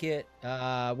make it.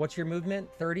 What's your movement?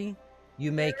 30.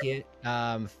 You make it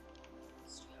about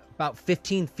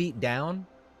 15 feet down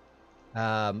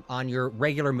on your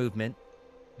regular movement.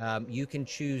 You can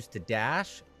choose to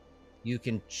dash. You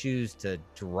can choose to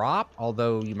drop,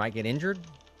 although you might get injured.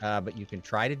 But you can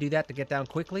try to do that to get down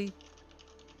quickly.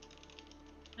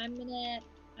 How many?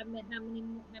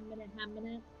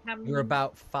 You're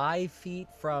about 5 feet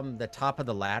from the top of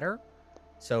the ladder.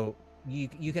 So you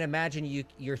can imagine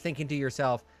you're thinking to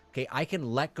yourself, okay, I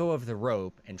can let go of the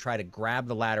rope and try to grab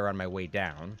the ladder on my way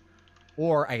down,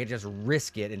 or I could just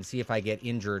risk it and see if I get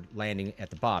injured landing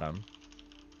at the bottom.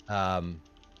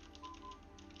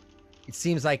 It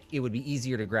seems like it would be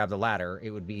easier to grab the ladder.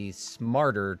 It would be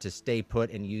smarter to stay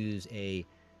put and use a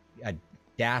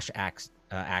dash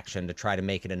action to try to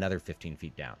make it another 15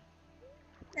 feet down.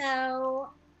 So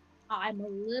I'm a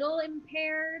little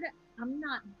impaired. I'm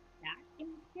not that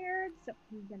impaired, so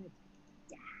I'm gonna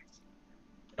dash.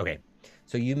 Okay,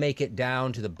 so you make it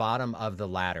down to the bottom of the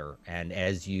ladder, and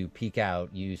as you peek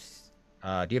out, do you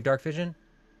have dark vision?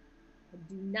 I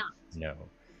do not. No.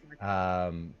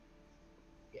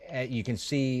 You can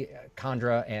see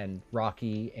Kandra and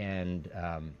Rocky and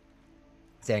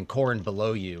Zancorin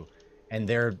below you, and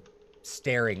they're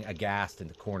staring aghast in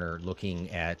the corner,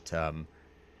 looking at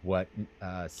what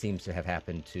seems to have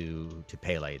happened to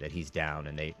Pele, that he's down,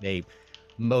 and they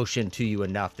motion to you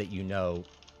enough that you know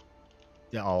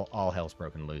all hell's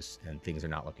broken loose and things are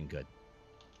not looking good.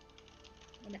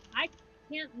 And I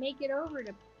can't make it over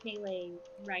to Pele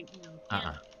right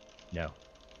now. No,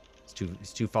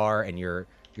 it's too far, and your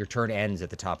turn ends at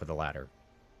the top of the ladder.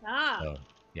 So,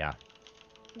 yeah.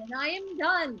 Then I am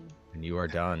done. And you are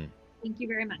done. Thank you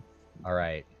very much. All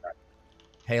right.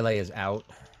 Pele is out.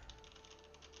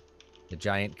 The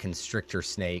giant constrictor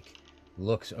snake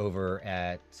looks over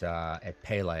at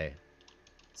Pele,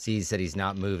 sees that he's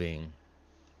not moving,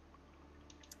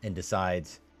 and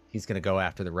decides he's going to go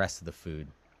after the rest of the food.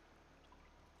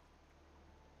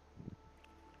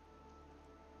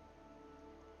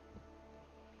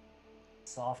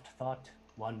 Soft thought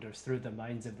wanders through the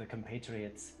minds of the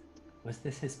compatriots. Was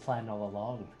this his plan all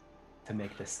along? To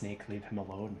make the snake leave him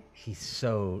alone? He's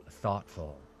so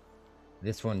thoughtful.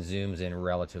 This one zooms in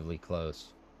relatively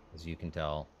close, as you can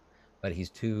tell. But he's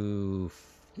too...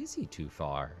 Is he too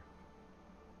far?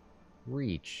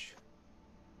 Reach.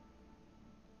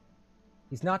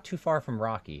 He's not too far from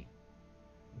Rocky.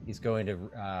 He's going to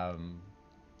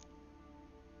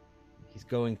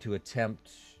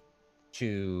attempt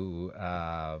to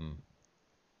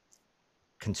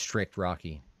constrict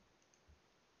Rocky.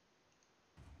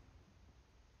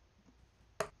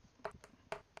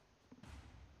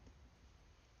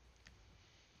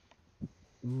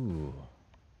 Ooh.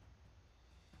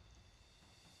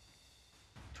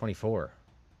 24.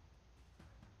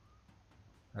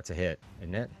 That's a hit,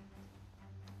 isn't it?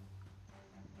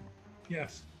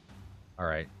 Yes. All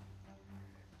right.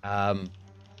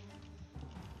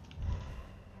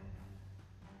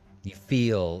 You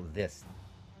feel this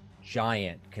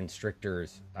giant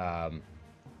constrictor's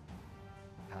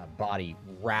body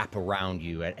wrap around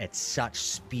you at such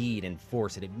speed and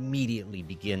force it immediately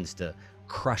begins to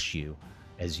crush you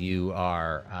as you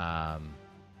are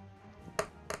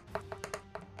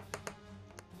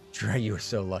you were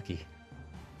so lucky.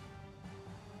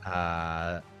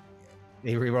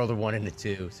 They rerolled a 1 and a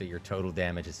 2, so your total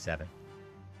damage is 7.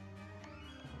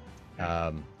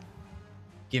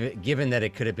 Given that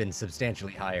it could have been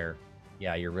substantially higher,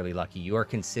 yeah, you're really lucky. You are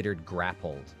considered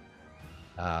grappled.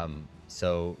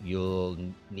 So you'll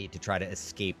need to try to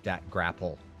escape that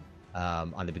grapple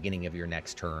on the beginning of your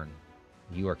next turn.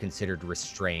 You are considered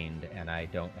restrained, and I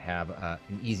don't have an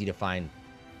easy-to-find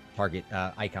target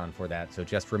icon for that. So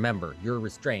just remember, you're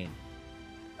restrained.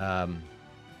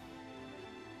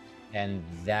 And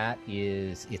that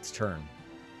is its turn.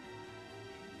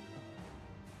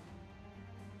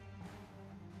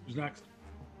 Who's next?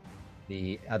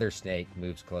 The other snake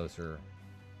moves closer.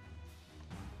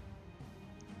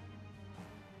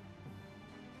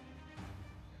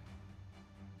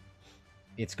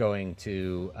 It's going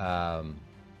to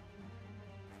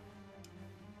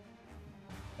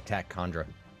attack Khandra.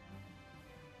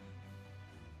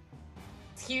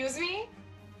 Excuse me?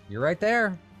 You're right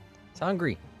there. It's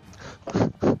hungry.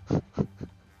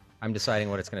 I'm deciding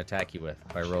what it's going to attack you with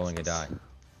by rolling a die. It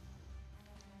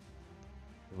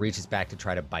reaches back to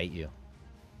try to bite you.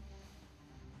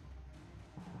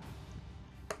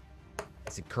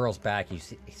 As it curls back, you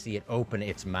see it open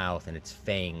its mouth, and its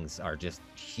fangs are just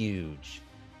huge.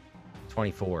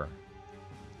 24.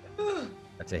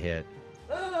 That's a hit.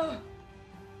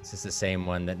 This is the same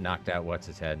one that knocked out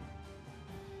what's-his head.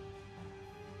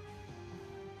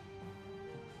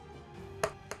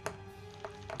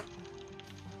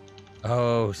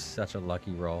 Oh, such a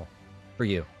lucky roll. For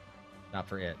you, not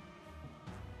for it.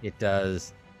 It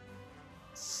does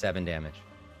 7 damage.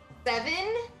 7?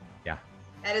 Yeah.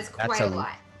 That is quite a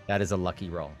lot. That is a lucky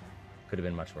roll. Could have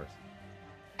been much worse.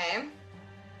 Okay.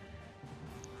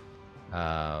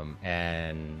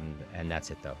 And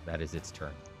that's it though. That is its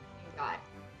turn.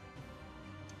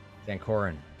 Thank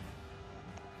God. Zankorin.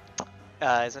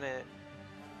 Isn't it?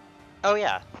 Oh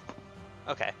yeah.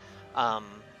 Okay. Do I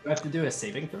have to do a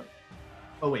saving throw?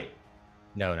 Oh wait.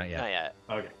 No, not yet. Not yet.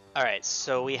 Okay. All right.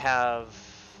 So we have.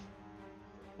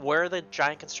 Where are the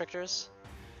giant constrictors?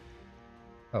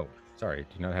 Oh, sorry. Do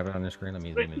you not have it on the screen? Let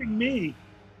me zoom in. Tricking me.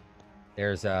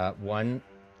 There's one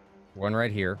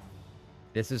right here.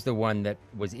 This is the one that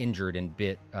was injured and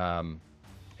bit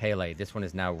Pele. This one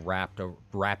is now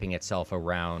wrapping itself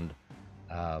around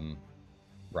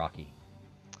Rocky.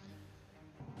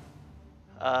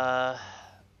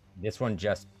 This one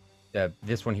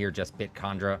here just bit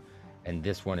Khandra, and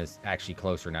this one is actually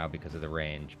closer now because of the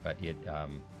range. But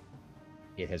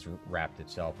it has wrapped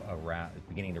itself around,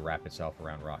 beginning to wrap itself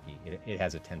around Rocky. It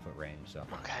has a 10-foot range, so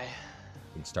Okay.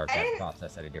 you can start that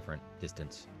process at a different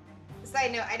distance.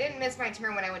 Side note, I didn't miss my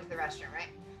turn when I went to the restroom, right?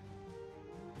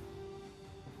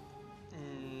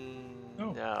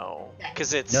 No. No, Okay.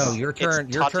 because it's No, your turn.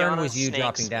 it's Your turn Tatiana, was you Snakes,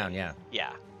 dropping down. me. Yeah.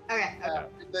 Yeah.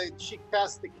 Okay. She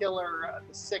cast the killer,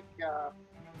 the sick,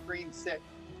 green sick.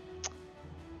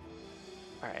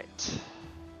 All right.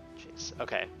 Jeez.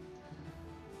 Okay.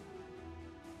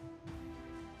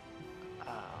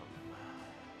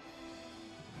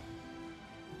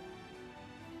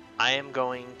 I am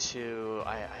going to.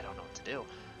 I don't know what to do.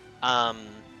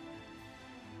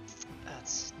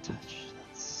 That's touch.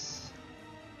 That's.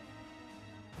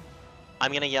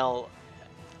 I'm gonna yell.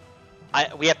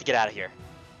 We have to get out of here.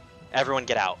 Everyone,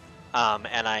 get out.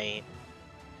 And I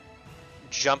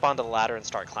jump onto the ladder and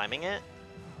start climbing it.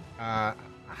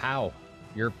 How?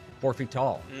 You're 4 feet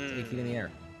tall. It's 8 feet in the air.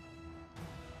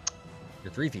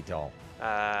 You're 3 feet tall.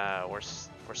 We're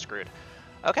screwed.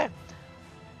 Okay.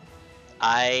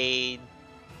 I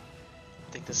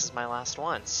think this is my last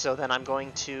one. So then I'm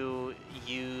going to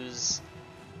use.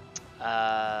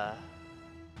 I'm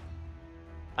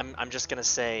just gonna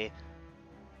say.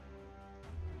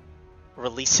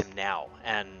 Release him now,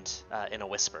 and in a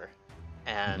whisper,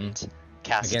 and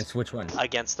cast Against which one?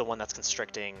 Against the one that's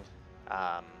constricting.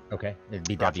 Okay, it'd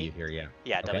be Rocky. W here, yeah.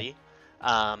 Yeah, Okay.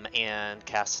 W. And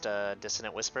cast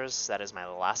Dissonant Whispers. That is my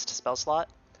last spell slot.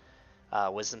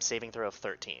 Wisdom saving throw of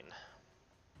 13.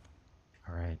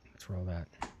 All right, let's roll that.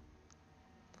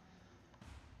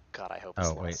 God, I hope. It's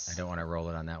Oh wait, less. I don't want to roll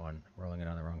it on that one. Rolling it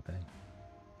on the wrong thing.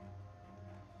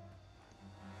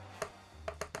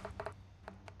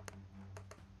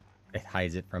 It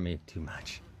hides it from me too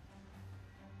much.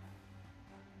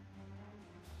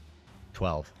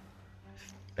 12.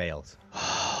 Fails.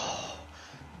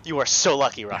 You are so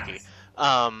lucky, Rocky.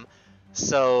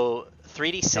 So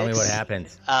 3d6. Tell me what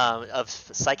happens. Of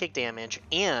psychic damage,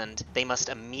 and they must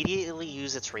immediately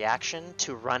use its reaction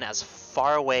to run as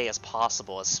far away as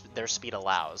possible as their speed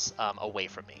allows, away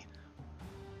from me.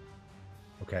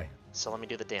 Okay. So let me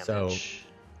do the damage. So-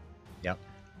 Yep.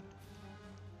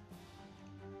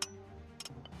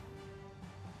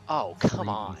 Oh, come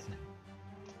on.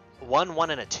 1, 1,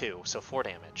 and a 2, so 4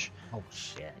 damage. Oh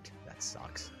shit, that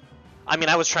sucks. I mean,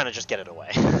 I was trying to just get it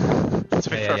away. To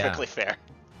be Yeah, yeah, perfectly fair.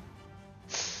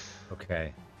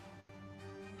 Okay.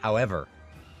 However,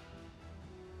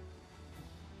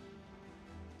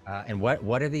 and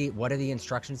what are the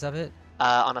instructions of it?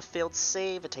 On a failed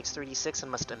save, it takes 3d6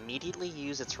 and must immediately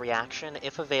use its reaction,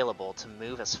 if available, to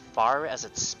move as far as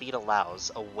its speed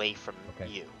allows away from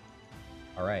you.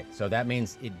 All right, so that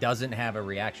means it doesn't have a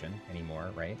reaction anymore,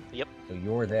 right? Yep. So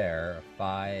you're there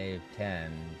 5,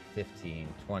 10, 15,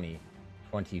 20,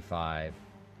 25,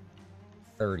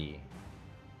 30.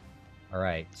 All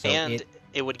right. So And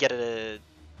it would get an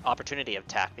opportunity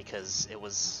attack because it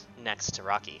was next to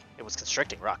Rocky. It was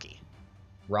constricting Rocky.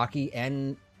 Rocky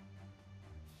and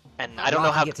I don't know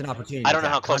Rocky how gets an opportunity I don't know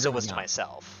attack. how close it Khandra was would to not.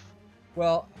 myself.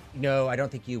 Well, No, I don't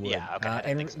think you would. Yeah, okay, I didn't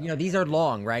and think so. you know, these are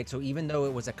long, right? So even though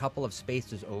it was a couple of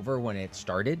spaces over when it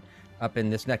started up in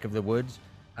this neck of the woods,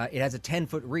 it has a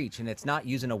 10-foot reach, and it's not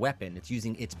using a weapon. It's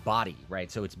using its body, right?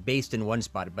 So it's based in one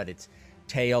spot, but its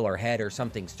tail or head or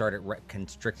something started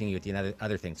constricting you at the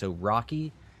other thing. So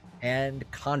Rocky and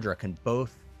Khandra can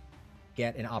both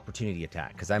get an opportunity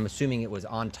attack, because I'm assuming it was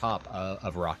on top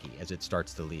of Rocky as it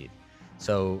starts to lead.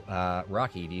 So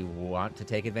Rocky, do you want to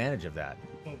take advantage of that?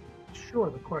 Sure.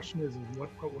 The question is what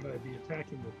would I be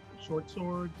attacking with? A short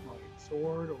sword, my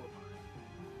sword,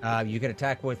 or You can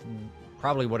attack with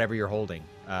probably whatever you're holding.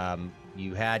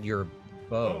 You had your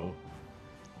bow.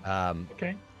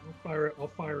 Okay,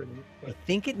 I'll fire it. I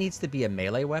think it needs to be a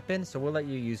melee weapon, so we'll let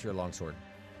you use your longsword.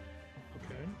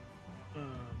 Okay.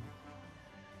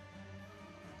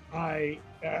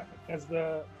 As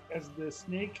the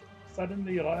snake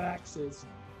suddenly relaxes,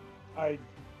 I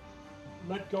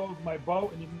let go of my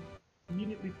bow and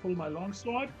immediately pull my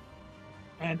longsword,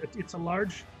 and it's a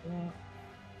large.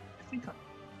 I think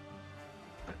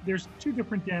there's two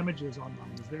different damages on them.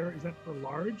 Is that for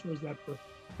large, or is that for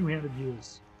two-handed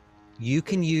use? You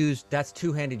can use that's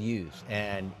two-handed use,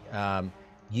 and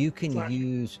you can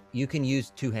use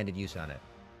two-handed use on it.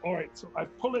 All right, so I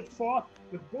pull it forth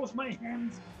with both my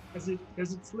hands. As it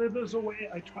slithers away,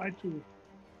 I try to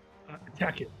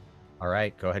attack it. All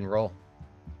right, go ahead and roll.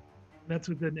 That's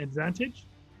with an advantage.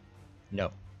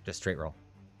 No, just straight roll.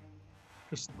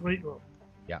 Just straight roll.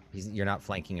 Yeah, you're not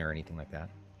flanking or anything like that.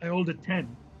 I rolled a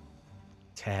 10.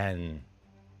 10.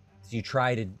 So you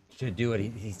try to do it.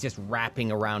 He's just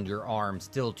wrapping around your arm,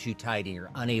 still too tight, and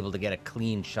you're unable to get a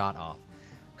clean shot off.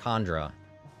 Khandra,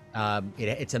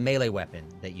 it's a melee weapon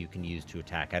that you can use to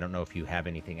attack. I don't know if you have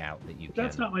anything out that you can.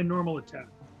 That's not my normal attack.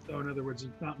 So in other words,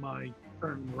 it's not my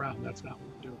turn around. That's not what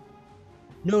I'm doing.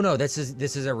 No, this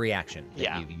is a reaction that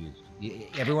Yeah. you've used.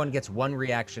 Everyone gets one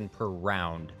reaction per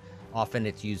round. Often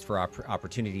it's used for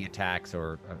opportunity attacks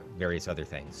or various other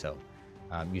things. So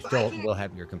you still will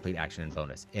have your complete action and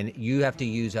bonus. And you have to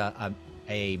use a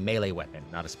melee weapon,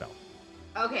 not a spell.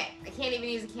 Okay, I can't even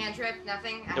use a cantrip.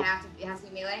 Nothing. Nope. It has to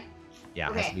be melee. Yeah,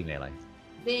 it has to be melee.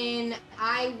 Then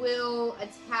I will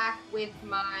attack with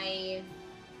my.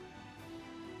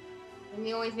 And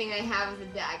the only thing I have is a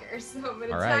dagger, so I'm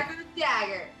gonna All attack right. with a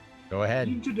dagger. Go ahead.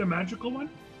 You did the magical one?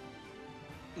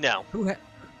 No, Who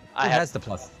I had has the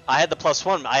plus? I had the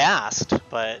 +1. I asked,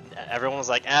 but everyone was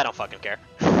like, "I don't fucking care."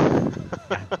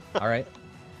 All right.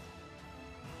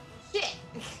 Shit.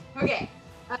 Okay.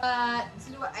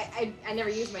 So do I never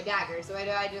use my dagger, so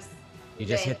I just. You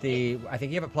just say- hit the. I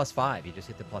think you have a +5. You just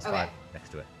hit the +5 Okay. next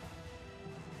to it.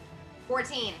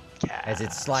 14. As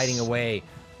it's sliding away,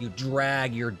 you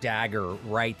drag your dagger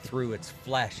right through its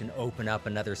flesh and open up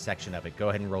another section of it. Go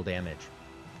ahead and roll damage.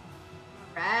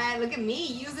 Right, look at me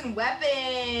using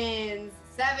weapons.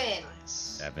 7. Nice.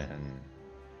 7.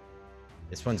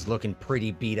 This one's looking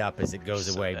pretty beat up as it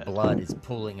goes away. 7. Blood is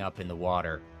pooling up in the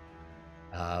water.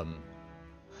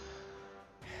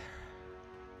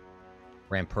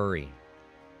 Rampuri.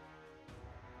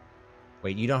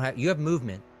 Wait, you have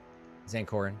movement,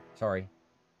 Zankorin. Sorry.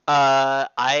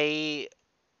 I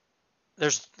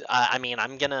mean,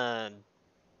 I'm gonna.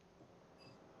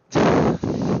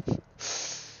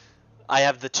 I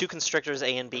have the two constrictors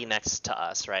A and B next to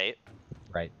us, right?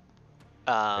 Right.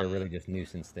 Um, They're really just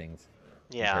nuisance things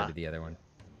yeah, compared to the other one.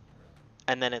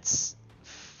 and then it's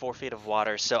 4 feet of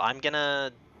water, so I'm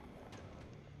gonna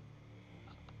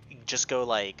just go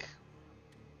like.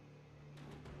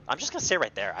 I'm just gonna stay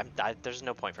right there. There's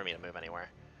no point for me to move anywhere.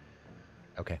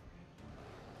 Okay.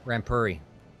 Rampuri.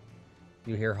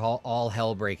 You hear all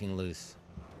hell breaking loose.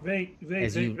 Wait.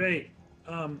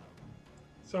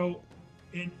 So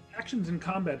in actions in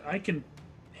combat, I can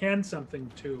hand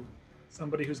something to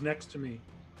somebody who's next to me.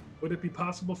 Would it be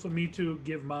possible for me to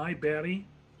give my berry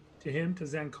to him, to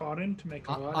Zankorin, to make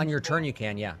a run? On your turn, you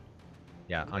can, yeah.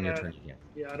 Yeah, on your turn, you can.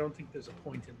 Yeah, I don't think there's a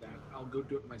point in that. I'll go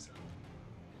do it myself.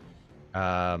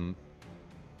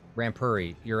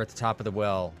 Rampuri, you're at the top of the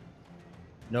well.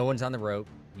 No one's on the rope.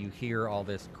 You hear all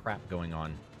this crap going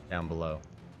on down below.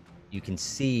 You can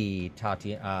see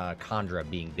Khandra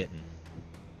being bitten.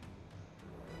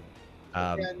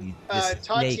 And, This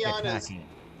snake Tatiana's- attacking.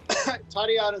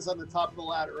 Tatiana's on the top of the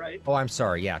ladder, right? Oh, I'm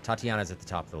sorry. Yeah, Tatiana's at the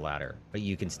top of the ladder, but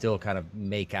you can still kind of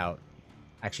make out.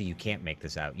 Actually, you can't make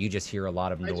this out. You just hear a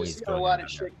lot of I noise just hear going a lot on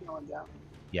of down there. shit going down.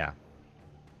 Yeah.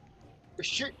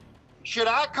 Should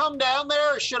I come down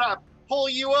there or should I pull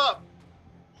you up?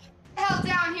 Hell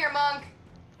down here, monk.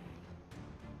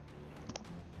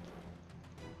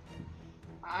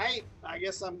 I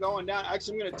guess I'm going down.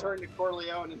 Actually, I'm going to turn to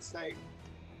Corleone and say,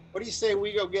 what do you say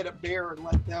we go get a beer and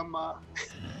let them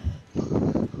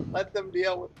let them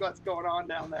deal with what's going on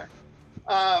down there.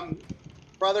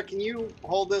 Brother, can you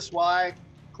hold this while I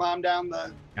climb down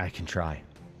the? I can try.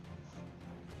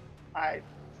 All right.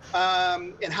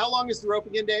 And how long is the rope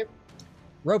again, Dave?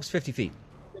 Rope's 50 feet.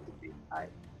 50 feet. All right.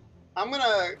 I'm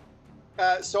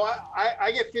gonna. So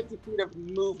I get 50 feet of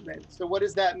movement. So what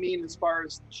does that mean as far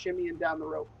as shimmying down the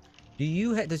rope?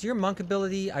 Does your monk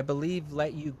ability, I believe,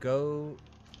 let you go?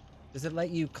 Does it let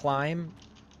you climb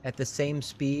at the same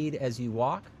speed as you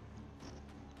walk?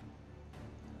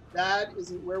 That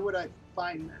isn't. Where would I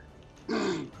find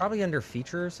that? Probably under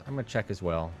features. I'm gonna check as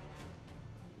well.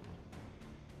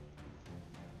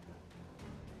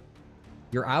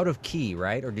 You're out of key,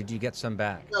 right? Or did you get some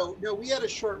back? No, we had a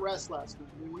short rest last night,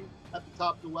 didn't we? At the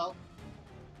top of the well.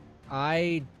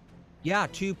 Yeah,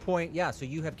 2 point. Yeah, so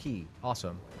you have key.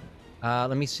 Awesome.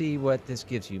 Let me see what this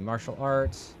gives you. Martial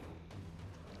arts.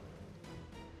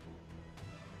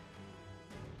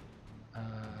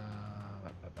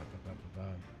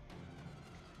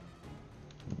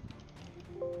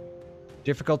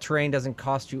 Difficult terrain doesn't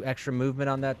cost you extra movement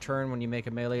on that turn. When you make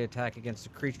a melee attack against a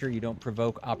creature, you don't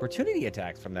provoke opportunity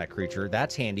attacks from that creature.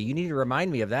 That's handy. You need to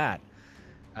remind me of that.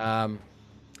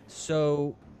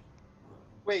 So...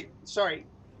 Wait, sorry.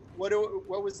 What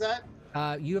was that?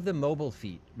 You have the mobile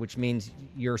feat, which means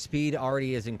your speed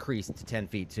already is increased to 10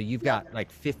 feet. So you've got like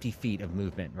 50 feet of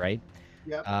movement, right?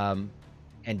 Yep.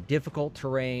 And difficult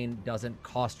terrain doesn't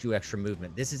cost you extra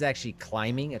movement. This is actually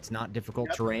climbing. It's not difficult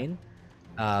terrain.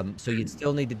 So you'd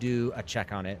still need to do a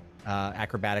check on it,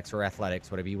 acrobatics or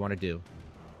athletics, whatever you want to do,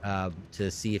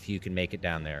 to see if you can make it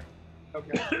down there.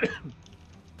 Okay.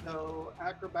 So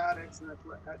acrobatics and that's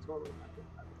totally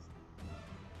acrobatics.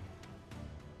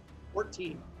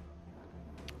 14.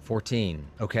 14.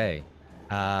 Okay.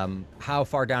 How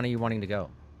far down are you wanting to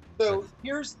go? So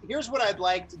here's what I'd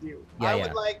like to do. I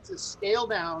would like to scale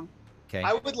down. Okay.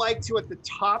 I would like to, at the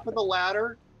top of the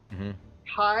ladder, Mm-hmm.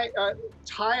 tie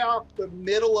off the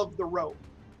middle of the rope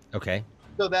Okay.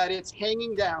 so that it's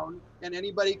hanging down and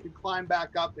anybody could climb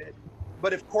back up it.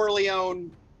 But if Corleone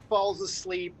falls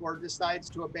asleep or decides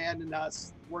to abandon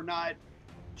us, we're not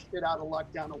shit out of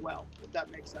luck down a well, if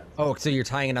that makes sense. Oh, so you're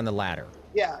tying it on the ladder.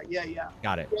 Yeah.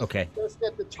 Got it. Just, Okay. Just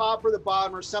at the top or the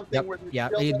bottom or something Yep. where there's Yeah,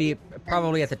 still it'd be doesn't-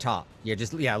 probably at the top. You're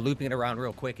just looping it around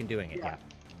real quick and doing it. Yeah.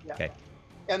 Okay.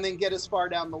 And then get as far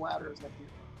down the ladder as I can.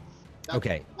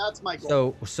 Okay. That's my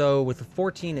goal. So with the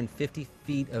 14 and 50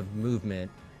 feet of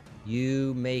movement,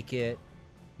 you can make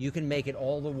it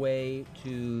all the way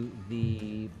to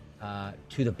the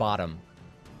bottom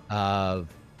of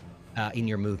in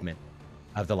your movement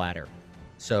of the ladder.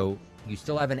 So you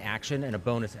still have an action and a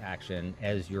bonus action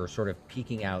as you're sort of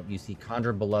peeking out. You see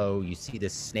Chandra below. You see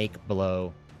this snake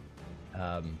below.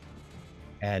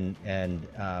 Chandra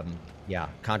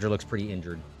looks pretty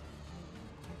injured.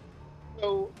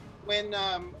 So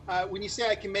when you say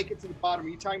I can make it to the bottom, are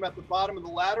you talking about the bottom of the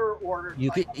ladder or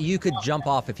You could jump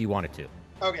off if you wanted to.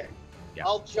 Okay. Yeah.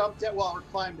 I'll jump down or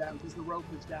climb down because the rope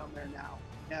is down there now.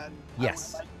 And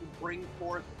Yes. I would like to bring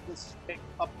forth the stick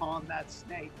upon that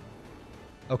snake.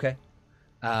 Okay.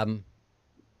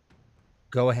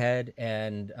 Go ahead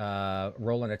and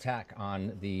roll an attack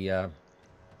on the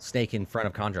snake in front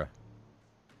of Chandra.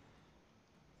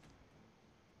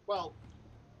 Well,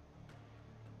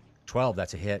 12,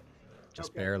 that's a hit.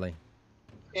 Just Okay. barely.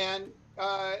 and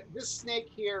this snake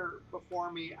here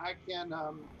before me, I can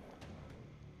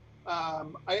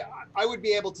I would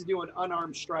be able to do an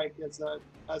unarmed strike as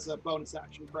a bonus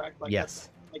action, correct? Like Yes.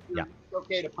 Like you're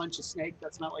okay to punch a snake.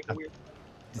 That's not like a weird thing.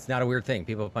 It's not a weird thing.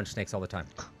 People punch snakes all the time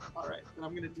All right, then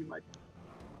I'm gonna do my.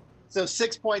 So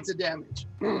 6 points of damage,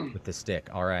 and with the stick.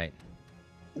 All right.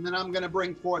 then I'm gonna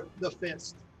bring forth the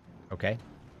fist. Okay.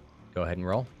 Go ahead and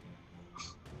roll.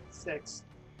 6.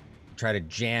 Try to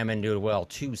jam into it well.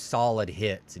 2 solid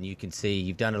hits, and you can see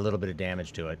you've done a little bit of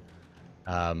damage to it.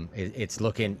 It's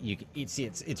looking.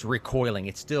 It's recoiling.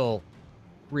 It's still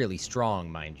really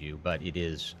strong, mind you, but it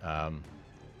is.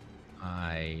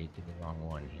 I did the wrong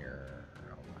one here.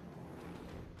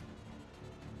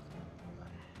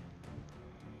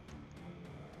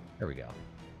 There we go.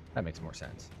 That makes more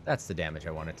sense. That's the damage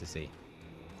I wanted to see.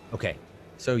 Okay,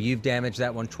 so you've damaged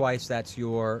that one twice. That's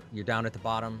you're down at the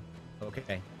bottom.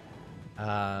 Okay.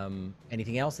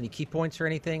 Anything else? Any key points or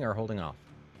anything, or holding off?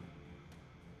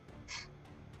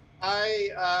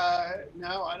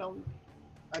 No, I don't.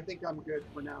 I think I'm good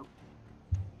for now.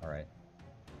 All right.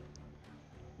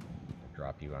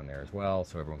 Drop you on there as well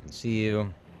so everyone can see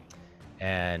you.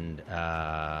 And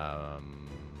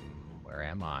where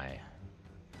am I?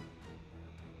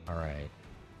 All right.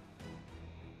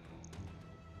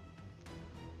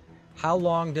 How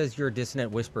long does your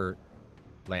dissonant whisper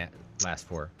last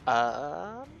for?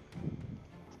 I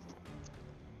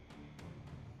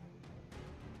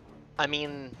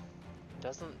mean,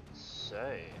 doesn't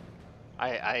say.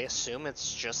 I assume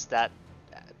it's just that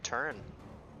turn.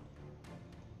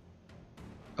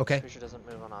 Okay. This creature doesn't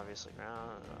move on obviously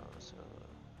ground. So,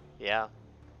 yeah.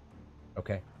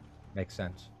 Okay. Makes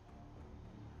sense.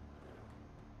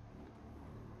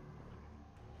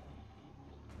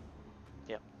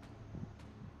 Yep.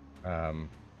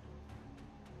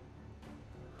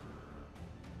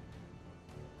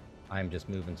 I'm just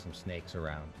moving some snakes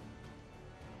around.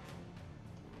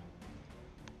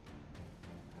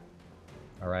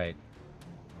 All right.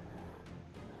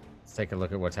 Let's take a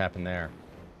look at what's happened there.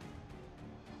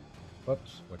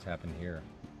 Whoops, what's happened here?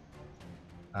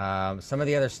 Some of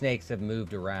the other snakes have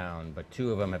moved around, but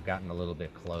two of them have gotten a little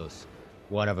bit close.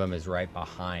 One of them is right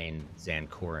behind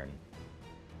Zancorin.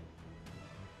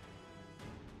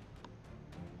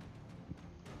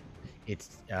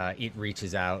 It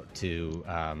reaches out to,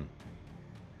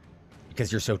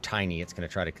 because you're so tiny, it's going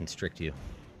to try to constrict you.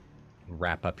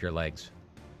 Wrap up your legs.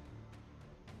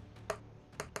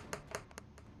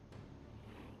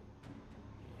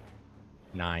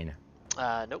 Nine.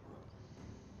 Nope.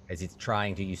 As it's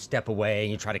trying to, you step away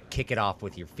and you try to kick it off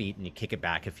with your feet, and you kick it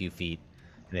back a few feet,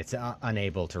 and it's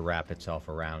unable to wrap itself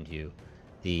around you.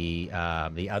 The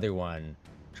other one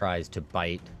tries to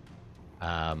bite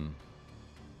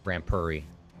Rampuri.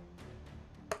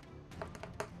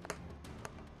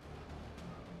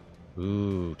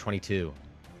 Ooh, 22.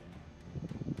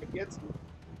 It gets me.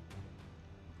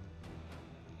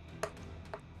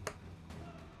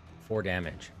 4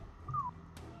 damage.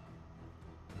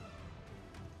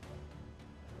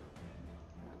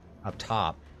 Up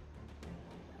top,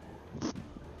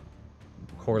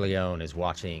 Corleone is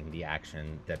watching the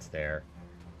action that's there.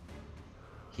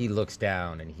 He looks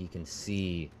down and he can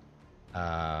see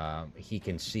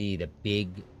the big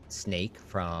snake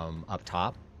from up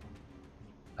top.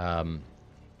 Let me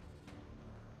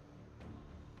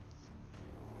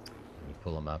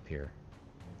pull him up here.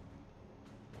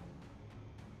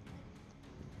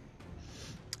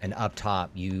 And up top,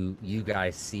 you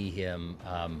guys see him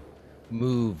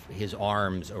move his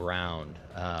arms around,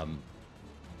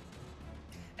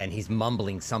 and he's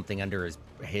mumbling something under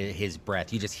his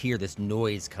breath. You just hear this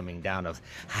noise coming down of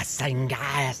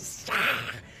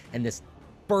and this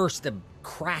burst of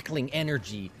crackling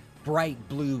energy, bright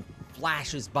blue,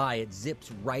 flashes by. It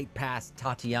zips right past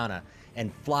Tatiana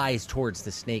and flies towards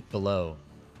the snake below.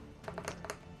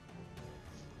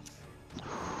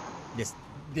 This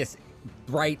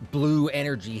bright blue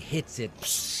energy hits it.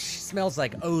 Smells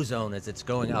like ozone as it's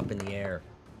going up in the air,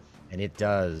 and it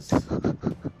does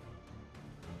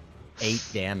 8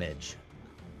 damage.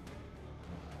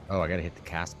 Oh, I gotta hit the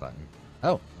cast button.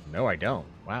 Oh, no I don't.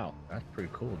 Wow, that's pretty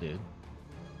cool, dude.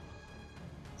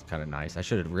 It's kind of nice. I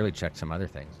should have really checked some other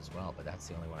things as well, but that's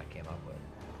the only one I came up with.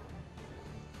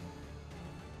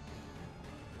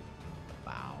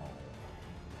 Wow.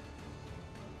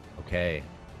 Okay.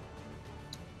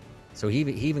 So he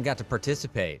even got to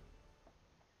participate.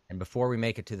 And before we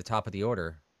make it to the top of the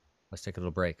order, let's take a little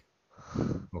break.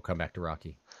 We'll come back to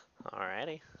Rocky.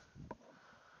 Alrighty.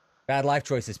 Bad life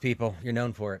choices, people. You're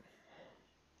known for it.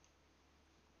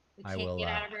 We can't get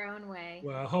out of our own way.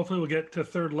 Well, hopefully we'll get to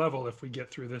 3rd level if we get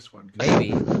through this one. Maybe.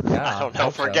 Yeah, I don't know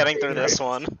if we're getting through this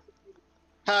one.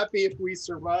 Happy if we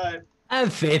survive. I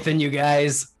have faith in you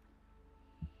guys.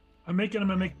 I'm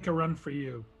gonna make a run for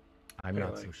you. I'm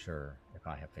not so sure if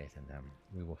I have faith in them.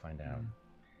 We will find out.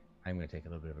 I'm going to take a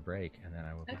little bit of a break, and then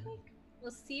I will be back. We'll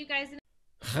see you guys in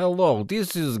Hello,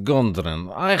 this is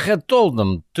Gondren. I had told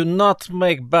them to not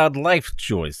make bad life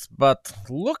choice, but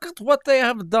look at what they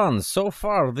have done so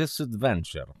far this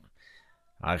adventure.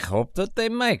 I hope that they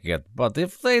make it, but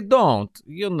if they don't,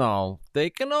 you know,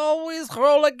 they can always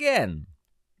roll again.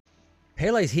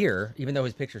 Pele's here, even though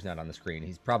his picture's not on the screen.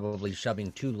 He's probably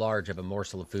shoving too large of a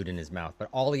morsel of food in his mouth, but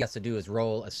all he has to do is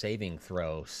roll a saving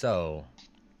throw. So,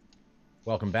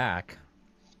 welcome back.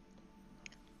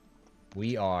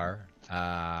 We are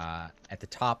at the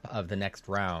top of the next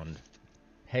round.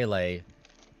 Pele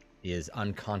is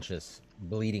unconscious,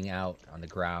 bleeding out on the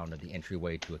ground at the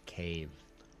entryway to a cave.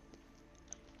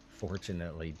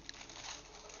 Fortunately,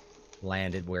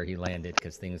 landed where he landed,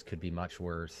 because things could be much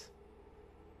worse.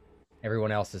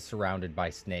 Everyone else is surrounded by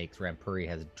snakes. Rampuri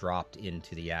has dropped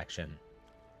into the action.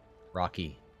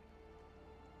 Rocky,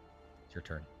 it's your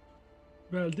turn.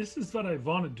 Well, this is what I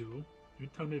want to do. You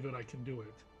tell me that I can do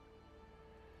it.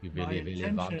 You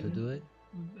really want to do it?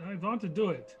 I want to do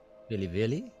it.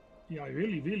 Really? Yeah,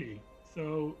 really.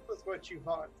 So That's what you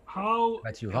want. how?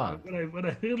 What you want? What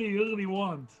I really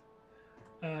want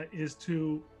is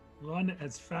to run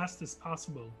as fast as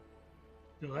possible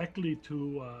directly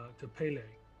to Pele.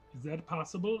 Is that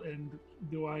possible? And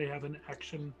do I have an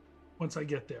action once I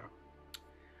get there?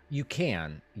 You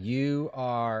can. You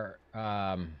are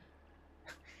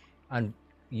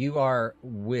you are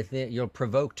within. You'll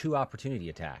provoke 2 opportunity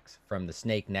attacks from the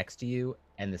snake next to you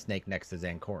and the snake next to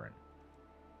Zancorin.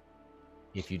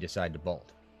 If you decide to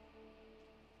bolt.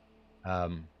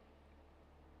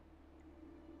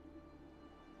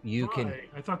 You can.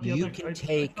 I thought you can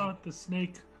take. I thought the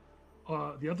snake,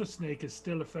 the other snake, is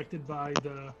still affected by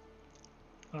the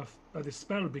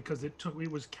spell because it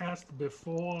was cast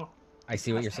before. I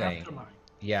see what you're saying.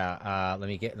 Yeah.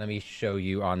 Let me show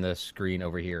you on the screen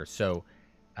over here. So,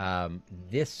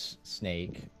 this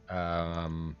snake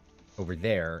over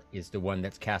there is the one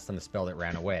that's cast on the spell that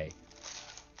ran away.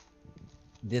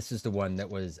 This is the one that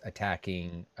was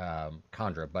attacking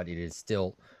Chandra, but it is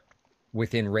still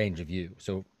within range of you.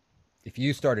 So if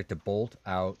you started to bolt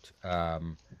out,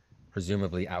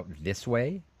 presumably out this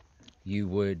way, you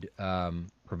would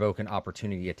provoke an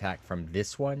opportunity attack from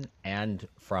this one and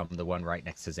from the one right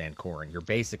next to Zancorin.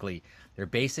 They're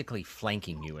basically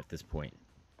flanking you at this point,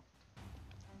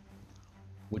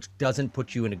 which doesn't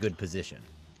put you in a good position.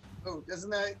 Oh, does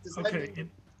that okay,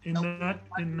 in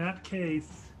that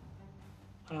case,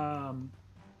 I'm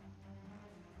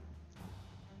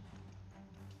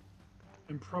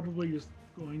probably just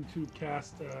going to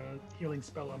cast a healing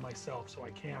spell on myself so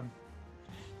I can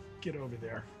get over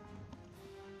there.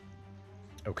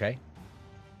 Okay.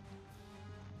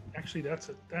 Actually, that's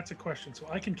a question. So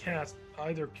I can cast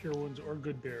either Cure Wounds or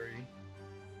Good Berry.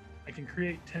 I can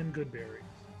create 10 Good Berries.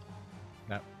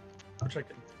 No.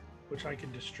 Which I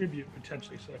can distribute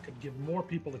potentially, so I could give more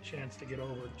people a chance to get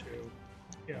over to.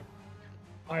 Yeah.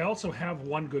 I also have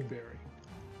 1 Good Berry.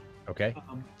 Okay.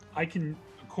 I can,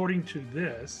 according to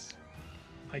this,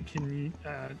 I can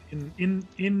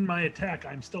in my attack,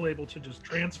 I'm still able to just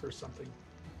transfer something.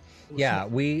 Yeah,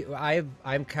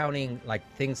 I'm counting like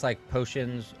things like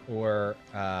potions or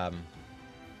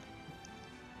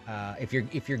if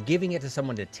you're giving it to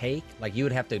someone to take, like you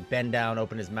would have to bend down,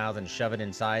 open his mouth, and shove it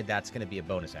inside. That's going to be a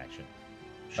bonus action.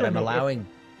 Sure, but I'm allowing.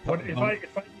 But if I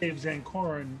gave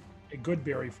Zancorin a Good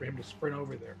Berry for him to sprint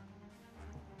over there,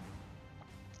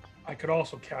 I could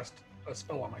also cast a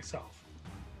spell on myself.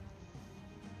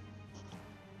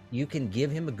 You can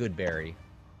give him a Good Berry.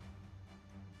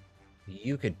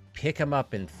 You could pick him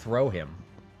up and throw him.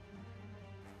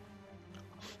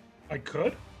 I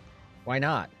could? Why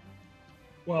not?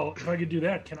 Well, if I could do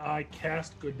that, can I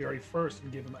cast Good Berry first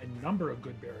and give him a number of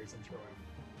Good Berries and throw him?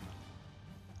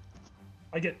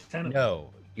 I get 10 of them. No,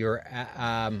 you're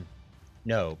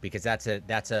no, because that's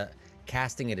a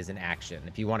casting it as an action.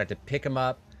 If you wanted to pick him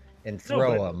up and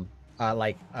throw him,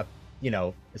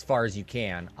 as far as you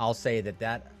can, I'll say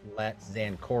that lets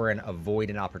Zancorin avoid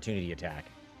an opportunity attack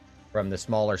from the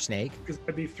smaller snake. Because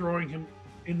I'd be throwing him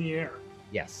in the air.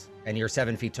 Yes, and you're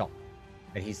 7 feet tall,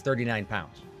 and he's 39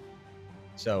 pounds.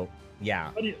 So,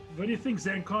 yeah. What do you think,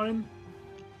 Zancorin?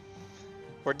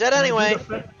 We're dead anyway.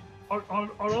 All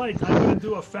right, I'm going to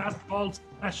do a fastball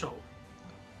special.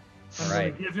 I'm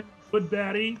going to give him a Good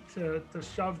Berry to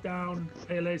shove down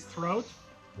Pele's throat.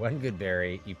 1 Good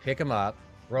Berry. You pick him up.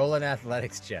 Roll an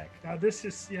athletics check. Now this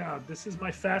is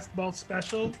my fastball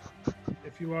special.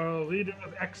 If you are a reader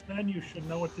of X-Men, you should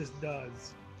know what this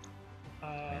does.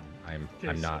 I'm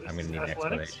not. I'm going to need an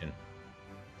explanation.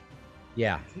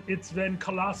 Yeah. It's when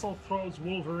Colossal throws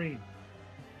Wolverine.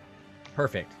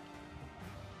 Perfect.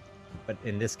 But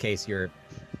in this case, you're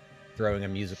throwing a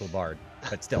musical bard.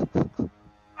 But still.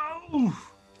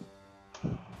 Oh!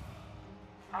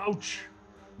 Ouch.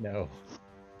 No.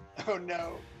 Oh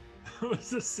no. It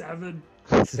was a 7.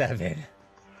 7.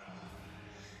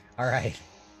 All right.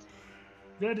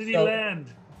 Where did he land?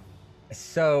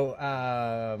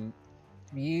 So,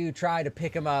 you try to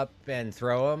pick him up and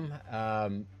throw him.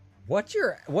 What's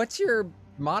your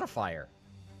modifier?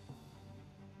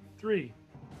 3.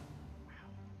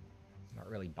 Not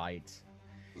really bites.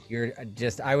 You're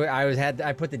just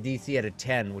I put the DC at a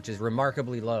 10, which is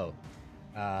remarkably low.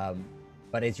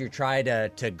 But as you try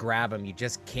to grab him, you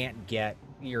just can't get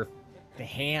your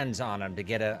hands on him to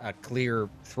get a clear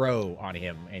throw on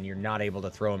him, and you're not able to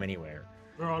throw him anywhere.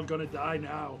 We're all gonna die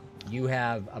now. You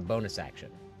have a bonus action.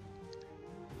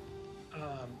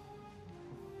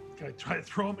 Can I try to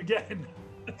throw him again?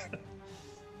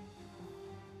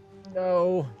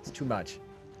 No, it's too much.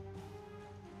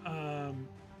 For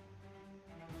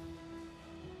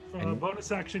a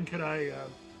bonus action, could I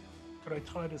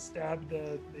try to stab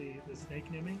the snake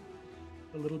near me,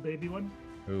 the little baby one?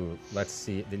 Ooh, let's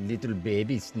see. The little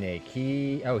baby snake.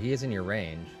 He is in your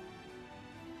range.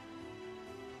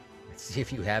 Let's see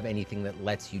if you have anything that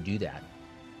lets you do that.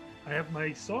 I have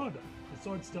my sword. The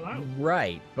sword's still out.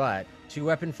 Right, but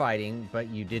 2-weapon fighting, but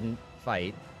you didn't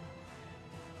fight.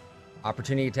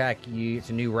 Opportunity attack, it's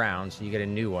a new round, so you get a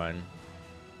new one.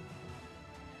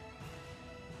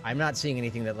 I'm not seeing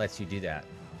anything that lets you do that.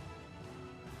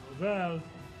 Well,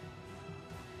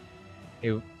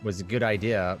 It was a good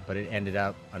idea, but it ended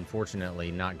up,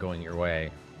 unfortunately, not going your way.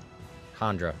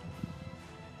 Chandra.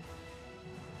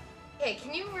 Okay,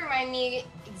 can you remind me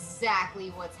exactly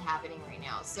what's happening right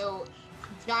now? So,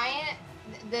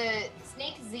 the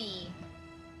Snake Z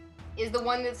is the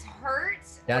one that's hurt?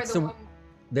 That's or the the- one...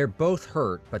 They're both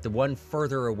hurt, but the one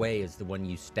further away is the one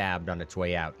you stabbed on its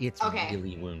way out. It's Okay.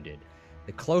 really wounded.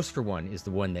 The closer one is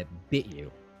the one that bit you,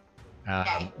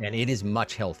 Okay. and it is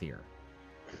much healthier,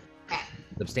 Okay.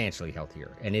 substantially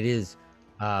healthier, and it is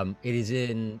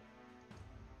in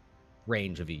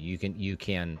range of you. You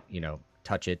can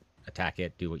touch it, attack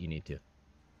it, do what you need to.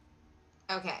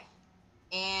 Okay.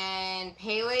 And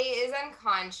Pele is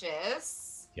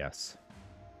unconscious. Yes.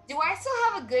 Do I still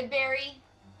have a good berry?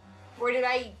 Or did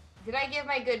I give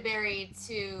my good berry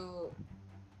to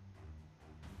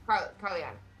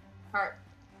Corleone?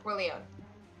 Corleone.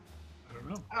 I don't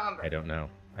know. I don't remember. I don't know.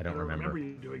 I don't remember.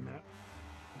 you doing that.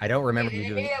 I don't remember Maybe, you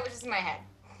doing. maybe that was just in my head.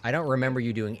 I don't remember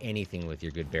you doing anything with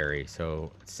your good berry.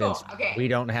 So since okay. we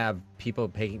don't have people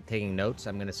taking notes,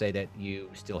 I'm going to say that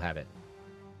you still have it.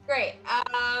 Great.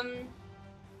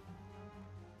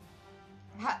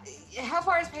 How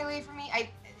far is Pele from me? It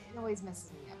always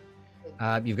messes me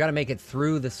up. You've got to make it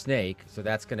through the snake, so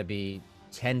that's going to be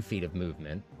 10 feet of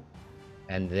movement.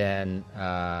 And then,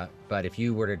 but if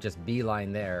you were to just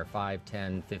beeline there, 5,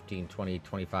 10, 15, 20,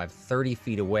 25, 30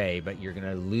 feet away, but you're going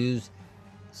to lose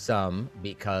some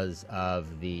because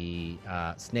of the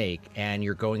snake, and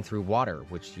you're going through water,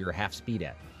 which you're half speed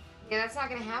at. Yeah, that's not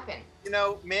gonna happen.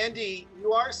 Mandy,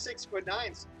 you are 6'9", so you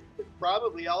could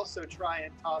probably also try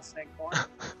and toss Sankorn.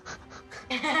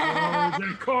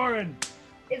 Oh, Corin.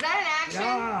 Is that an action?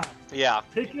 Yeah. Yeah.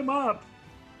 Pick him up.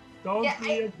 Don't Yeah,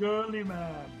 be a girly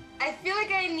man. I feel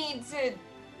like I need to,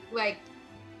 like.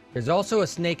 There's also a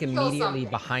snake Kill immediately something.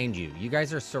 behind you. You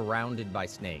guys are surrounded by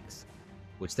snakes,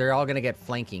 which they're all going to get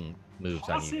flanking moves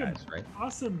on you guys, right?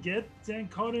 Awesome. Get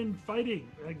Zankorin fighting.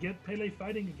 Get Pele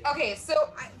fighting again. Okay, so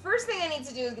first thing I need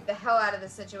to do is get the hell out of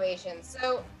this situation.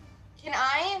 So, can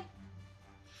I?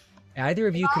 Either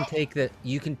of you can take the.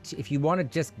 You can, if you want to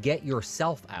just get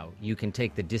yourself out, you can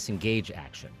take the disengage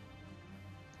action,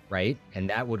 right? And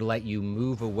that would let you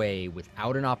move away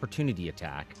without an opportunity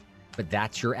attack. But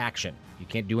that's your action. You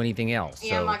can't do anything else.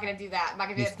 Yeah, so I'm not gonna do that. I'm not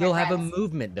gonna do you that. to still my have a friends.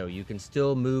 movement though. You can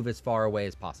still move as far away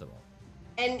as possible.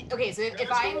 And okay, so if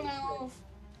I move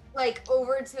like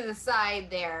over to the side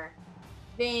there,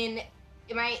 then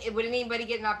would anybody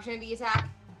get an opportunity attack?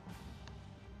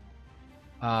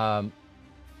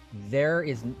 There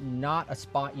is not a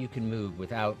spot you can move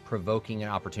without provoking an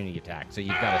opportunity attack. So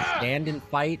you've got to stand and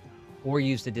fight, or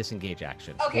use the disengage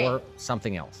action, Okay. or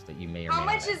something else that you may or How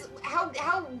may much not. is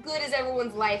how good is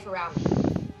everyone's life around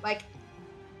me? Like,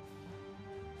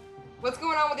 what's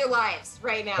going on with your lives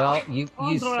right now? Well, you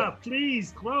Andra,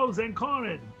 please, close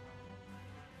Zankorin.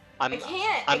 I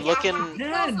can't. I'm I looking. have to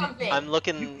kill something. I'm You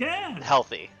looking can.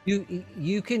 healthy.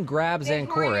 you can grab Zankorin, you're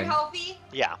Zankorin. healthy?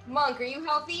 Yeah. Monk, are you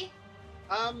healthy?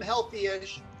 I'm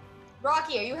healthy-ish.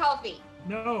 Rocky, are you healthy?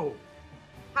 No,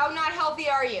 How not healthy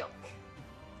are you?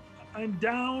 I'm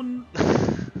down.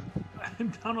 I'm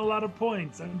down a lot of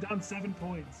points. I'm down 7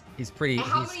 points. He's pretty. And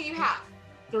how He's, many do you have?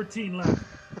 13 left.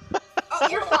 Oh,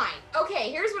 you're fine.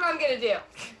 Okay, here's what I'm gonna do.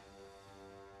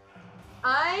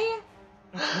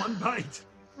 That's one bite.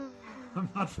 I'm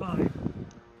not fine.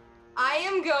 I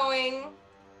am going.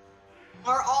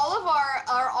 Are all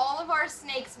of our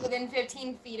snakes within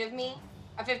 15 feet of me?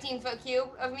 A 15-foot cube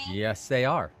of me? yes, they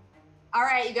are. All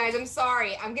right, you guys. I'm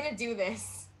sorry. I'm gonna do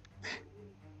this.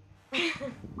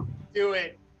 Do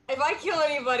it. If I kill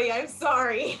anybody, I'm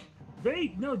sorry.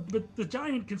 Wait, no, but the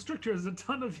giant constrictor has a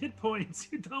ton of hit points.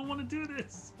 You don't want to do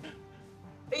this.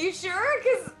 Are you sure?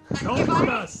 Because Don't hurt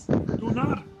us. Do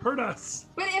not hurt us.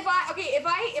 But if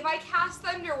I cast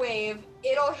Thunder Wave,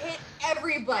 it'll hit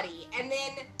everybody, and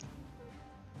then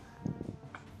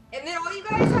all you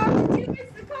guys have to do is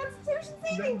the Constitution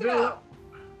saving throw.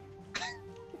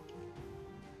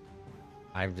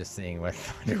 I'm just seeing what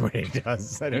Thunderwave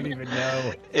does. I don't even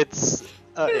know. It's.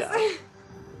 Yeah.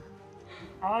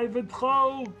 I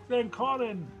withdraw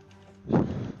Zankorin.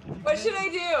 What should I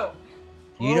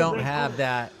do? You Oh, don't Zankorin. have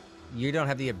that. You don't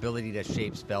have the ability to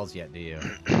shape spells yet, do you?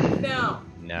 No.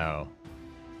 No.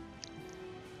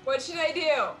 What should I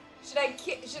do? Should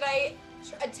I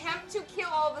attempt to kill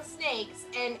all the snakes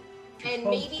and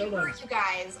maybe hurt you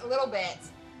guys a little bit?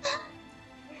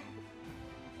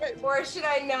 Or should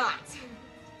I not?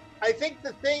 I think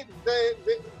the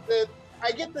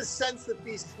I get the sense that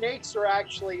these snakes are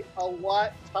actually a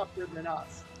lot tougher than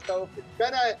us. So if it's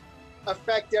gonna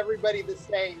affect everybody the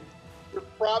same, you're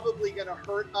probably gonna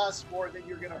hurt us more than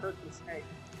you're gonna hurt the snake.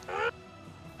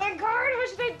 My card, what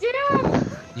should I do?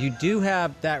 You do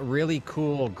have that really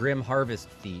cool Grim Harvest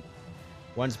feat.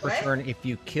 Once per turn, if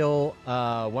you kill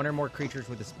one or more creatures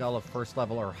with a spell of first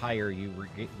level or higher, you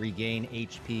regain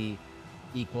HP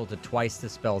equal to twice the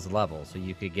spell's level. So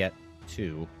you could get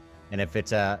 2. And if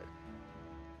it's a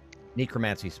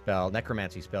necromancy spell,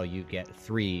 you get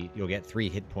 3. You'll get 3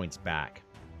 hit points back.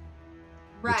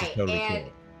 Right, which is totally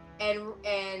cool. and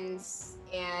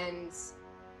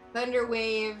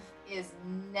Thunderwave is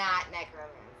not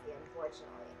necromancy, unfortunately.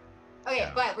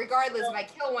 Okay, but regardless, if I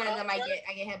kill one of them, I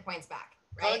get hit points back.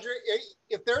 Right? Andre,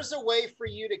 if there's a way for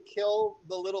you to kill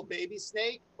the little baby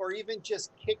snake, or even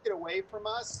just kick it away from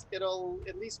us, it'll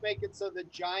at least make it so the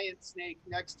giant snake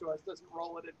next to us doesn't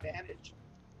roll at advantage.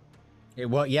 It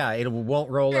won't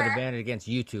roll at advantage against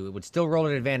you two. It would still roll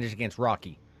at advantage against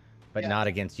Rocky, but not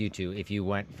against you two. If you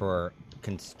went for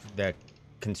the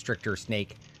constrictor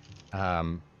snake,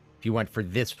 if you went for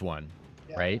this one,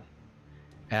 right?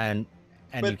 And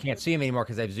you can't see him anymore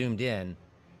because I've zoomed in.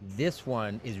 This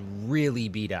one is really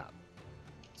beat up,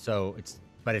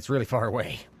 but it's really far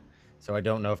away. So I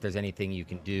don't know if there's anything you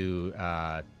can do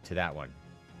to that one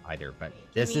either. But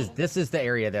this is the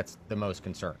area that's the most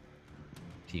concern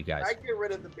to you guys. I'd get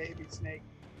rid of the baby snake.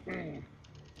 I mean,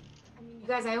 you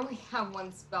guys, I only have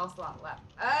 1 spell slot left.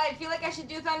 I feel like I should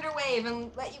do Thunder Wave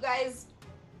and let you guys.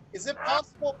 Is it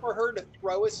possible for her to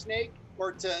throw a snake,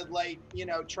 or to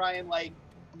try and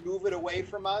move it away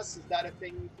from us? Is that a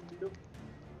thing you can do?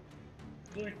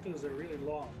 I feel like those are really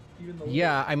long.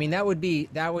 I mean that would be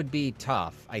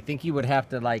tough. I think you would have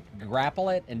to grapple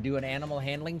it and do an animal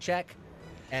handling check,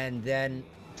 and then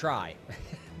try.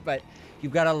 But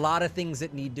you've got a lot of things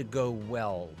that need to go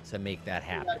well to make that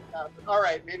happen. All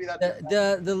right, maybe that's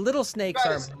the little snakes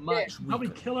are much weaker. Probably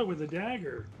kill it with a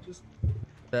dagger. Just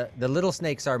the little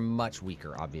snakes are much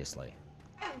weaker, obviously.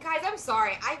 Guys, I'm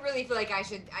sorry. I really feel like I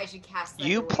should cast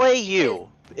Thunder You Wave. play you.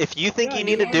 If you think you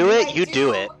need to do it, you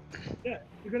do it. Yeah,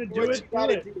 you're gonna do it.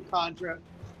 Gotta do Contra.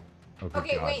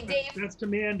 Okay, wait, Dave. That's to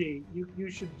Mandy. You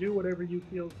should do whatever you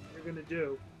feel you're gonna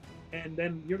do, and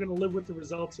then you're gonna live with the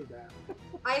results of that.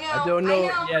 I know. I don't know.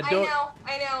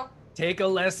 I know. Take a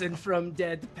lesson from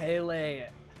Dead Pele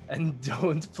and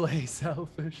don't play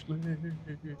selfishly.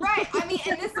 Right. I mean,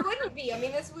 and this wouldn't be. I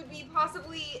mean, this would be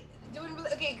possibly doing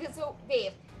really okay. Cause so,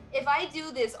 Dave, if I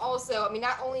do this also, I mean,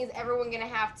 not only is everyone gonna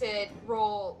have to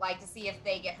roll to see if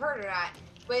they get hurt or not,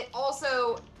 but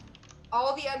also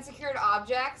all the unsecured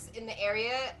objects in the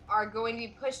area are going to be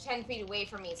pushed 10 feet away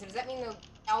from me. So does that mean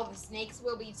all the snakes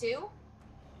will be too?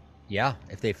 Yeah,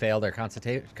 if they fail their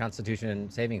Constitution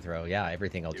saving throw,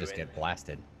 everything will just get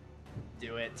blasted.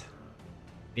 Do it.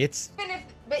 Even if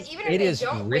it they is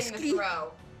don't risky. win the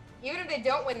throw, even if they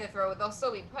don't win the throw, they'll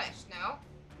still be pushed. No.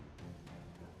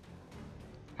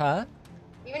 Huh?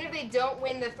 Even if they don't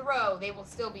win the throw, they will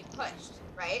still be pushed,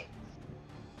 right?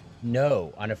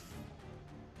 No,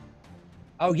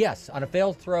 oh yes, on a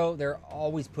failed throw, they're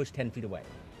always pushed 10 feet away.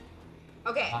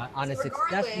 Okay. On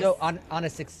a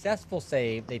successful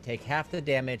save, they take half the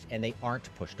damage and they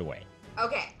aren't pushed away.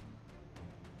 Okay.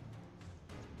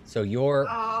 So you're.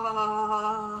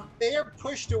 They are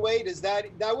pushed away. Does that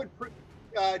would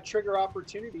trigger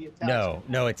opportunity attacks?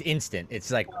 No, it's instant. It's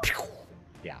like,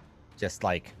 just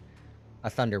like a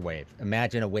thunder wave.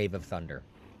 Imagine a wave of thunder.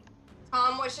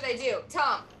 Tom, what should I do?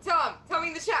 Tom, tell me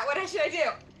in the chat. What should I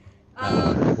do?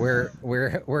 We're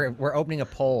opening a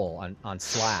poll on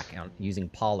Slack using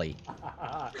Polly.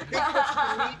 I think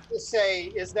what you need to say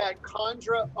is that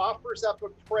Kandra offers up a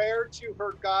prayer to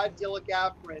her god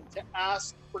Diligathrin to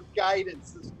ask for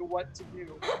guidance as to what to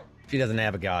do. She doesn't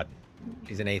have a god.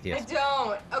 She's an atheist. I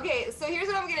don't. Okay, so here's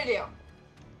what I'm gonna do.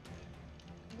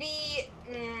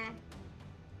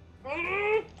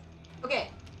 Okay.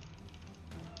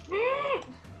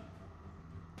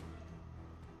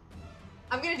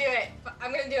 I'm gonna do it.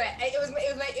 I'm gonna do it. I'm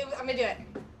gonna do it.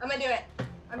 I'm gonna do it.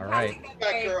 I'm casting Thunder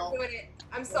Wave. I'm doing it.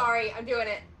 I'm sorry. I'm doing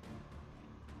it.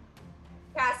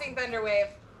 Casting Thunder Wave.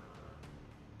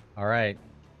 All right.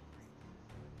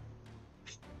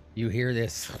 You hear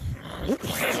this?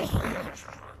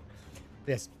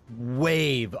 This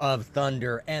wave of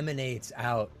thunder emanates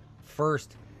out,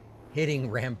 first hitting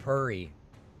Rampuri.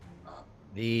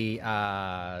 The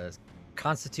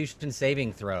Constitution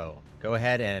saving throw. Go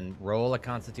ahead and roll a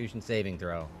Constitution saving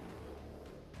throw.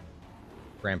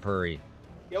 Rampuri.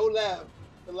 Yo, Lev.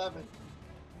 11.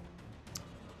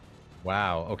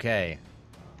 Wow. Okay.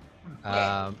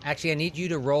 Actually, I need you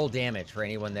to roll damage for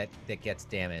anyone that gets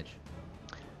damage.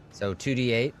 So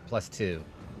 2d8 plus 2.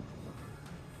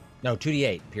 No,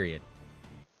 2d8. Period.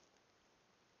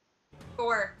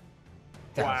 4.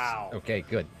 Wow. Okay.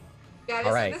 Good. Yeah,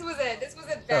 All right. this was it. This was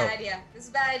a bad idea. This is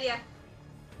a bad idea.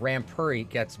 Rampuri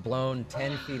gets blown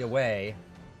 10 feet away.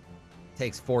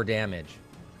 Takes 4 damage.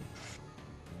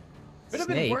 Could have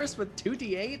been worse with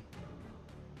 2d8.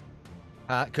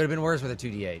 Could have been worse with a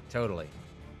 2d8. Totally.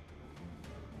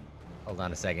 Hold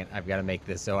on a second. I've got to make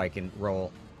this so I can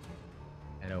roll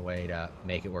in a way to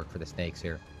make it work for the snakes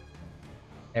here.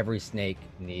 Every snake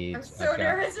needs. I'm so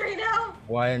nervous right now.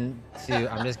 1, 2.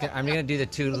 I'm gonna do the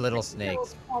 2 little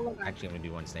snakes. Actually, I'm gonna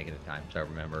do 1 snake at a time, so I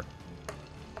remember.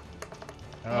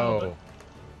 Oh,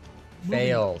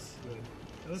 fails.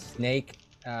 Snake.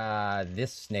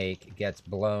 This snake gets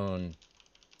blown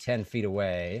 10 feet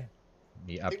away.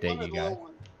 The update you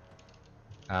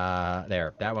got.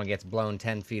 There. That one gets blown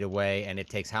 10 feet away, and it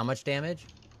takes how much damage?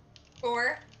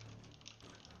 4.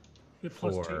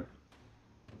 4.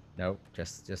 Nope,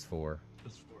 just 4.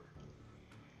 Just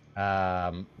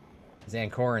 4.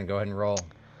 Zancorin, go ahead and roll.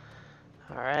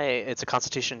 All right, it's a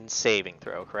Constitution saving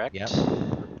throw, correct? Yep.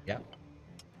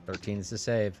 13 is the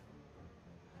save.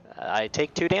 I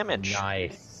take 2 damage.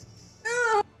 Nice.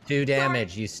 2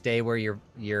 damage. You stay where you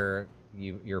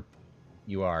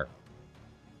are.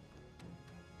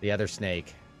 The other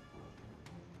snake.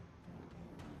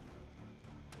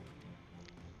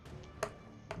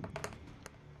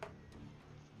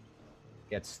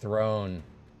 Gets thrown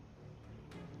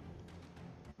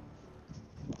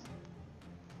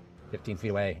 15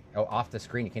 feet away. Oh, off the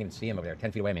screen. You can't even see him over there.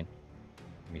 10 feet away, man.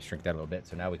 Let me shrink that a little bit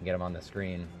so now we can get him on the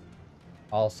screen.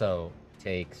 Also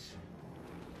takes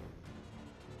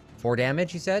 4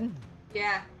 damage, you said?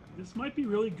 Yeah. This might be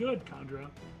really good, Condra.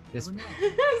 This I'm so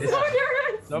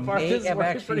nervous. So far, may this have worked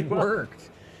actually pretty well. worked.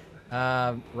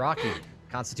 Rocky,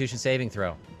 Constitution saving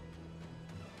throw.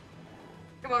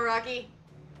 Come on, Rocky.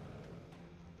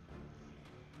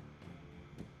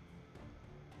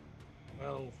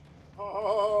 12.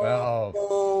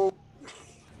 Well,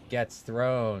 gets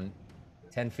thrown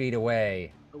 10 feet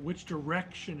away, Which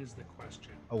direction is the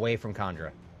question? away from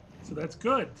Condra. So that's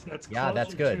good. That's Yeah,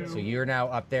 that's closer good. to- So you're now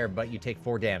up there, but you take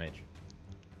 4 damage.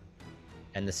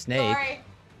 And the snake, Sorry.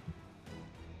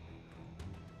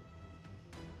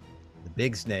 the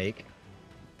big snake.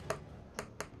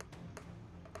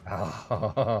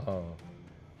 Oh,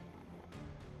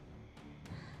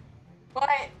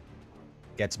 What?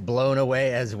 gets blown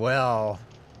away as well.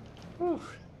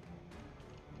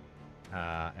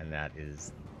 And that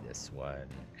is this one,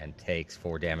 and takes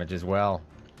 4 damage as well.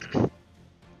 All right.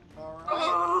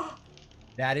 Oh,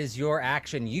 That is your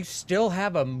action. You still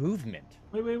have a movement.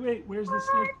 Wait. Where's the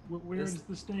snake? Where is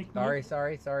the snake? Sorry.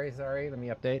 Let me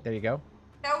update. There you go.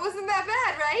 that wasn't that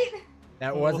bad, right?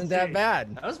 That Oh, wasn't that okay.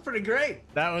 bad. That was pretty great.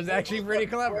 That was actually pretty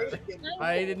clever.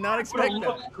 I did not That would expect have that.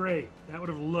 looked great. That would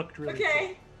have looked really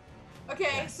Okay.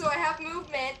 Okay, so I have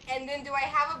movement, and then do I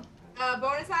have a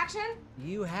bonus action?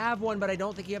 You have one, but I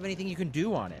don't think you have anything you can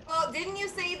do on it. Well, didn't you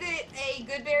say that a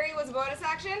good berry was a bonus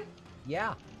action?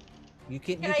 Yeah. You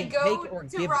can Can you I can go take or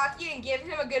to give. Rocky and give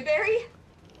him a good berry?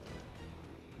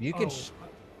 You can Oh.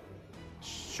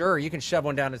 sure, you can shove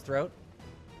one down his throat.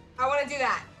 I want to do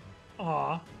that.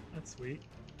 Aw, that's sweet.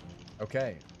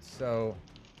 Okay. So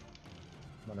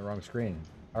I'm on the wrong screen.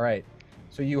 All right.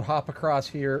 So you hop across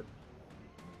here.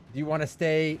 Do you want to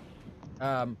stay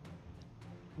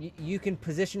you can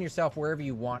position yourself wherever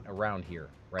you want around here,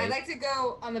 right? I'd like to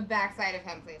go on the back side of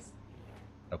him, please.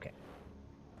 Okay.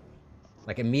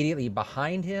 Like immediately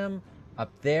behind him, up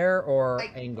there, or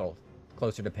Like- angle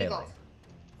closer to Pele? Eagles.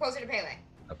 Closer to Pele.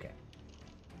 Okay.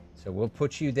 So we'll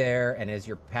put you there, and as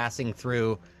you're passing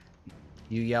through,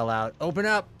 you yell out, "Open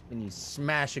up!" and you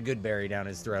smash a good berry down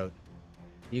his throat.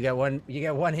 You get one hit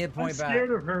I'm point back.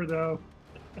 scared of her though.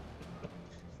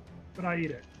 But I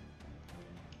eat it.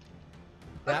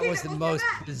 That Okay, was the then we'll do most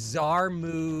that. bizarre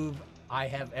move I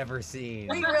have ever seen.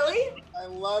 Wait, really? I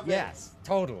love it. Yes,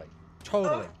 totally.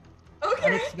 Totally. Okay.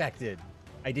 Unexpected.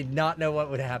 I did not know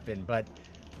what would happen, but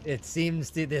it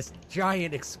seems to this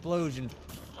giant explosion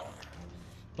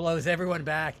blows everyone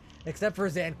back, except for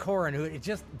Zancorin, who it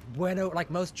just went over, like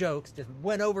most jokes, just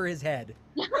went over his head.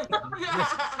 He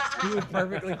was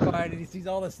perfectly fine, and he sees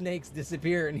all the snakes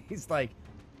disappear, and he's like,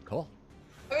 cool.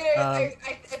 I mean,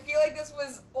 I feel like this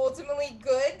was ultimately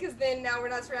good because then now we're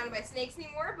not surrounded by snakes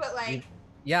anymore. But like,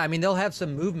 Yeah, I mean, they'll have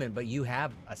some movement, but you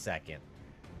have a second.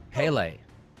 Pele,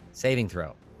 saving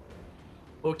throw.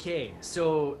 Okay,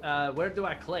 so where do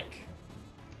I click?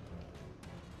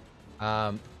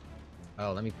 Oh,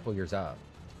 let me pull yours up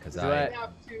because Do I You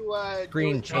have to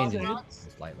screen do his pop changes rocks?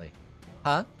 slightly.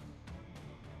 Huh?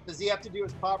 Does he have to do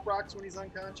his pop rocks when he's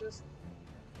unconscious?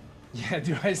 Yeah,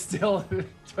 do I still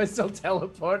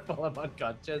teleport while I'm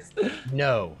unconscious?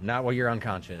 No, not while you're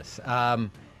unconscious.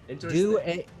 Do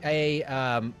a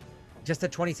just a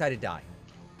 20-sided die.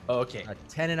 Okay.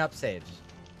 10 and up saves.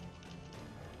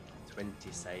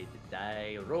 20-sided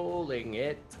die, rolling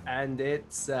it, and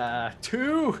it's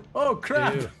 2. Oh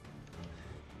crap! 2.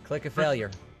 Click a failure.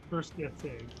 First death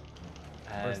save.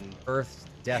 And First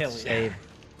death Hell yeah. save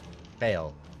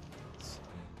fail.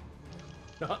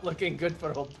 not looking good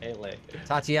for old Pele.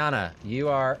 Tatiana, you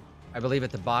are, I believe,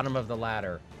 at the bottom of the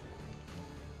ladder.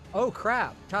 Oh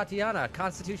crap! Tatiana,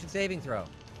 Constitution saving throw.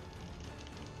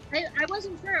 I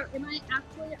wasn't sure. Am I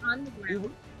actually on the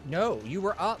ground? No, you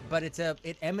were up, but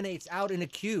it emanates out in a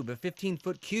cube, a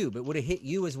 15-foot cube. It would have hit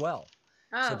you as well.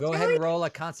 Oh, So go ahead and roll a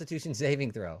Constitution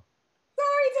saving throw.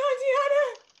 Sorry,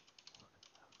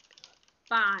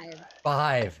 Tatiana. 5.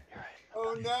 5.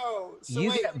 Oh no! So You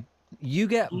wait, you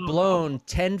get blown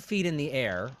 10 feet in the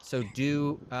air. So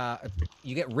you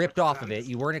get ripped off of it.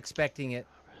 You weren't expecting it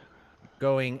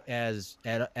going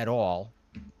at all.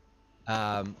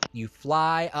 You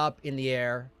fly up in the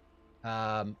air.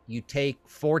 You take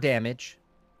 4 damage,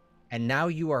 and now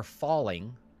you are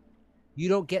falling. You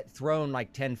don't get thrown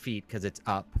like 10 feet because it's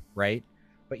up, right?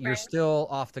 But you're Right. still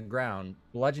off the ground.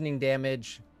 Bludgeoning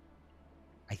damage,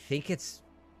 I think it's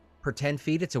per 10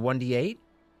 feet, it's a 1d8.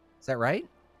 Is that right?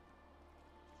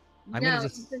 I'm no, gonna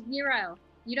just- it's a 0.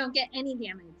 You don't get any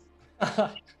damage.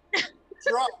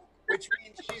 drunk, which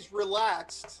means she's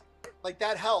relaxed. Like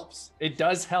that helps. It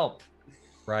does help.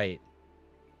 Right.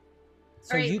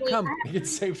 So Alright, you wait, come. I have It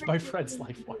saved my something friend's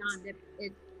life beyond once.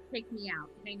 It picked me out.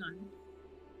 Hang on.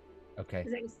 Okay.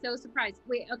 Because I was so surprised.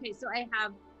 Wait, okay, so I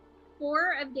have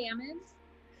 4 of damage.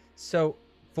 So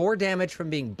 4 damage from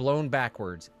being blown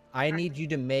backwards. I need you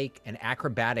to make an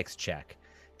acrobatics check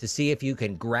to see if you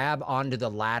can grab onto the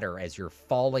ladder as you're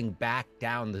falling back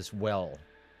down this well.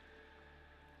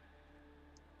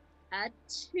 A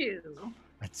 2.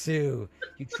 A 2.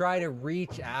 You try to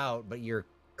reach out, but your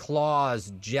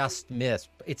claws just miss.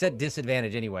 It's at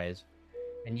disadvantage anyways.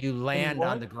 And you land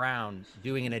on the ground,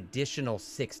 doing an additional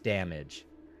 6 damage.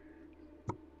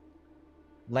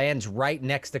 Lands right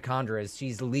next to Condra as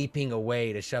she's leaping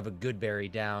away to shove a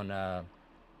goodberry down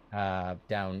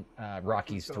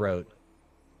Rocky's throat.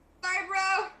 Sorry,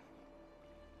 bro.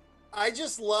 I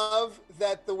just love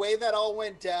that the way that all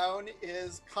went down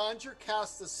is Conjure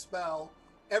casts a spell.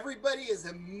 Everybody is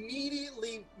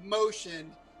immediately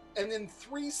motioned, and then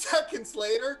 3 seconds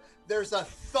later, there's a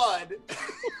thud.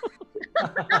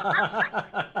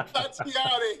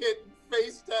 Tatiana hit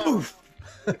face down.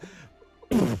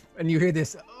 And you hear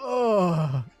this,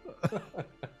 oh.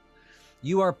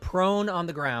 You are prone on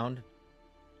the ground,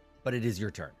 but it is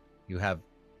your turn. You have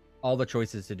all the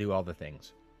choices to do all the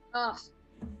things. Ugh,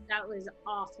 that was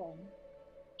awful.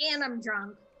 And I'm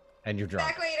drunk. And you're drunk.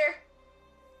 Back later.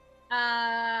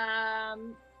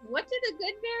 What do the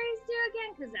good berries do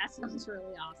again? Because that sounds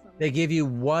really awesome. They give you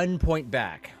 1 point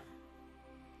back,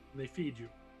 They feed you.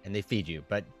 and they feed you.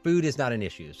 But food is not an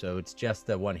issue, so it's just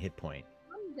the 1 hit point.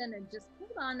 I'm gonna just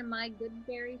hold on to my good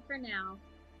berry for now.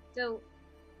 So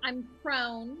I'm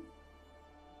prone.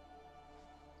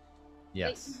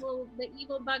 Yes. The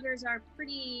evil buggers are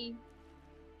pretty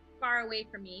far away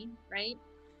from me, right?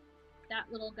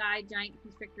 That little guy, giant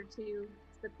constrictor 2,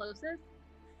 is the closest.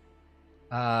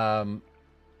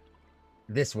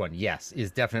 This one, yes,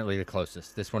 is definitely the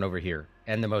closest. This one over here,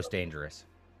 and the most dangerous.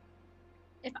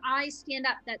 If I stand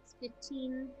up, that's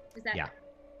 15. Is that Yeah.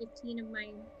 15 of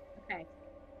my? Okay.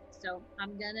 So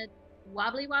I'm gonna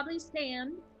wobbly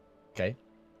stand. Okay.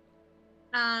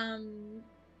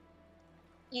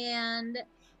 And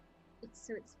it's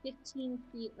 15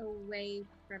 feet away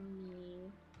from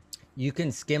me. You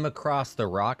can skim across the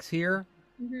rocks here,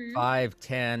 Mhm. 5,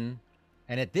 10,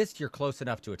 and at this you're close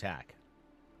enough to attack,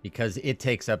 because it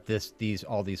takes up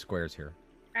all these squares here.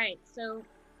 All right. So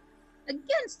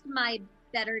against my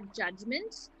better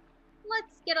judgment,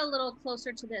 let's get a little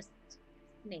closer to this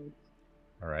snake.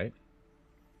 All right.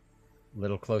 A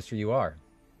little closer you are.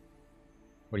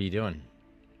 What are you doing?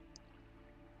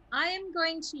 I am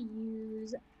going to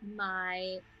use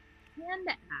my hand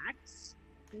axe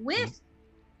with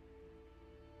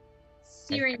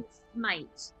Searing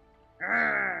Smite.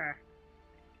 Urgh.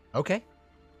 Okay.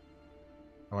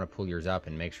 I want to pull yours up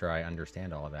and make sure I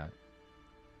understand all of that.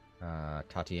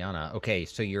 Tatiana. Okay,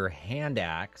 so your hand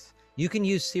axe. You can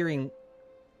use Searing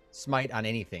Smite on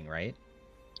anything, right?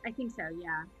 I think so,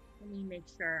 yeah. Let me make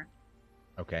sure.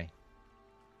 Okay.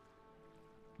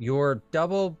 Your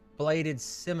double-bladed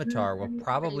scimitar will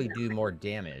probably do more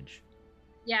damage.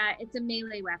 Yeah, it's a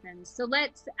melee weapon. So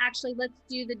let's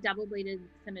do the double-bladed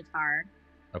scimitar.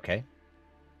 Okay.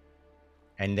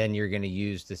 And then you're going to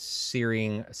use the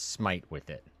Searing Smite with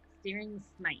it. Searing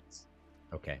Smite.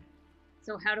 Okay.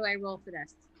 So how do I roll for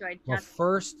this? Do I just... Well,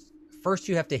 first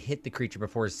you have to hit the creature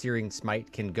before Searing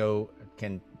Smite can come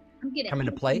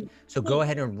into play. So go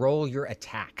ahead and roll your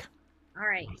attack. All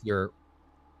right. Your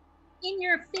in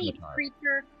your face,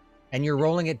 creature. And you're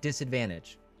rolling at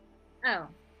disadvantage. Oh,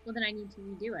 well then I need to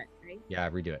redo it, right? Yeah,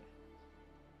 redo it.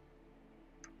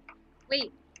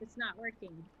 Wait, it's not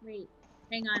working. Wait,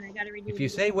 hang on, I gotta redo it. If you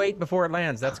say wait before it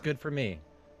lands, that's good for me.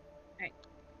 Alright.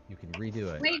 You can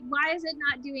redo it. Wait, why is it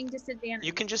not doing disadvantage?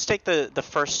 You can just take the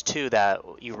first two that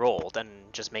you rolled and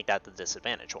just make that the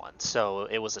disadvantage one. So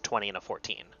it was a 20 and a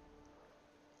 14.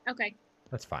 Okay.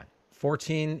 That's fine.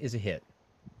 14 is a hit.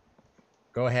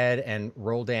 Go ahead and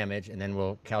roll damage, and then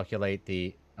we'll calculate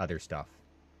the other stuff.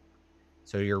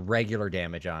 So your regular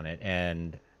damage on it,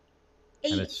 and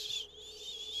 8. I'm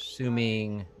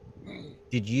assuming...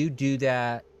 Did you do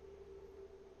that?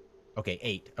 Okay,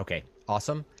 8. Okay,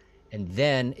 awesome. And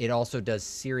then it also does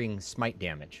Searing Smite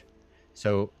damage.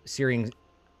 So Searing...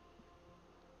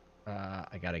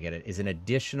 I gotta get it. Is an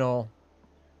additional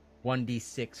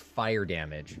 1d6 fire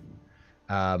damage.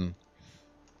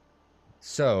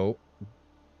 So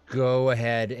go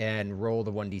ahead and roll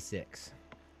the 1d6.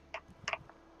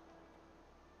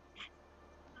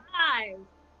 5.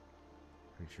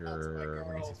 Creature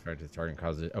to target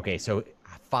causes. Okay, so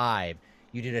 5.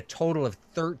 You did a total of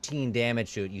 13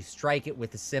 damage to it. You strike it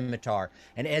with the scimitar,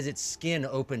 and as its skin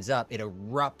opens up, it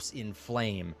erupts in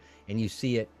flame, and you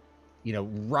see it,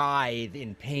 writhe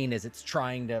in pain as it's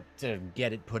trying to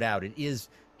get it put out. It is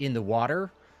in the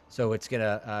water, so it's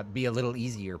gonna be a little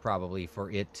easier probably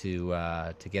for it to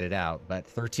get it out. But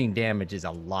 13 damage is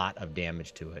a lot of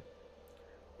damage to it.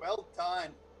 Well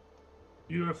done.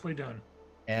 Beautifully done.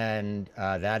 And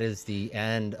that is the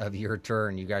end of your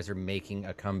turn. You guys are making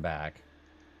a comeback.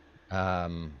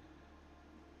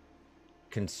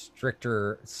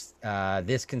 Constrictor,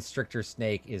 this constrictor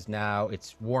snake is now,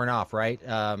 it's worn off, right?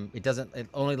 It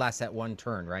only lasts that one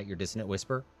turn, right? Your Dissonant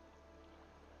Whisper?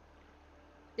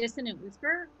 Dissonant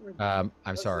Whisper?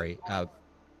 I'm sorry.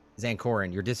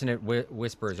 Zankorin, your Dissonant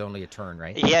Whisper is only a turn,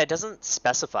 right? Yeah, it doesn't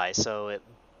specify, so it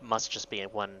must just be a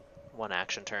one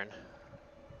action turn.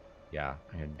 Yeah,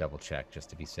 I'm going to double check just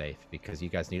to be safe, because you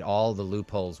guys need all the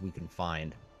loopholes we can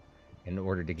find in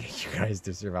order to get you guys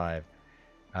to survive.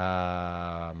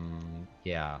 Yeah,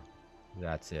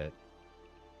 that's it.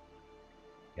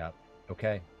 Yep.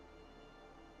 Okay.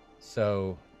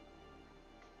 So,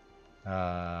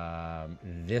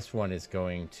 this one is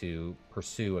going to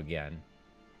pursue again.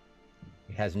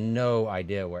 It has no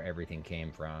idea where everything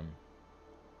came from.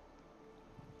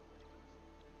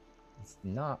 It's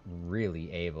not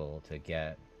really able to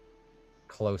get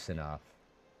close enough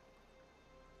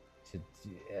to...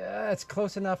 it's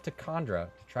close enough to Kandra,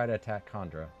 to try to attack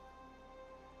Kandra.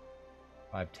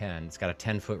 5'10". It's got a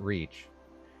 10-foot reach.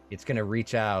 It's going to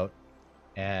reach out,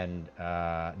 and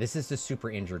this is the super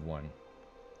injured one.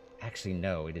 Actually,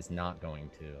 no, it is not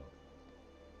going to.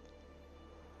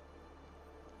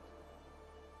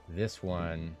 This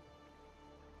one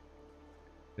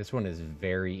is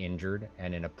very injured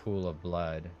and in a pool of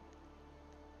blood.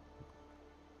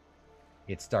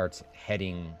 It starts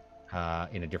heading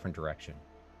in a different direction.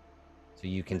 So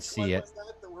you can see it.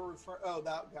 Oh,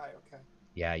 that guy, okay.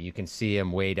 Yeah, you can see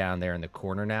him way down there in the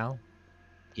corner now.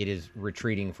 It is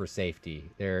retreating for safety.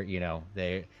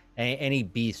 Any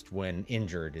beast when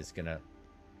injured is gonna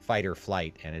fight or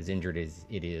flight, and as injured as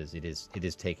it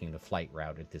is taking the flight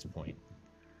route at this point.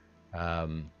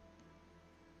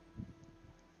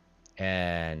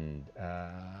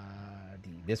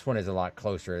 This one is a lot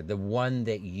closer. The one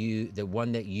that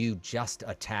you just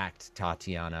attacked,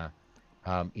 Tatiana,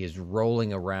 is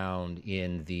rolling around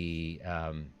in the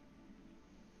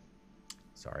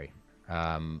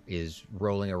is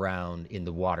rolling around in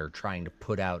the water trying to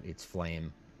put out its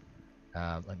flame.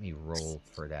 Let me roll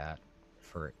for that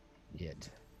for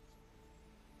it.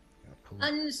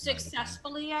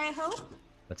 Unsuccessfully, I hope.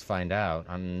 Let's find out.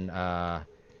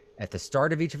 At the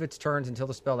start of each of its turns until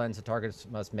the spell ends, the target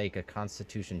must make a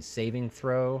Constitution saving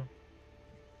throw.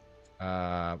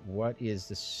 What is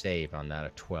the save on that? A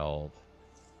 12.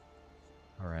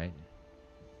 All right.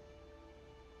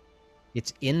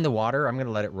 It's in the water. I'm going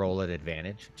to let it roll at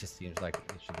advantage. It just seems like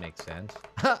it should make sense.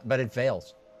 But it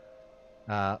fails.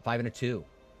 5 and a 2.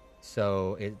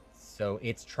 So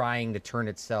it's trying to turn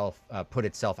itself, put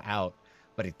itself out,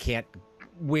 but it can't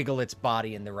wiggle its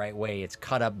body in the right way. It's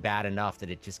cut up bad enough that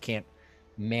it just can't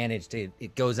manage to.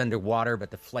 It goes underwater,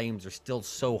 but the flames are still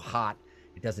so hot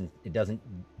it doesn't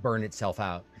burn itself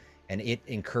out, and it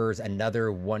incurs another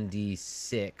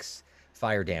 1d6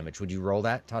 fire damage. Would you roll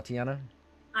that, Tatiana?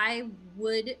 I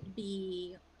would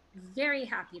be very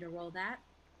happy to roll that.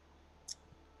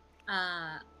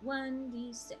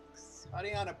 1d6.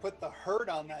 Tatiana put the hurt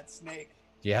on that snake.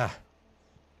 Yeah.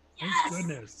 Thank Yes!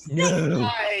 goodness. No.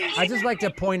 Nice. I just like to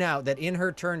point out that in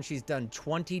her turn, she's done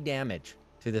 20 damage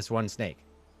to this one snake.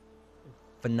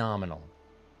 Phenomenal.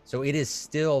 So it is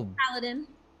still Paladin.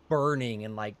 burning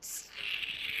and like.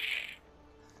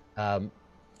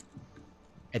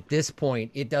 At this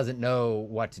point, it doesn't know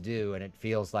what to do, and it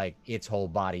feels like its whole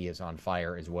body is on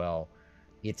fire as well.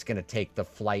 It's going to take the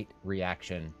flight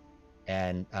reaction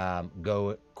and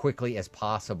go quickly as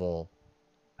possible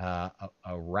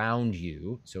around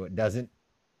you, so it doesn't.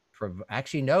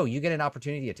 Actually, no, you get an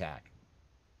opportunity attack.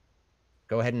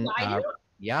 Go ahead and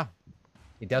yeah,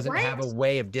 it doesn't have a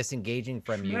way of disengaging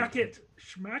from you Schmack it.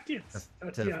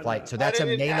 to the flight. So Cut that's a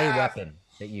it in melee half. weapon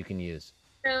that you can use.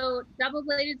 So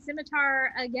double-bladed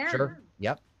scimitar again. Sure.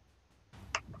 Yep.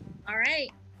 All right.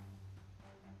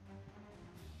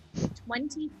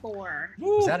 24.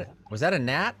 Was that a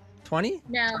nat 20?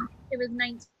 No, it was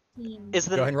 19. Is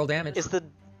the Go ahead and roll damage. is the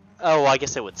oh I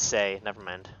guess it would say. Never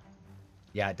mind.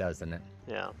 Yeah, it does, doesn't it?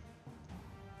 Yeah.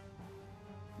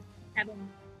 7.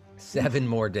 7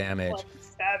 more damage. What,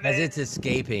 As 7? it's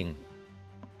escaping,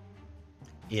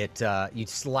 it you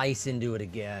slice into it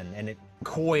again, and it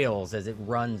coils as it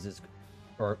runs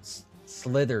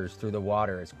slithers through the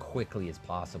water as quickly as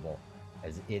possible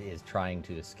as it is trying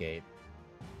to escape.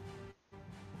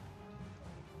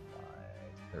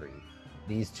 5, 3.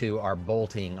 These two are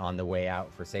bolting on the way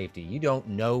out for safety. You don't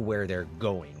know where they're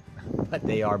going, but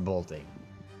they are bolting.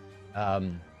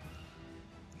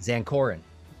 Zancorin.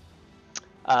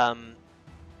 I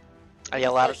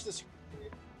yell out. Refresh the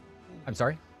screen. I'm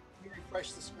sorry? Can you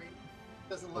refresh the screen?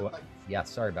 Doesn't look What? like. Yeah,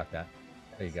 sorry about that.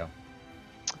 There you go.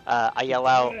 I yell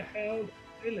out. Where the hell,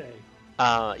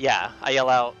 Pele? Yeah, I yell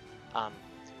out.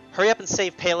 Hurry up and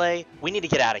save Pele. We need to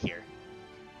get out of here.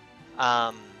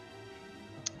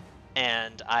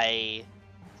 And I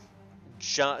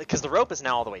jump because the rope is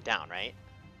now all the way down, right?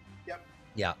 Yep.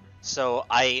 Yeah. So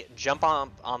I jump on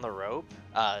the rope,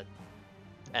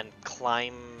 and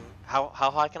climb. How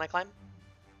high can I climb?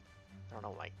 I don't know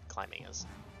what my climbing is.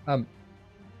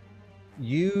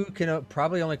 You can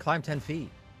probably only climb 10 feet,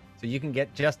 so you can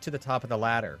get just to the top of the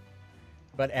ladder.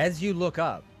 But as you look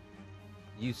up,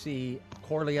 you see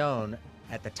Corleone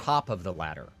at the top of the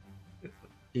ladder.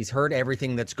 He's heard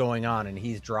everything that's going on, and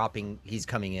he's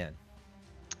coming in.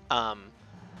 I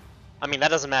mean that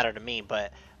doesn't matter to me,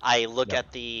 but I look No,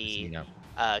 at the no.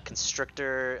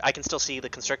 constrictor. I can still see the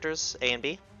constrictors A and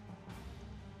B.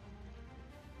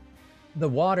 The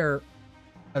water,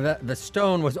 the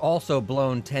stone was also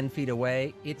blown 10 feet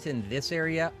away. It's in this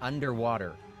area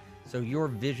underwater. So your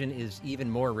vision is even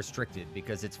more restricted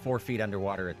because it's 4 feet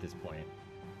underwater at this point.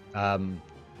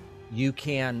 You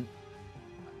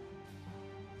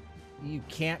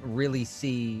can't really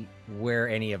see where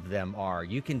any of them are.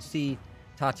 You can see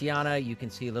Tatiana, you can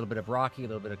see a little bit of Rocky, a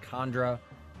little bit of Kandra.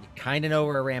 You kind of know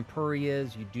where Rampuri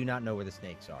is. You do not know where the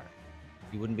snakes are.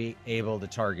 You wouldn't be able to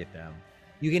target them.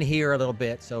 You can hear a little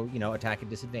bit, so, attack at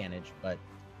disadvantage, but,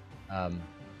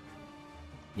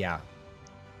 yeah.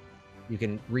 You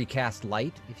can recast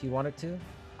light if you wanted to.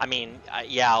 I mean,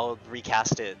 yeah, I'll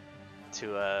recast it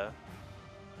to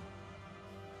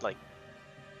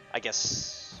I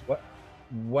guess.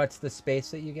 What's the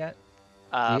space that you get?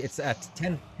 It's at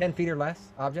 10 feet or less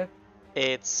object?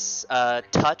 It's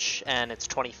touch, and it's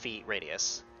 20 feet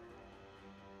radius.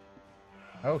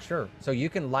 Oh, sure. So you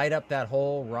can light up that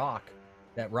whole rock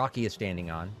that Rocky is standing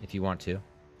on if you want to.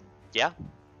 Yeah.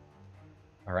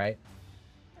 All right.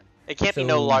 It can't be So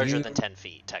no larger you- than 10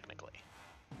 feet, technically.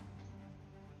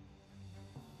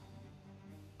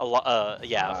 A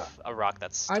rock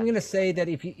that's. I'm going to say that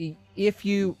if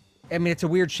you, I mean, it's a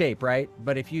weird shape, right?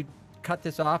 But if you cut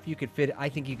this off, I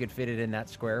think you could fit it in that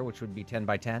square, which would be 10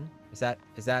 by 10. Is that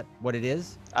what it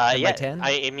is? 10 yeah. by 10?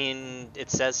 I mean, it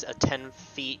says 10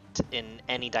 feet in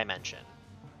any dimension.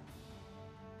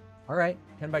 All right,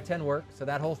 10 by 10 work. So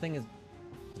that whole thing is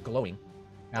glowing.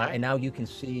 And now you can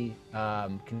see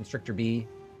Constrictor B.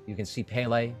 You can see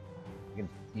Pele.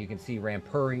 You can see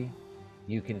Rampuri.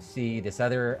 You can see this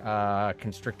other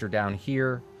Constrictor down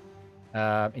here.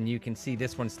 And you can see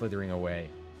this one slithering away.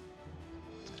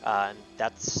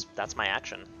 That's my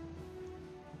action.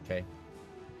 Okay.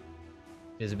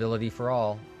 Visibility for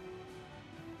all.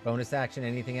 Bonus action,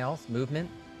 anything else? Movement?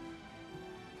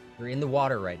 You're in the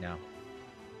water right now.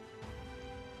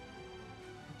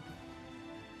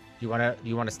 Do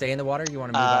you wanna stay in the water or you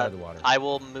wanna move out of the water? I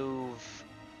will move.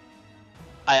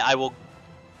 I will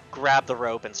grab the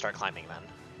rope and start climbing then,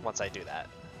 once I do that.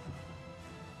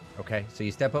 Okay, so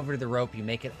you step over to the rope, you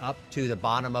make it up to the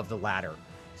bottom of the ladder.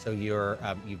 So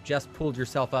you've just pulled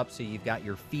yourself up, so you've got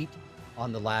your feet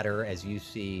on the ladder as you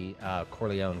see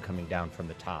Corleone coming down from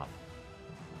the top.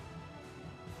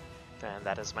 And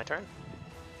that is my turn.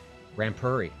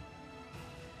 Rampuri.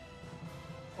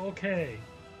 Okay.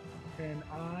 Can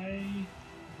I?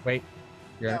 Wait,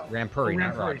 you're No. Rampuri,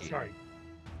 not Rampuri, Rocky. sorry.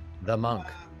 The monk.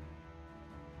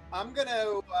 I'm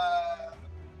gonna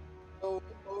go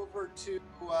over to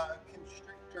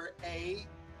Constrictor A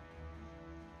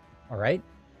All right.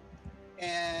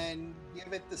 and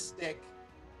give it the stick.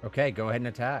 Okay, go ahead and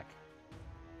attack.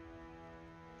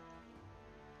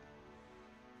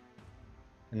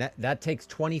 And that takes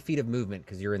 20 feet of movement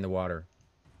because you're in the water.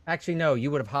 Actually, no, you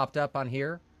would have hopped up on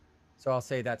here. So I'll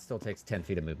say that still takes 10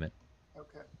 feet of movement.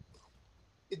 Okay.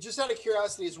 Just out of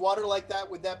curiosity, is water like that?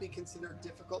 Would that be considered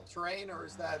difficult terrain, or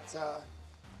is that?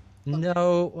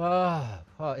 No,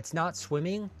 well, it's not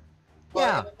swimming. Well,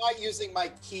 Yeah. I'm not using my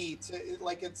key to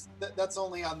like it's that's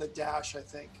only on the dash, I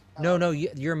think. No,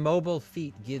 your mobile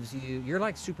feet gives you. You're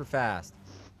like super fast.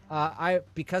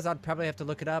 Because I'd probably have to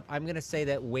look it up. I'm gonna say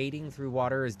that wading through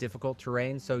water is difficult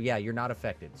terrain. So yeah, you're not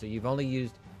affected. So you've only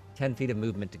used 10 feet of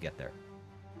movement to get there.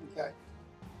 Okay.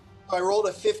 So I rolled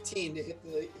a 15 to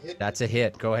hit. That's a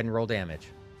hit. Go ahead and roll damage.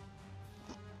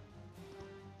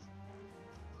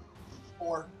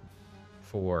 4.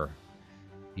 4.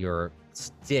 Your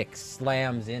stick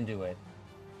slams into it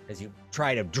as you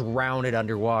try to drown it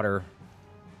underwater,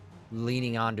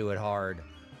 leaning onto it hard.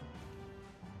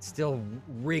 It's still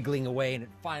wriggling away, and it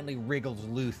finally wriggles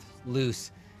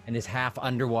loose and is half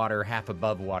underwater, half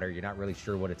above water. You're not really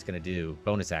sure what it's going to do.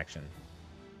 Bonus action.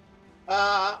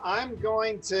 I'm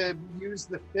going to use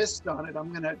the fist on it. I'm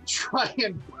going to try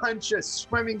and punch a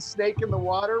swimming snake in the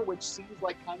water, which seems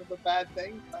like kind of a bad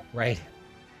thing. Right.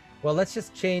 Well, let's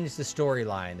just change the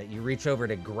storyline that you reach over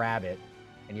to grab it,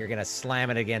 and you're going to slam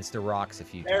it against the rocks a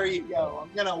few times. There you go.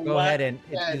 I'm going to Go ahead and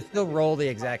you still roll the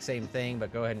exact same thing,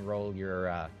 but go ahead and roll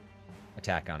your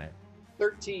attack on it.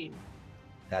 13.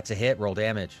 That's a hit. Roll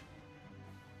damage.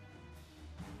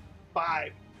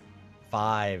 5.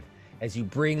 5. As you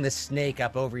bring the snake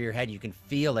up over your head, you can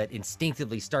feel it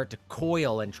instinctively start to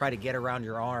coil and try to get around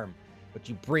your arm, but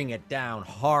you bring it down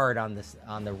hard on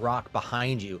the rock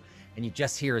behind you, and you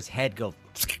just hear his head go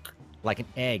like an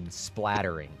egg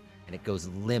splattering, and it goes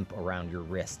limp around your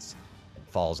wrists and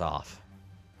falls off.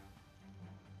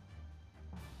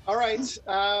 All right.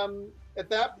 At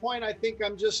that point, I think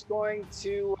I'm just going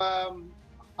to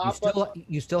hop up.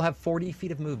 You still have 40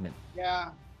 feet of movement. Yeah.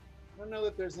 I don't know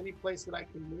that there's any place that I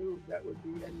can move that would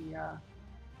be any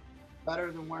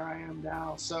better than where I am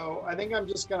now. So I think I'm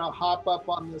just going to hop up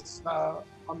on this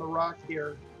on the rock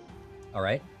here. All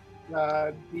right.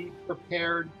 Be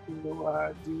prepared to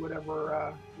do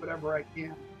whatever I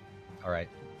can. All right.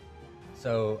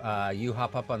 So you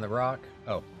hop up on the rock.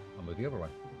 Oh, I'll move you over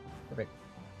one. Perfect.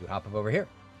 You hop up over here,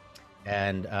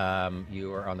 and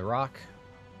you are on the rock,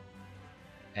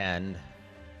 and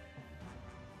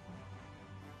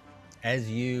as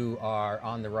you are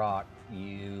on the rock,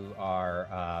 you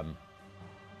are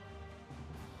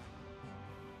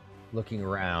looking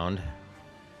around.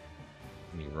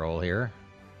 Let me roll here.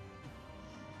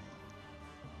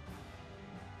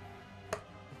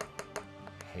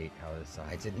 Hate how this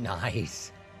side's it.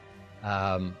 Nice.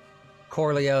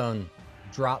 Corleone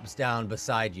drops down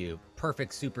beside you.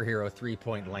 Perfect superhero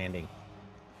 3-point landing.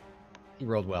 He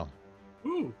rolled well.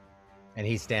 Ooh. And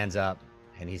he stands up.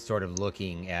 And he's sort of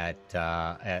looking at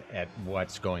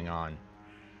what's going on.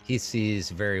 He sees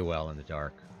very well in the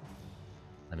dark.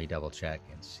 Let me double check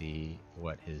and see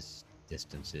what his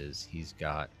distance is. He's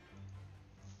got...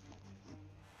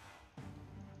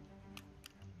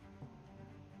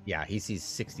 Yeah, he sees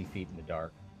 60 feet in the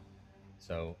dark.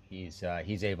 So he's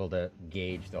able to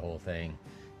gauge the whole thing.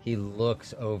 He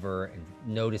looks over and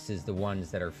notices the ones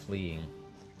that are fleeing.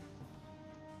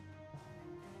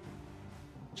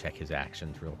 Check his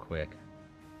actions real quick.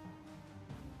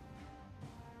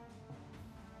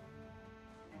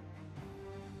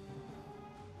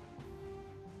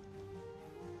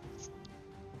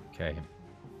 Okay.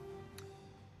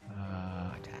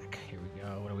 Attack. Here we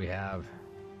go. What do we have?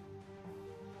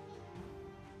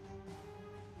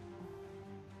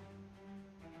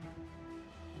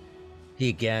 He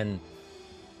again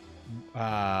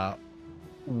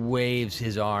waves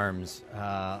his arms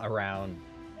around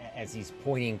as he's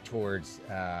pointing towards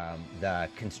the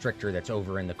constrictor that's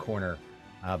over in the corner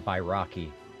by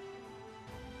Rocky,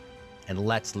 and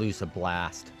lets loose a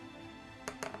blast.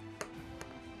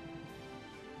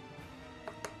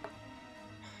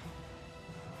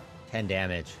 $10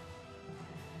 damage.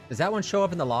 Does that one show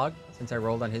up in the log since I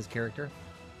rolled on his character?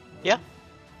 Yeah.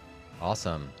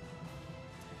 Awesome.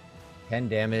 10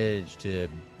 damage to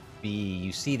B.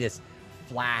 You see this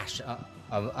flash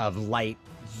of light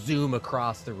zoom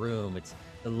across the room.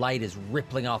 The light is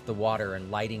rippling off the water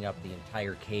and lighting up the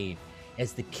entire cave.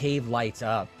 As the cave lights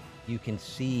up, you can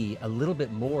see a little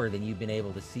bit more than you've been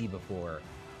able to see before.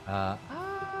 Hold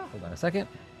on a second.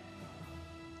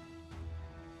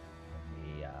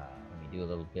 Let me do a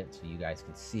little bit so you guys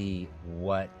can see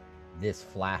what this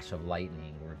flash of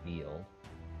lightning revealed.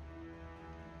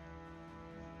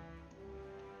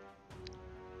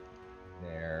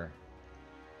 There.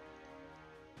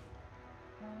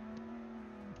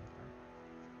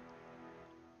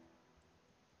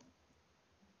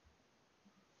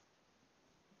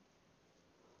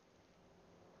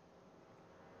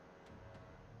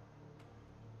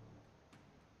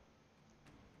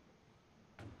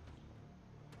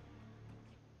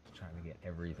 Just trying to get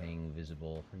everything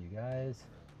visible for you guys.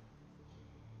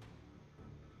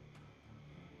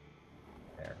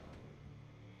 There.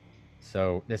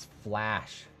 So this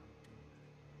flash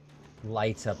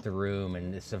lights up the room,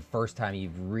 and this is the first time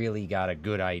you've really got a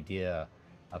good idea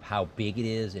of how big it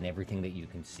is and everything that you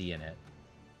can see in it.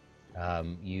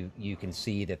 You can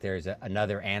see that there's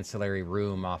another ancillary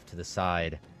room off to the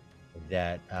side,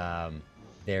 that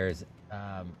there's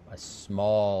a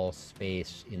small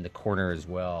space in the corner as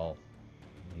well.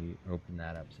 Let me open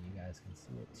that up so you guys can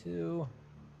see it too.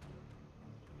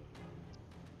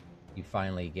 You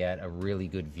finally get a really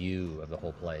good view of the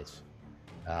whole place.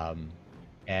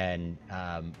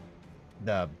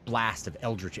 The blast of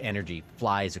eldritch energy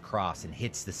flies across and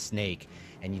hits the snake,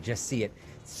 and you just see it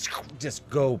just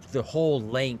go the whole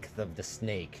length of the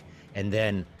snake, and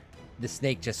then the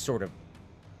snake just sort of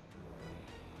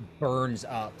burns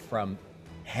up from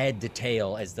head to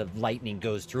tail as the lightning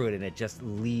goes through it, and it just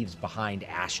leaves behind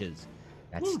ashes.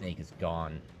 That snake is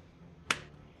gone.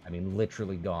 I mean,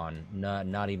 literally gone.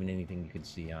 Not even anything you could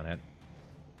see on it.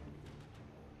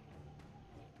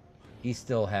 He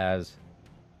still has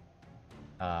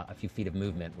a few feet of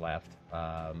movement left.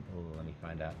 Let me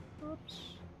find out. Oops.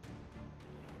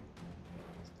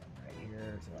 Right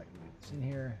here, so I can move this in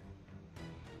here.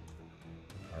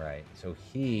 All right, so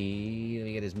let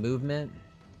me get his movement.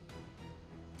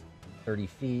 30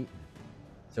 feet.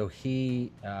 So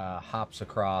he hops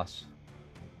across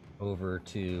over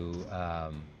to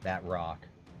that rock,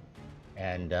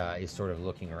 and is sort of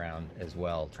looking around as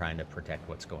well, trying to protect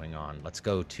what's going on. Let's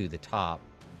go to the top.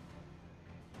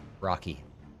 Rocky.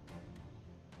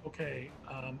 Okay,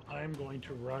 I'm going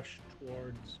to rush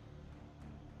towards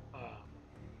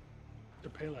to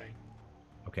Pele,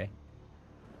 Okay.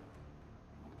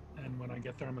 and when I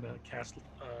get there, I'm going to cast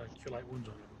Cure Light Wounds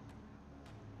on him.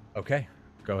 Okay.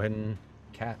 Go ahead and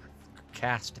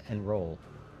cast and roll.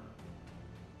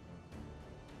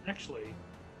 Actually,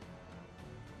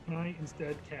 can I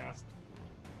instead cast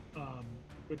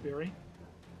Good Berry?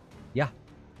 Yeah.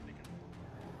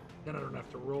 Then I don't have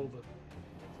to roll the.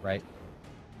 Right.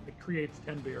 It creates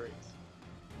 10 berries,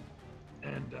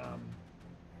 and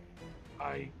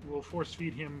I will force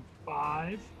feed him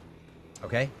 5.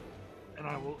 Okay. And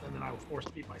then I will force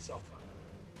feed myself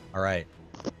 5. All right.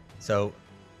 So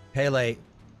Pele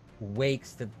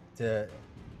wakes to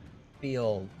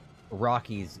feel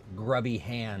Rocky's grubby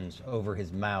hands over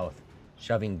his mouth,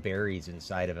 shoving berries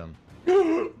inside of him.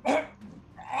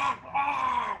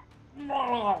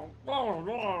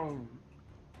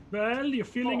 Well, you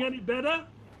feeling any better?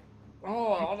 I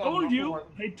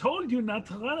told you not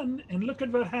to run, and look at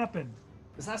what happened.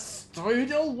 Is that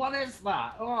strudel? What is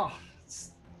that? Oh,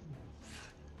 it's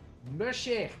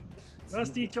mushy.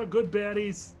 Just eat your good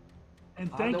berries, and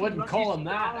thank I you wouldn't call them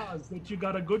that. that you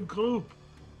got a good group.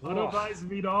 Otherwise,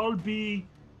 we'd all be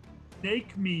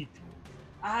snake meat.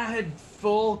 I had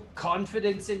full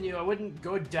confidence in you. I wouldn't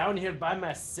go down here by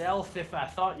myself if I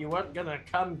thought you weren't gonna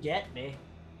come get me.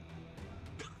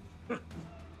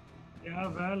 Yeah,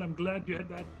 well, I'm glad you had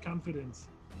that confidence.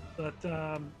 But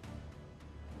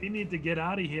we need to get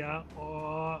out of here,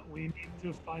 or we need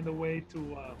to find a way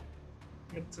to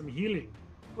get some healing.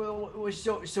 Well,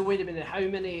 so wait a minute. How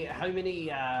many?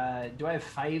 Do I have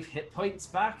 5 hit points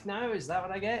back now? Is that what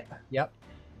I get? Yep.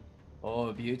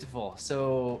 Oh, beautiful.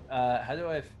 So, how do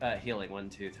I healing? 1,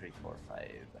 2, 3, 4,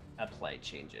 5. Apply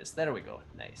changes. There we go.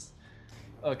 Nice.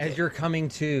 Okay. As you're coming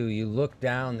to, you look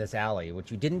down this alley, which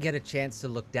you didn't get a chance to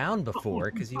look down before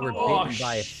because you were bitten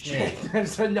by a snake.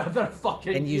 There's another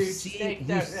fucking And you huge see snake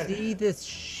down there. this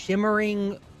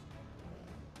shimmering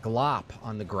glop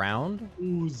on the ground.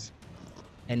 Ooze.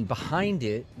 And behind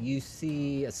it, you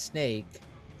see a snake,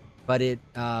 but it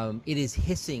is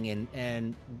hissing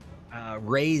and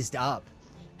raised up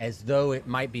as though it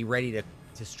might be ready to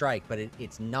strike, but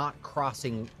it's not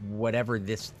crossing whatever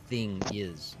this thing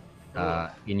is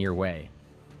in your way.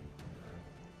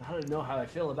 I don't know how I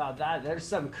feel about that. There's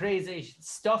some crazy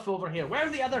stuff over here. Where are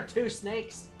the other 2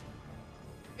 snakes?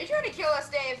 Are you trying to kill us,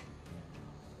 Dave?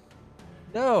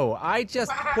 No, I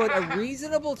just put a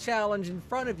reasonable challenge in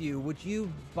front of you, which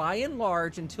you, by and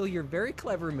large, until your very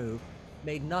clever move,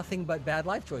 made nothing but bad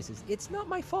life choices. It's not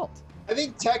my fault. I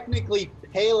think technically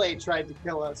Pele tried to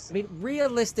kill us. I mean,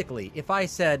 realistically, if I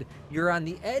said you're on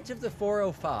the edge of the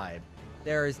 405,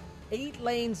 there's 8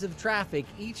 lanes of traffic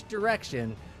each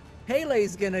direction,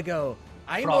 Pele's gonna go,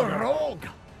 I'm Frogger. a rogue.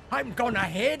 I'm gonna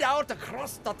head out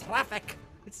across the traffic.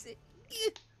 It's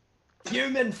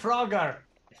Human Frogger.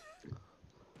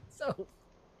 so Come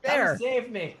there.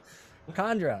 save me.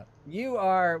 Kandra, you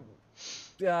are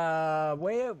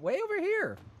way over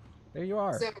here. There you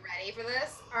are. So ready for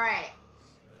this? All right.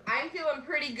 I'm feeling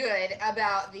pretty good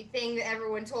about the thing that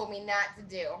everyone told me not to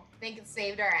do. I think it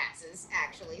saved our asses,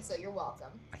 actually, so you're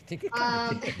welcome. I think it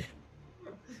kind of did.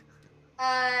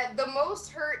 The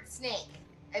most hurt snake.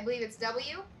 I believe it's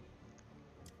W.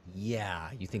 Yeah,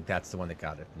 you think that's the one that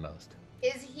got it the most.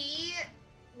 Is he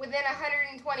within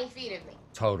 120 feet of me?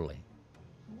 Totally.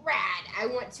 Rad. I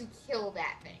want to kill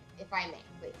that thing, if I may,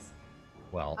 please.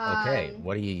 Well, okay.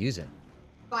 What are you using?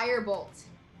 Firebolt.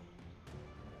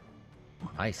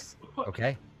 Nice.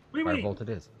 Okay. Wait. Firebolt it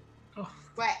is. Oh,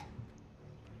 What?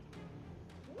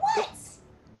 What?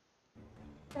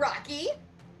 Rocky?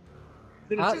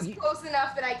 did it Just you- close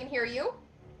enough that I can hear you.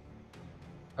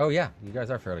 Oh yeah, you guys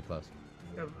are fairly close.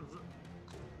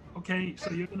 okay,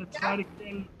 so you're gonna try to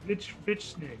kill which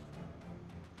snake?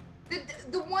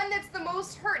 The one that's the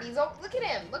most hurt. Look at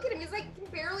him. Look at him. He's like can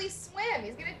barely swim.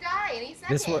 He's gonna die any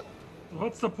second. This one.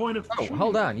 What's the point of? Oh,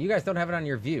 hold on. You guys don't have it on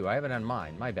your view. I have it on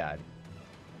mine. My bad.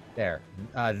 There.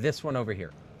 This one over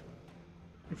here.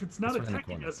 If it's not This one in the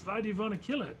attacking corner. us, why do you want to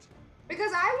kill it?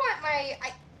 Because I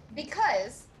want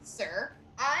because, sir,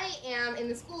 I am in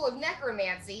the school of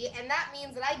necromancy, and that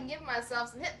means that I can give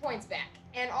myself some hit points back.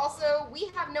 And also,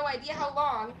 we have no idea how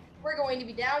long we're going to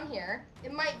be down here.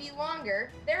 It might be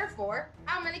longer. Therefore,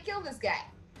 I'm gonna kill this guy.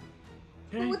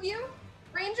 Okay. Cool with you,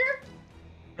 Ranger?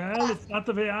 Well, it's not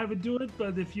the way I would do it,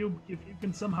 but if you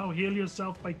can somehow heal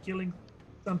yourself by killing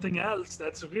something else,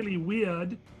 that's really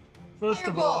weird. First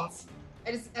of all, Firebolt.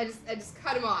 I just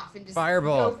cut him off and just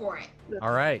Fireball. go for it.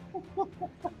 All right.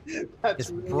 That's This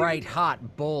really bright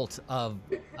hot bolt of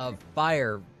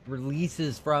fire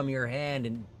releases from your hand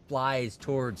and flies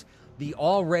towards the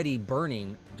already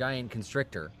burning giant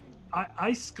constrictor.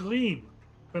 I scream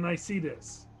when I see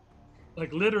this,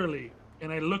 like literally,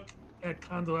 and I look at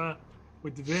Kandra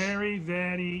with very,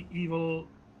 very evil,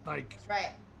 like That's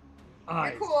right.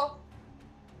 eyes. You're cool.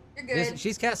 You're good.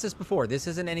 She's cast this before. This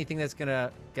isn't anything that's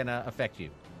gonna affect you.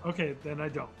 Okay, then I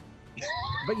don't.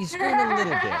 But you scream a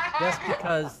little bit just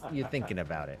because you're thinking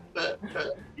about it.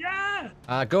 Yeah.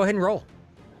 Go ahead and roll.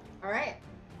 All right.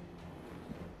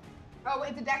 Oh,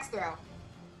 it's a dex throw.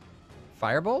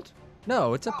 Firebolt?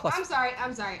 No, it's a Oh, plus.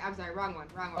 I'm sorry. Wrong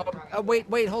one.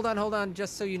 Wait, hold on.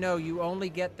 Just so you know, you only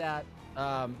get that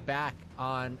back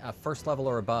on a first level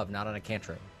or above, not on a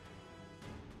cantrip.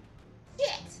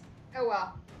 Shit. Oh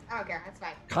well. I don't care. That's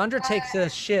fine. Kandra takes a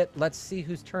shit. Let's see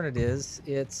whose turn it is.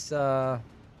 It's no.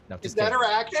 Is Just that kidding. her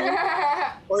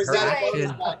action? Or is Her that a bonus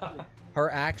action. action?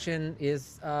 Her action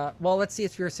is well. Let's see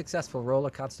if you're successful. Roll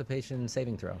a Constipation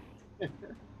saving throw. See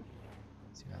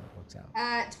how that works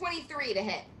out. 23 to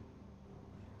hit.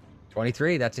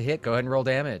 23. That's a hit. Go ahead and roll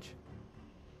damage.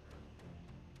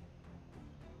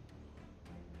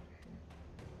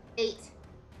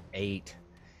 8.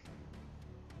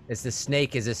 As the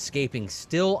snake is escaping,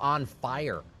 still on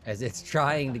fire as it's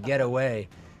trying to get away,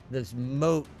 this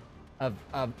mote of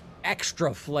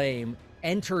extra flame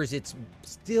enters its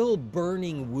still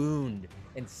burning wound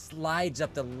and slides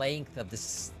up the length of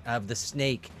the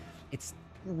snake. It's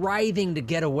writhing to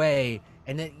get away,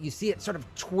 and then you see it sort of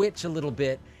twitch a little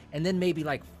bit, and then maybe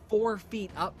like 4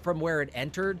 feet up from where it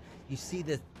entered, you see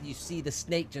the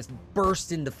snake just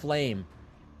burst into flame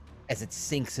as it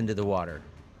sinks into the water.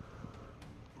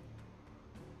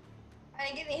 I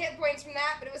didn't get any hit points from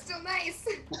that, but it was still nice.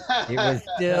 It was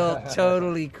still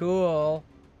totally cool.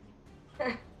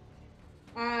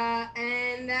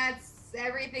 And that's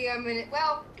everything I'm gonna.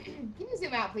 Well, can you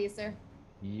zoom out, please, sir?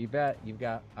 You bet. You've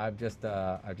got. I've just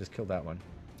killed that one.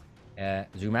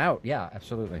 Zoom out. Yeah,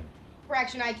 absolutely.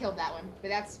 Correction, I killed that one, but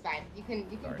that's fine. You can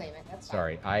claim it. That's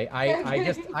fine. Sorry.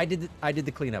 I did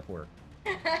the cleanup work.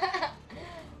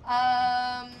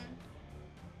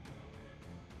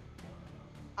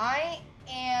 I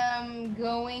am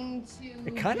going to.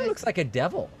 It kind of looks like a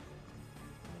devil.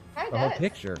 Kind of The does. whole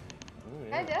picture.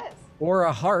 Kind of does. Or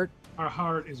a heart. Our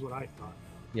heart is what I thought.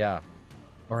 Yeah.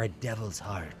 Or a devil's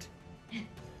heart.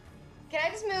 Can I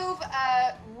just move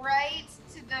right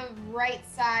to the right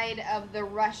side of the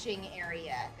rushing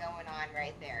area going on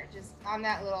right there? Just on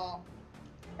that little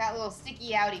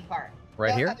sticky outy part.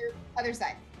 Right here? Other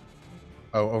side.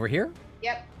 Oh, over here?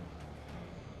 Yep.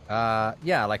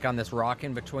 Yeah, like on this rock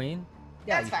in between.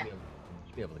 Yeah, That's fine. You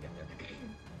should be able to get there.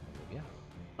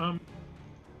 Yeah.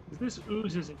 If this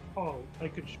ooze isn't tall, I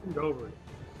could shoot over it.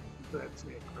 That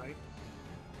snake, right?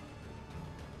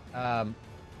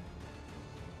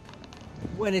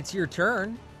 When it's your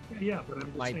turn, Yeah, but I'm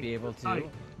just might saying, be able to.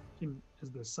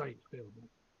 Is the site available?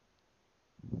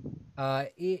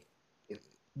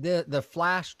 The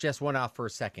flash just went off for a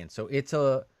second, so it's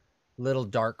a little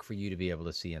dark for you to be able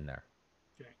to see in there.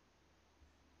 Okay.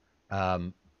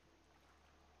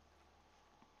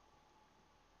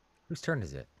 Whose turn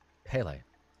is it? Pele.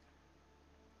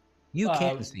 You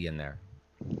can see in there.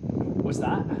 Was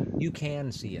that? You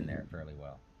can see in there fairly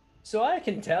well. So I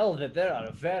can tell that there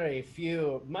are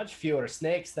much fewer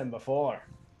snakes than before.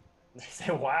 I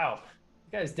say, wow,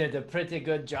 you guys did a pretty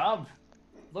good job.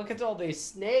 Look at all these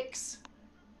snakes.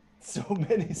 So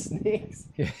many snakes.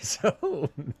 So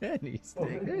many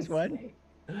snakes. There's one.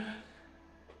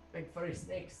 Big furry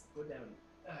snakes. Go down.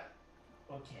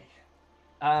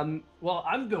 Okay. Well,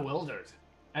 I'm bewildered.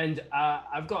 And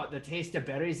I've got the taste of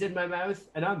berries in my mouth,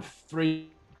 and I'm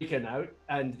freaking out.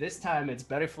 And this time it's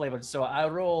berry flavored, so I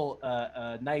roll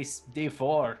a nice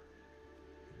D4,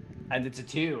 and it's a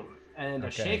 2, and I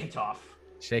shake it off.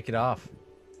 Shake it off.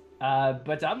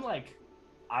 But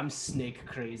I'm snake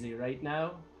crazy right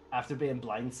now after being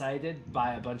blindsided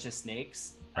by a bunch of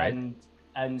snakes, right.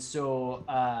 and so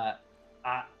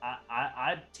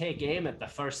I take aim at the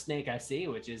first snake I see,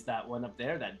 which is that one up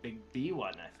there, that big B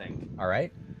one, I think. All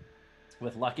right.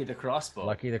 With Lucky the crossbow.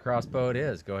 Lucky the crossbow it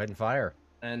is. Go ahead and fire.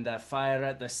 And fire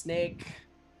at the snake.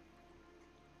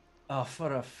 Oh,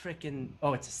 for a freaking...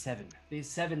 Oh, it's a 7. These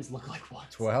 7s look like what?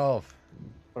 12.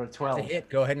 For a 12. That's a hit.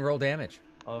 Go ahead and roll damage.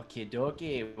 Okie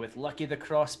dokie. With Lucky the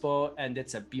crossbow, and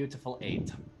it's a beautiful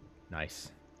 8.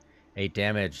 Nice. 8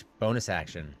 damage. Bonus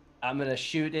action. I'm gonna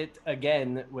shoot it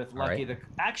again with Lucky right.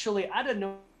 Actually, I don't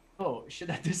know. Should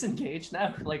I disengage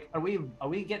now? Like, are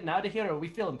we getting out of here? Or are we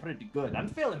feeling pretty good? I'm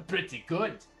feeling pretty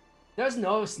good. There's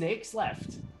no snakes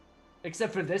left,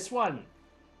 except for this one.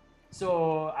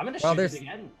 So I'm gonna shoot it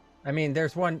again. I mean,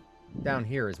 there's one down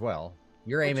here as well.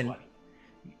 You're aiming. One?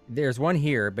 There's one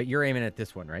here, but you're aiming at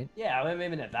this one, right? Yeah, I'm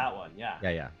aiming at that one. Yeah.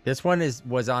 Yeah. This one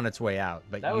was on its way out,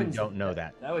 but you don't know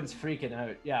that. That one's freaking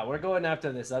out. Yeah, we're going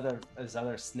after this other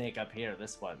snake up here.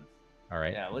 This one. All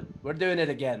right. Yeah, we're doing it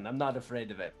again. I'm not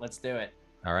afraid of it. Let's do it.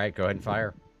 All right, go ahead and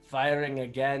fire. Firing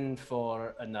again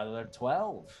for another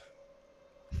 12.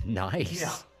 Nice.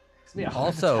 Yeah.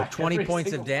 Also, 20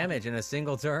 points of damage in a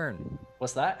single turn.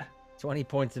 What's that? 20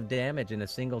 points of damage in a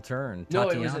single turn. No,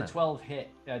 Tatiana. it was a 12 hit.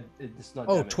 It's not.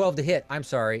 Oh, damage. 12 to hit. I'm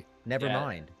sorry. Never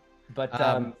mind. But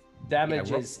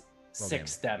damage is roll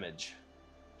 6 damage.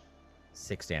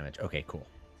 6 damage. Okay, cool.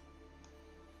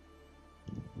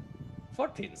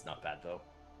 14's not bad though.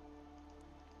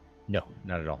 No,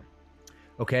 not at all.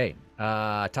 Okay,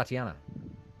 Tatiana.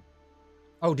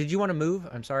 Oh, did you want to move?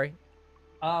 I'm sorry.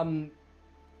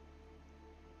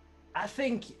 I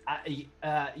think,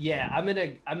 yeah, I'm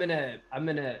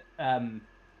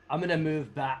gonna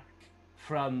move back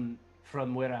from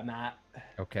where I'm at.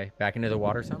 Okay, back into the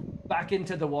water some? Back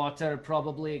into the water,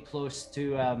 probably close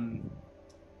to,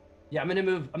 yeah, I'm gonna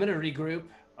regroup.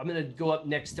 I'm gonna go up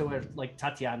next to where, like,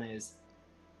 Tatiana is.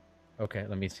 Okay,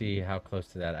 let me see how close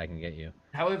to that I can get you.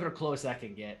 However close I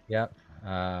can get. Yep,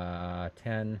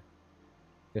 10,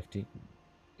 15,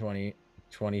 20,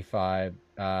 25.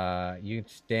 You can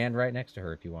stand right next to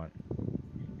her if you want,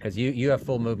 because you have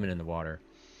full movement in the water.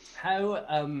 How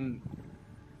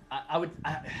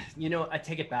I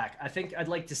take it back. I think I'd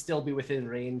like to still be within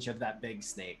range of that big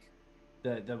snake,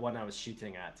 the one I was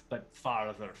shooting at, but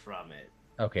farther from it.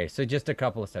 Okay, so just a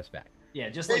couple of steps back. Yeah,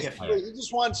 just like Basically, he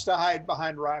just wants to hide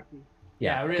behind Rocky.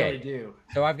 Yeah, I really okay. do.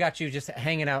 So I've got you just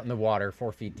hanging out in the water,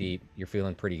 4 feet deep. You're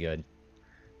feeling pretty good.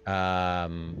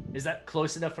 Is that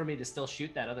close enough for me to still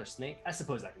shoot that other snake? I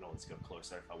suppose I can always go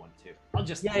closer if I want to. I'll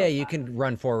just. Yeah, you can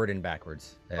run forward and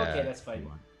backwards. Okay, that's fine.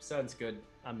 Sounds good.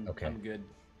 I'm good.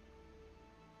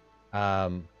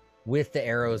 With the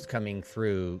arrows coming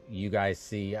through, you guys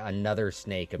see another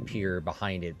snake appear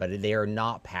behind it, but they are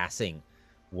not passing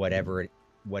whatever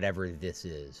this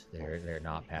is. They're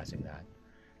not passing that,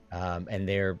 and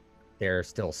they're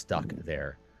still stuck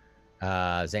there.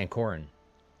 Zancorin.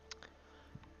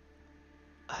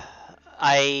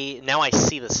 Now I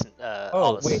see this.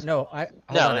 Wait, no. Hold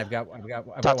on. I've got one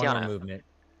more movement.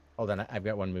 Hold on, I've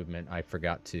got one movement. I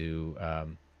forgot to.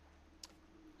 And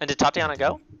did Tatiana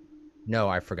go? No,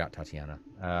 I forgot Tatiana.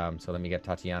 So let me get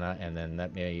Tatiana, and then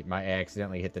I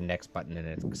accidentally hit the next button in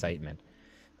its excitement.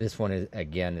 This one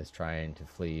is trying to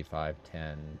flee 5,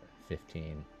 10,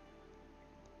 15.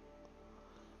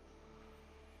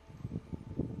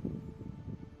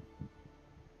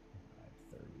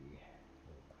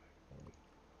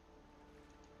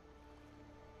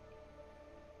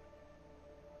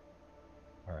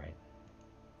 All right.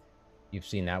 You've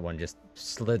seen that one just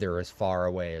slither as far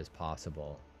away as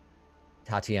possible.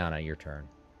 Tatiana, your turn.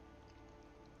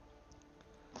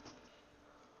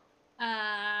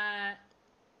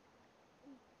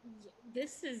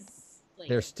 This is like...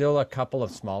 There's still a couple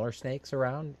of smaller snakes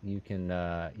around. You can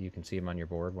see them on your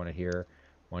board. One here,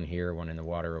 one in the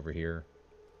water over here.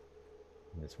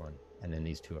 And this one, and then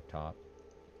these two up top.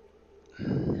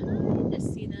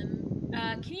 Just see them.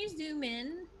 Can you zoom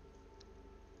in?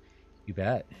 You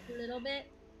bet. A little bit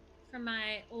from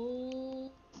my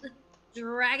old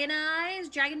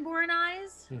dragonborn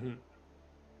eyes. Mm-hmm.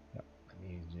 Yep. Let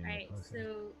me zoom right, closer.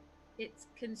 so it's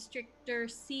Constrictor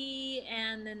C,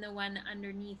 and then the one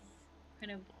underneath,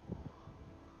 kind of.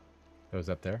 Those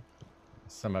up there.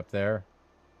 Some up there.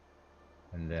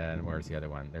 And then where's the other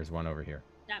one? There's one over here.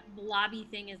 That blobby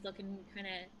thing is looking kind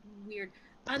of weird.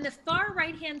 On the far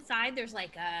right-hand side, there's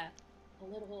like a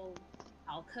little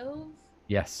alcove.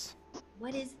 Yes.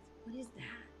 What is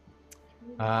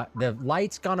that? The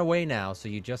light's gone away now, so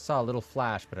you just saw a little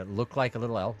flash, but it looked like a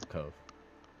little alcove.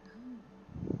 Oh.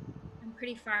 I'm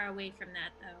pretty far away from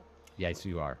that, though. Yes,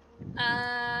 you are.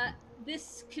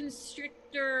 This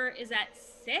constrictor is at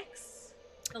 6.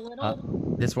 A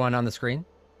little. This one on the screen?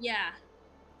 Yeah.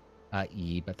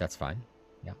 E, but that's fine.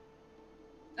 Yeah.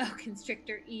 Oh,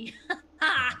 constrictor E.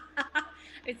 I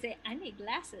would say I need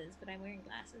glasses, but I'm wearing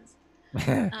glasses.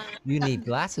 You need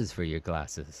glasses for your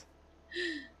glasses.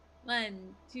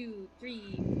 1, 2,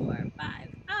 3, 4,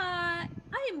 5. I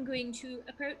am going to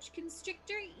approach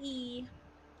Constrictor E.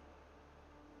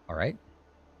 All right.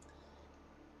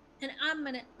 And I'm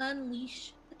going to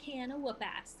unleash a can of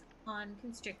whoop-ass on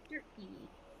Constrictor E.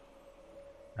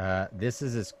 This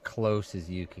is as close as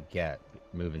you could get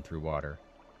moving through water.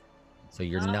 So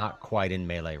you're not quite in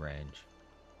melee range.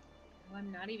 Oh,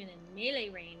 I'm not even in melee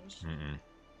range. Mm-mm.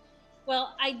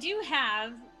 Well, I do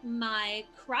have my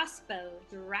crossbow,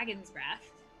 Dragon's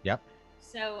Breath. Yep.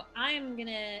 So I'm going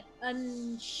to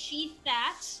unsheath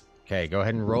that. Okay, go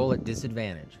ahead and roll at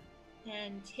disadvantage.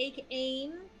 And take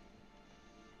aim.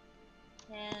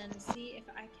 And see if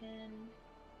I can...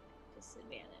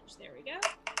 Disadvantage. There we go.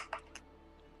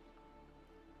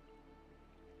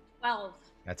 12.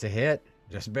 That's a hit.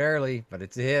 Just barely, but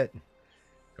it's a hit.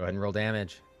 Go ahead and roll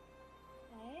damage.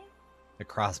 Okay. The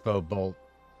crossbow bolt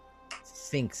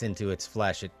sinks into its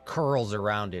flesh. It curls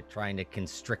around it, trying to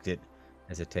constrict it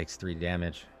as it takes 3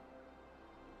 damage.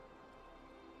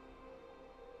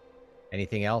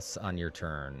 Anything else on your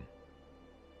turn?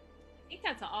 I think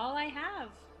that's all I have.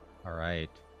 All right.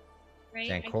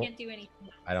 Right? I can't do anything.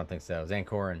 I don't think so.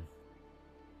 Zancorin.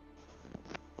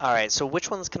 All right. So which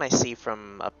ones can I see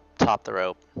from up top the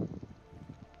rope?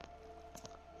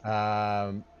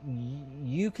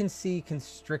 You can see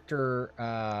Constrictor.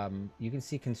 You can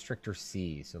see Constrictor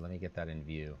C. So let me get that in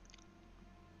view.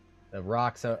 The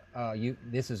rocks are.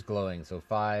 This is glowing. So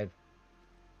 5,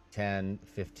 10,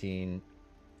 15,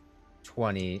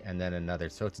 20, and then another.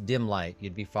 So it's dim light.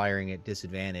 You'd be firing at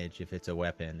disadvantage if it's a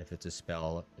weapon. If it's a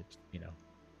spell, it's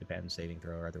depends saving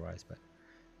throw or otherwise. But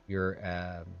you're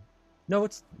no,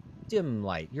 it's dim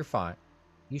light. You're fine.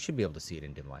 You should be able to see it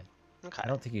in dim light. Okay. I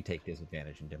don't think you take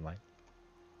disadvantage in dim light.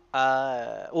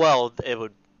 Well,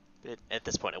 at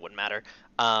this point it wouldn't matter.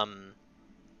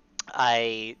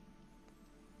 I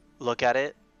look at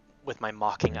it with my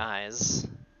mocking eyes,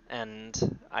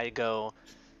 and I go,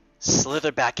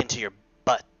 slither back into your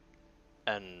butt,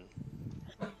 and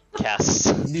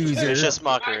cast vicious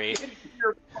mockery.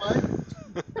 Good one.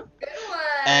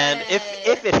 And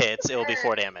if it hits, it will be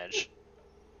 4 damage.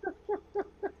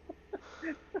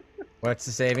 What's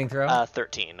the saving throw?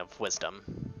 13 of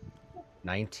wisdom.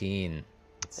 19. It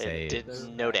Save. did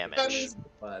no damage.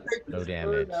 No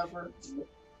damage.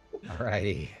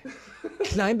 Alrighty.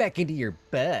 Climb back into your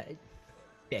butt,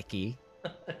 Becky.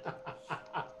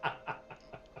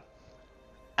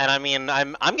 And I mean,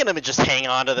 I'm gonna just hang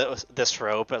on to this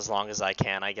rope as long as I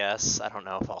can, I guess. I don't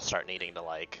know if I'll start needing to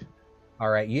like. All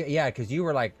right. Yeah, because you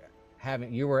were like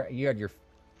you had your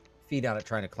feet on it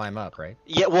trying to climb up, right?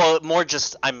 Yeah, well, more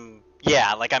just I'm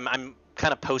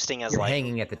kind of posting as You're like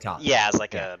hanging at the top. Yeah, as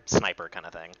like a sniper kind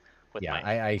of thing. With Yeah,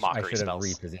 my I mockery should have spells.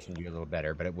 repositioned you a little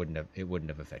better, but it wouldn't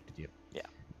have affected you. Yeah.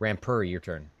 Rampuri, your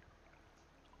turn.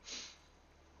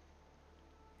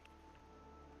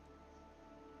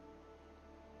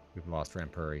 We've lost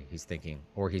Rampuri. He's thinking,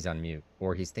 or he's on mute,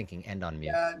 or he's thinking and on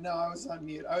mute. Yeah, no, I was on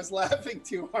mute. I was laughing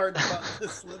too hard about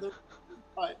this little.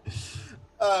 But,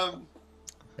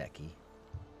 Becky.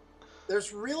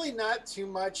 there's really not too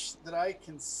much that I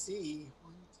can see.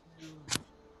 1, 2, 3,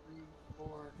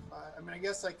 4, 5. I mean, I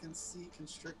guess I can see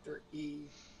Constrictor E.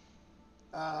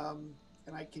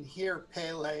 And I can hear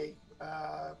Pele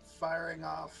firing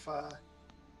off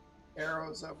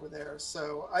arrows over there.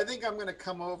 So I think I'm going to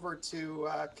come over to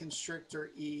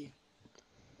Constrictor E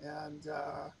and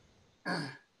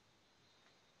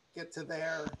get to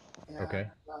there. And, Okay.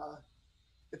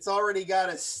 It's already got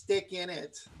a stick in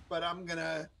it, but I'm going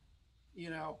to,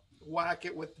 whack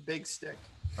it with the big stick.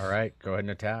 All right, go ahead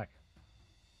and attack.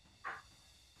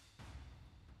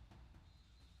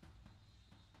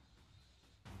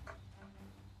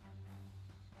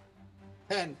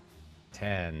 Ten.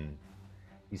 10.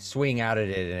 You swing out at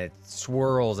it and it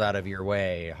swirls out of your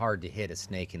way. Hard to hit a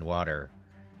snake in water.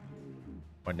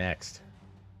 What next?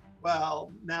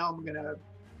 Well, now I'm going to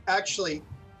actually,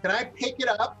 can I pick it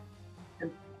up and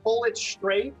pull it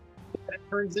straight and it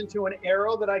turns into an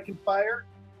arrow that I can fire?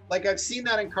 Like I've seen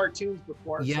that in cartoons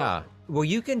before. Yeah. Well,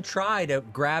 you can try to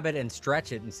grab it and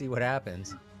stretch it and see what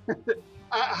happens.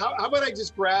 How about I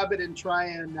just grab it and try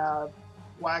and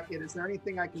whack it? Is there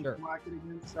anything I can Sure. whack it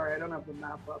against? Sorry, I don't have the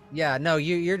map up. Yeah, no,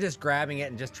 you're just grabbing it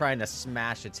and just trying to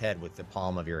smash its head with the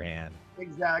palm of your hand.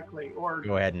 Exactly. Or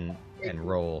Go ahead and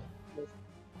roll.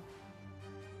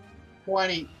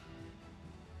 20.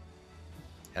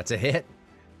 That's a hit.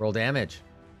 Roll damage.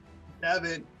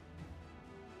 7.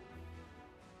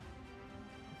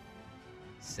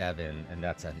 7, and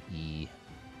that's an E.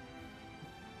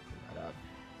 Pull that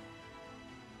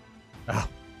up.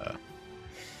 Oh.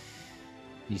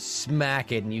 You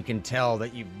smack it, and you can tell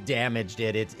that you've damaged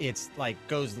it. It's like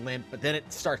goes limp, but then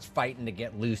it starts fighting to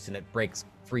get loose, and it breaks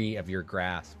free of your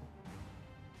grasp.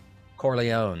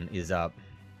 Corleone is up.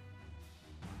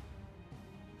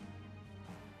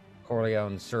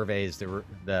 Corleone surveys the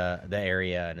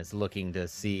area and is looking to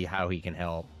see how he can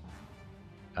help.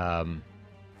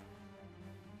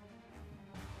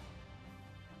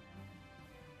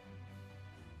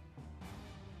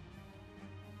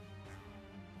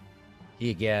 He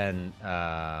again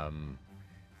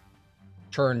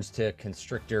turns to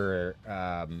Constrictor.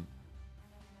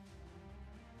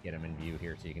 Get him in view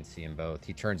here so you can see them both.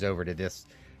 He turns over to this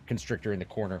Constrictor in the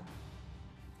corner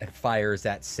and fires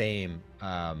that same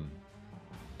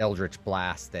Eldritch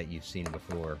Blast that you've seen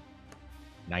before.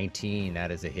 19,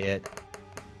 that is a hit.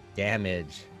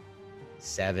 Damage,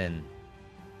 7.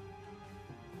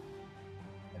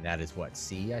 And that is what,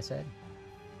 C, I said?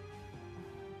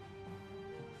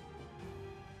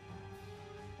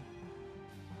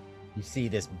 You see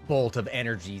this bolt of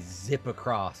energy zip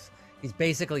across. He's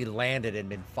basically landed and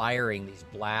been firing these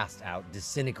blasts out,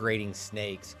 disintegrating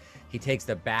snakes. He takes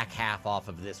the back half off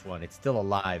of this one. It's still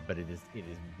alive, but it is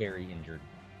very injured.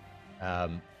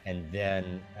 And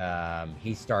then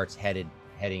he starts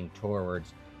heading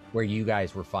towards where you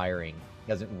guys were firing.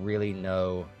 Doesn't really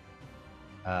know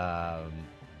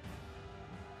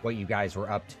what you guys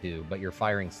were up to, but you're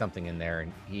firing something in there,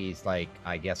 and he's like,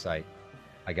 I guess I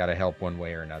gotta help one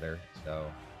way or another. So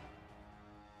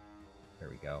there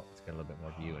we go. Let's get a little bit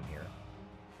more view in here.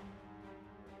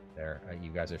 There,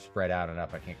 you guys are spread out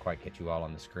enough. I can't quite get you all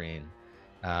on the screen.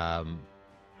 Let me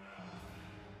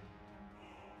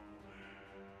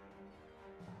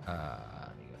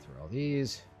go through all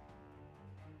these.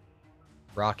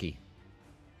 Rocky.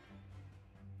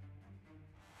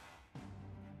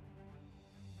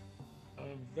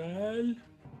 Well,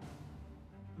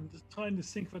 I'm just trying to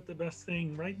think what the best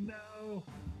thing right now.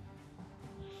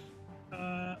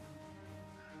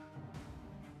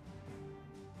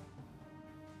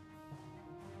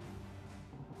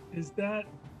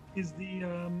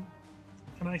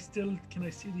 Can I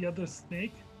see the other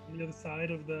snake on the other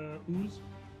side of the ooze?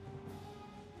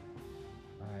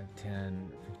 5,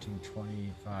 10, 15,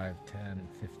 25, 10,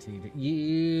 15.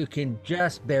 You can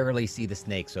just barely see the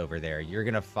snakes over there. You're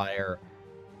going to fire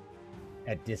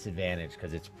at disadvantage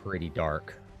because it's pretty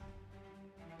dark.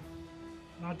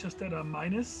 Not just at a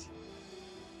minus.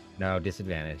 No,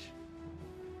 disadvantage.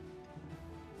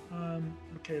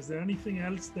 Okay, is there anything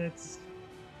else that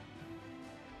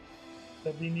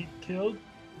we need killed?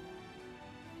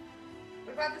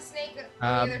 What about the snake?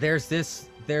 on the other-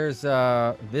 There's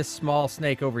this small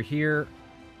snake over here.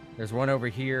 There's one over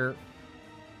here.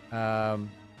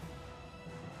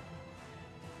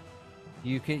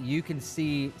 You can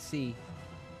see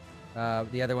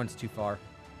the other one's too far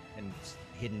and it's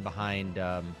hidden behind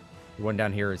the one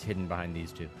down here is hidden behind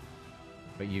these two.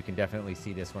 But you can definitely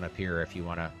see this one up here if you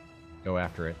want to go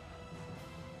after it.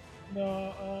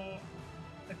 No,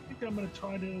 I think I'm gonna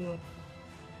try to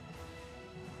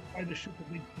shoot the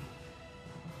big feet.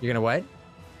 You're gonna what?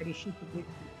 Try to shoot the big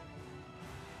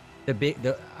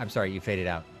feet. I'm sorry, you faded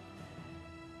out.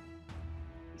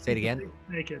 Say it again. The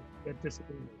big snake at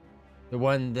disadvantage. The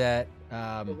one that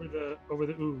over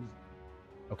the ooze.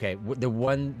 okay, the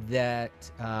one that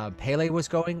Pele was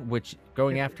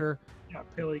going after. Yeah,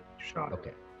 Pele shot.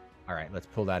 Okay. All right, let's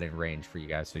pull that in range for you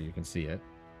guys so you can see it.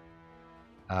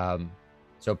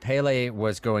 So Pele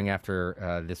was going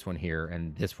after this one here,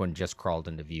 and this one just crawled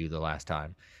into view the last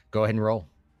time. Go ahead and roll.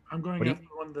 I'm going after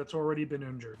the one that's already been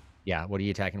injured. Yeah, what are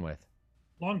you attacking with?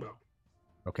 Longbow.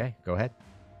 Okay, go ahead.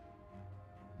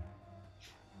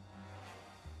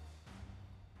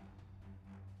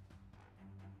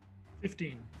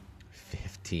 $15.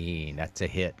 15. That's a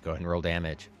hit. Go ahead and roll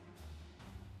damage.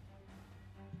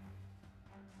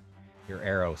 Your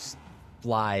arrow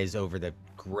flies over the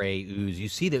gray ooze. You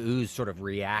see the ooze sort of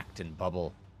react and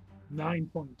bubble. 9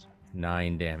 points.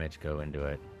 9 damage go into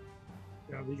it.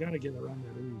 Yeah, we gotta get around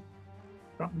that ooze.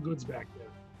 Something good's back there.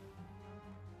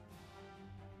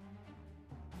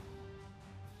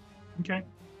 Okay.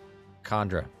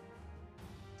 Chandra.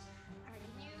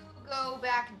 You go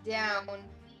back down so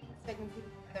I can see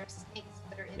the other snakes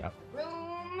that are in the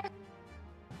room.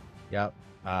 Yep.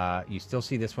 You still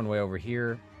see this one way over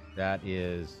here. That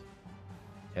is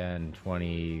 10,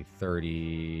 20,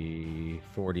 30,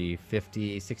 40,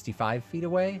 50, 65 feet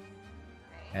away.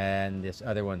 And this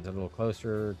other one's a little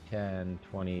closer, 10,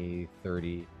 20,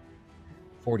 30,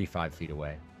 45 feet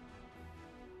away.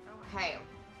 Okay.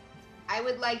 I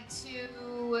would like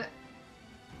to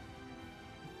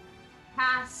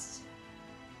cast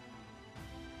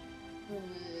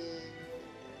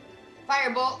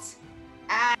Firebolt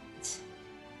at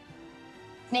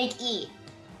Snake E.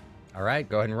 All right,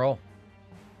 go ahead and roll.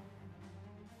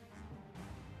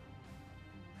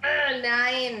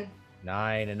 9.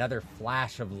 9. Another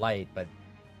flash of light, but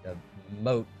the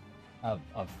mote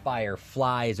of fire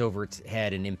flies over its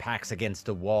head and impacts against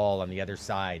a wall on the other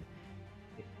side.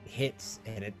 It hits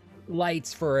and it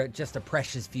lights for just a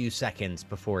precious few seconds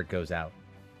before it goes out.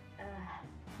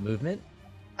 Movement?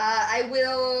 I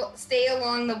will stay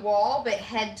along the wall, but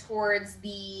head towards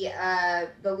the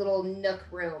little nook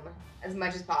room as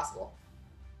much as possible.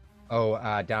 Oh,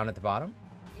 down at the bottom?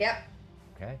 Yep.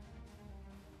 Okay.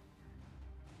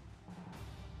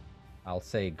 I'll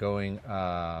say going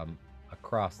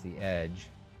across the edge.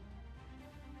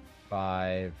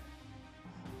 5,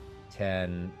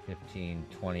 10, 15,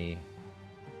 20,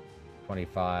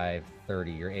 25,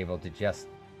 30. You're able to just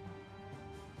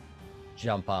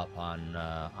jump up on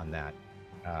that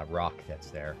rock that's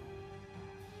there.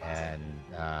 And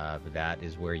that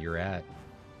is where you're at.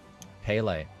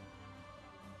 Pele.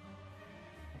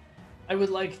 I would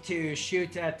like to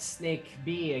shoot at Snake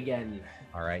B again.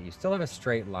 All right, you still have a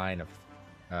straight line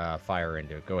of fire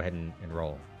into it. Go ahead and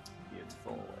roll.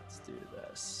 Beautiful. Let's do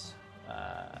this.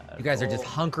 You guys are just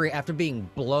hunkering. After being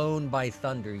blown by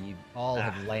thunder, you all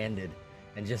have landed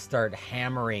and just start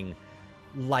hammering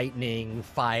lightning,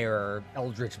 fire,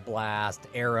 eldritch blast,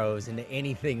 arrows into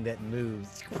anything that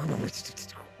moves.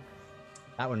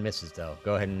 That one misses, though.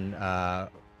 Go ahead and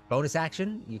bonus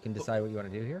action. You can decide what you want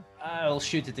to do here. I'll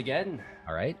shoot it again.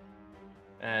 All right.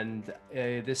 And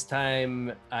this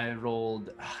time I rolled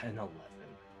an 11.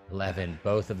 11.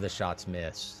 Both of the shots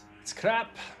miss. It's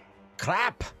crap.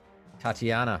 Crap!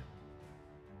 Tatiana.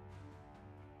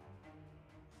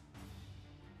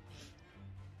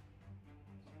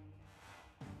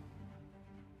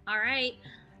 All right.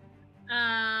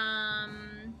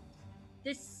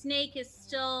 This snake is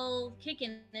still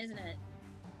kicking, isn't it?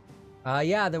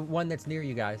 Yeah, the one that's near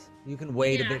you guys. You can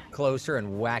wade a Yeah. bit closer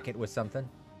and whack it with something.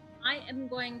 I am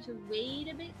going to wade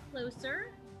a bit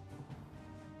closer.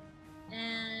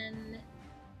 And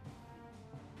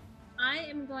I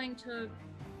am going to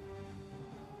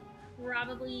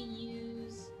probably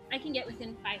use. I can get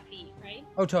within 5 feet, right?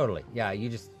 Oh, totally. Yeah, you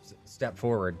just step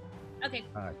forward Okay.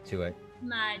 to it.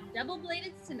 My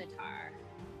double-bladed scimitar.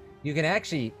 You can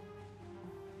actually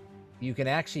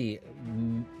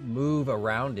move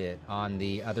around it on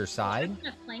the other side. I'm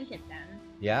gonna flank it then.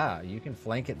 Yeah, you can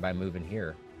flank it by moving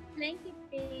here. Flank it,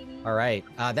 baby. All right.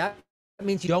 That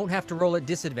means you don't have to roll at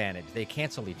disadvantage. They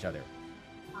cancel each other.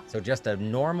 So just a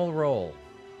normal roll.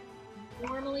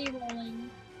 Normally rolling.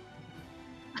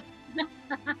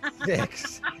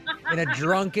 6. In a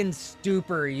drunken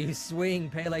stupor, you swing.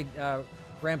 Pele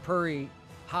Rampuri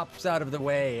hops out of the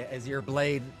way as your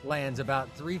blade lands about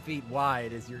 3 feet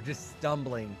wide as you're just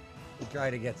stumbling to try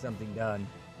to get something done.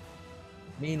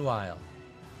 Meanwhile,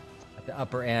 at the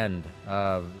upper end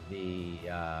of the...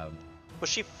 Was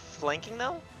she flanking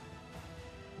though?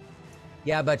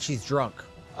 Yeah, but she's drunk.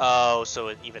 Oh, so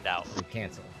it evened out. You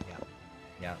cancel.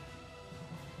 Yeah.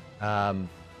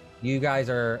 You guys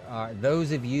are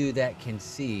those of you that can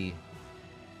see,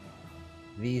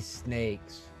 these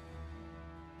snakes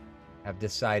have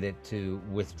decided to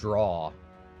withdraw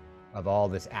of all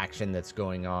this action that's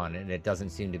going on, and it doesn't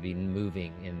seem to be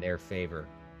moving in their favor.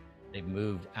 They've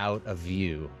moved out of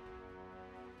view.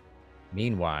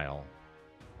 Meanwhile,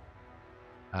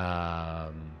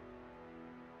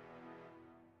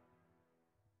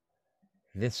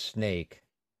 this snake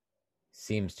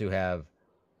seems to have,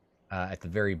 at the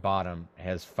very bottom,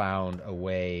 has found a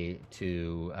way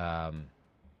to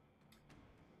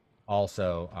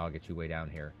also, I'll get you way down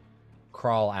here,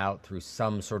 crawl out through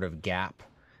some sort of gap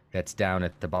that's down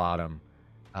at the bottom.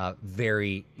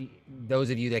 Those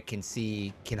of you that can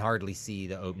see can hardly see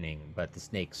the opening, but the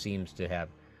snake seems to have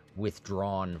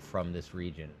withdrawn from this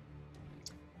region.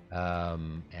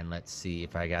 And let's see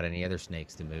if I got any other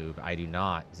snakes to move. I do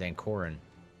not. Zankorin.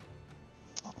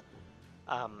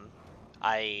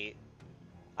 I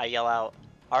yell out,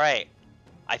 all right,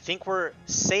 I think we're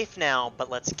safe now, but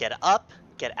let's get up,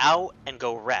 get out, and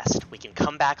go rest. We can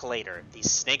come back later. These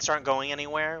snakes aren't going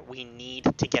anywhere. We need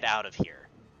to get out of here.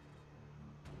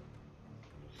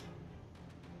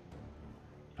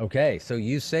 Okay, so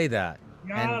you say that.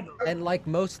 Yeah, And like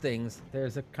most things,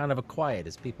 there's a kind of a quiet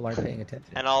as people aren't paying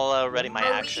attention. And I'll ready my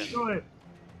action. do it.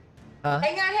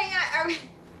 Hang on.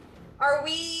 Are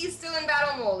we still in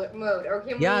battle mode, or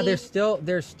can we? Yeah, there's still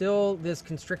this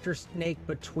constrictor snake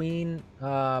between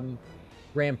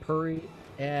Rampuri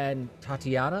and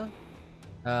Tatiana,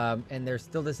 and there's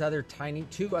still this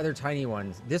two other tiny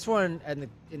ones. This one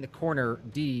in the corner,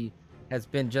 D, has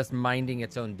been just minding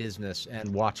its own business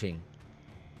and watching.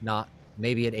 Not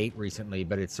maybe at 8 recently,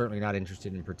 but it's certainly not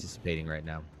interested in participating right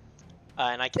now.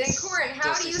 And I can. Then Corin,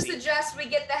 how do you suggest we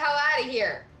get the hell out of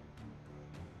here?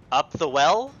 Up the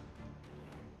well?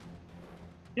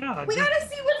 Yeah. We gotta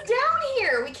see what's down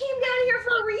here. We came down here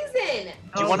for a reason.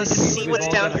 Do you want to see what's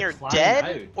down here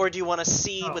dead, or do you want to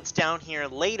see what's down here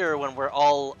later when we're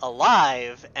all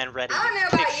alive and ready to I don't know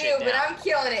kick about you, shit but down? I'm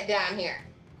killing it down here.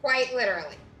 Quite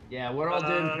literally. Yeah, we're all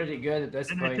doing pretty good at this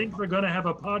And point. I think we're gonna have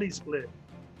a party split.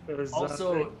 Because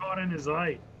Also- Corin is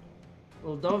right.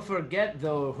 Well, don't forget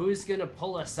though, who's gonna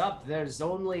pull us up? There's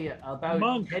only about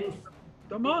Monk. 10.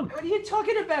 The monk. What are you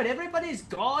talking about? Everybody's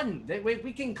gone.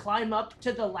 We can climb up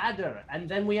to the ladder, and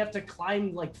then we have to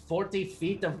climb like 40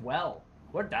 feet of well.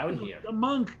 We're down here. The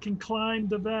monk can climb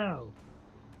the well.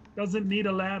 Doesn't need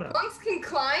a ladder. Monks can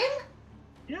climb?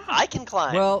 Yeah. I can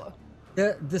climb. Well,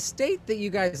 the state that you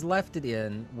guys left it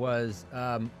in was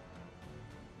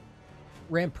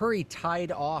Rampuri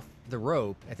tied off the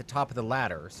rope at the top of the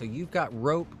ladder. So you've got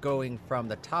rope going from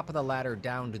the top of the ladder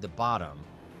down to the bottom.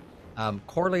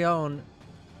 Corleone,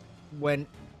 when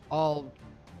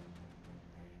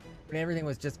everything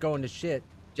was just going to shit,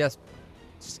 just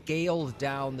scaled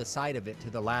down the side of it to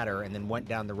the ladder and then went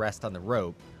down the rest on the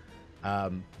rope.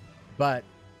 But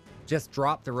just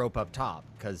drop the rope up top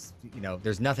because,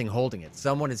 there's nothing holding it.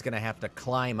 Someone is going to have to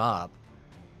climb up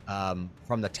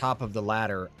from the top of the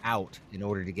ladder out in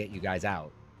order to get you guys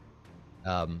out.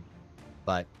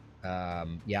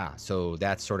 Yeah, so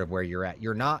that's sort of where you're at.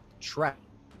 You're not trapped,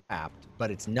 but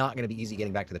it's not going to be easy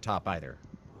getting back to the top either.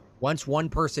 Once one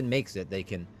person makes it, they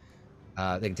can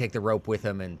take the rope with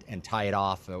them and tie it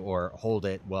off or hold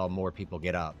it while more people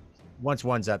get up. Once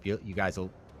one's up, you guys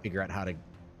will figure out how to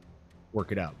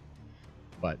work it out.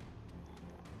 But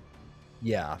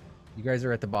yeah, you guys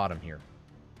are at the bottom here.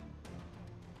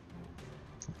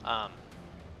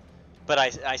 But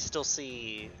I still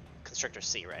see Constrictor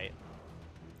C, right?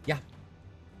 Yeah.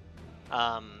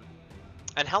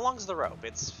 And how long's the rope?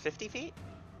 It's 50 feet?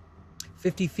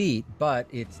 50 feet, but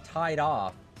it's tied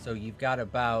off, so you've got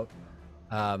about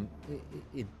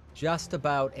it just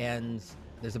about ends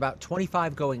there's about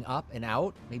 25 going up and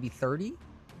out, maybe 30,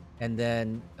 and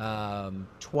then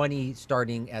 20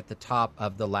 starting at the top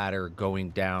of the ladder going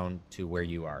down to where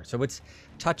you are. So it's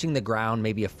touching the ground,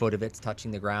 maybe a foot of it's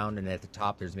touching the ground, and at the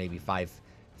top there's maybe 5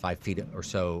 feet or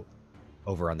so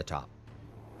over on the top.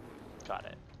 Got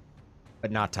it.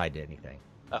 But not tied to anything.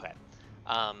 Okay.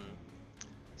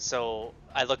 So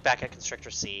I look back at Constrictor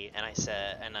C and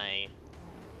I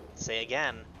say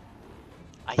again,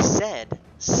 I said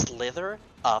slither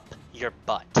up your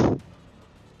butt.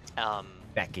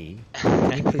 Becky.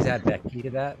 Can you please add Becky to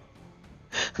that?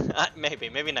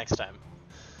 Maybe next time.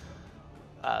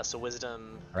 So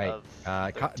wisdom Right.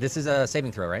 of This is a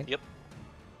saving throw, right? Yep.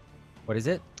 What is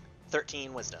it?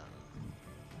 13 wisdom.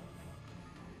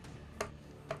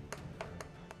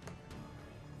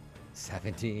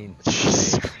 17.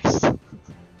 Jesus Christ.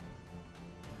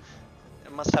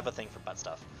 It must have a thing for butt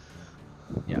stuff.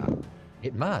 Yeah,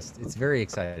 it must. It's very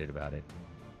excited about it.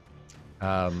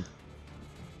 And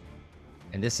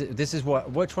this is what?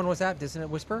 Which one was that? Isn't it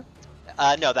Whisper?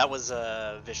 No, that was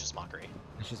Vicious Mockery.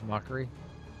 Vicious Mockery.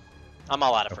 I'm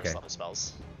all out of Okay. first level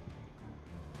spells.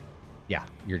 Yeah,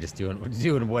 you're just doing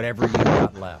whatever you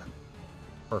got left.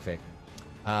 Perfect.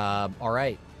 All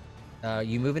right.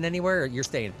 You moving anywhere, or you're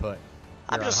staying put?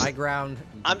 You're I'm on just high ground.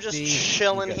 You I'm can just see,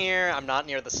 chilling you're good. here. I'm not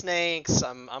near the snakes.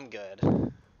 I'm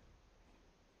good.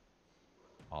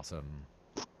 Awesome.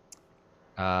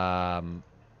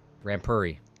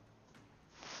 Rampuri.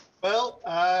 Well,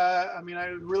 I mean, I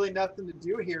had really nothing to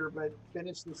do here but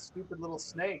finish this stupid little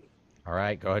snake. All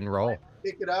right, go ahead and roll.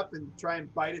 Pick it up and try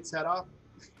and bite its head off.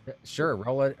 Sure,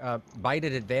 roll it. Bite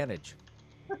at advantage.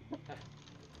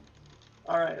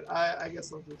 All right, I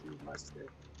guess I'll just use my stick.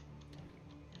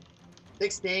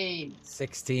 16.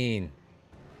 16.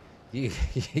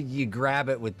 You grab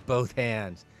it with both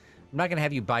hands. I'm not gonna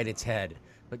have you bite its head,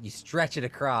 but you stretch it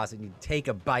across and you take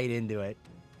a bite into it.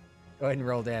 Go ahead and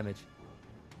roll damage.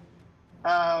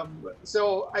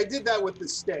 So I did that with the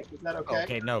stick. Is that okay?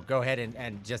 Okay, no, go ahead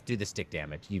and just do the stick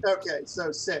damage. Okay,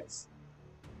 so 6.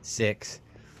 6.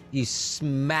 You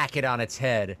smack it on its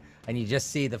head, and you just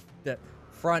see the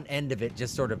front end of it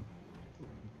just sort of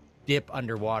dip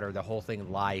underwater. The whole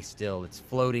thing lies still. It's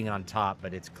floating on top,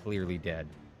 but it's clearly dead.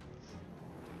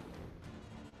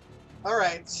 All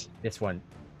right. This one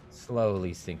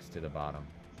slowly sinks to the bottom.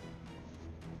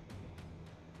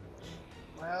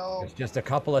 Well, There's just a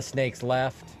couple of snakes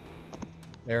left.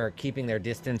 They're keeping their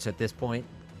distance at this point.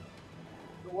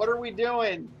 what are we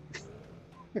doing?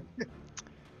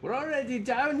 We're already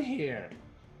down here.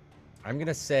 I'm going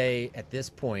to say at this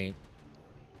point,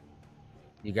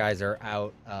 you guys are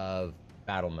out of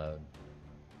battle mode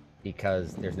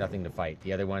because there's nothing to fight.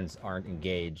 The other ones aren't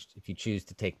engaged. If you choose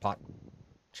to take pot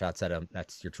shots at them,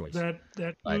 that's your choice. That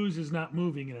But- ooze is not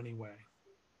moving in any way.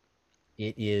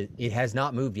 It has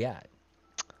not moved yet.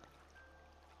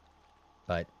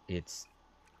 But it's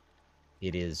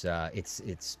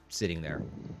sitting there.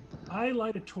 I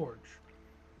light a torch.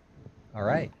 All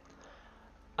right.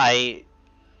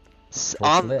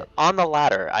 On lit. the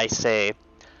ladder, I say,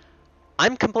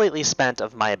 I'm completely spent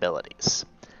of my abilities.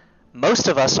 Most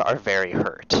of us are very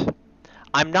hurt.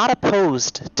 I'm not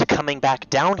opposed to coming back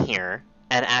down here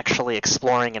and actually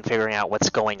exploring and figuring out what's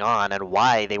going on and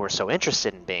why they were so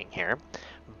interested in being here.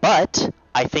 But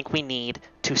I think we need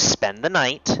to spend the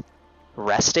night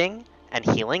resting and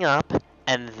healing up,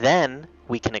 and then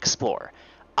we can explore.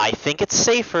 I think it's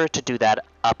safer to do that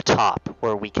up top,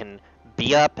 where we can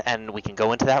be up and we can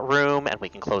go into that room and we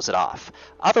can close it off.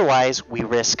 Otherwise, we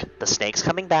risk the snakes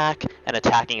coming back and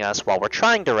attacking us while we're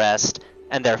trying to rest,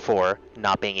 and therefore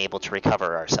not being able to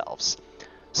recover ourselves.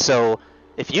 So,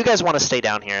 if you guys want to stay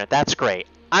down here, that's great.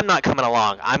 I'm not coming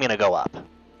along. I'm going to go up.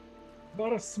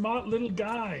 What a smart little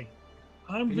guy.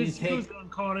 I'm Can you Viscous take- on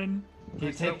Corin.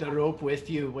 You take the rope with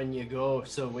you when you go,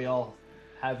 so we all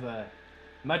have a.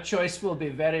 My choice will be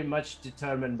very much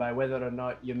determined by whether or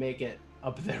not you make it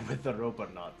up there with the rope or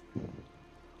not.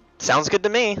 Sounds good to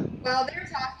me. While they're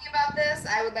talking about this,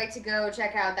 I would like to go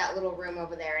check out that little room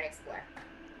over there and explore.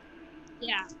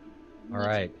 Yeah. All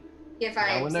right. If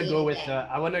I want to see go with. anything.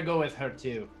 I want to go with her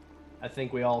too. I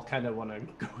think we all kind of want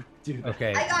to go do that.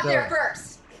 Okay. I got so- there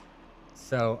first.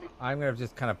 So I'm gonna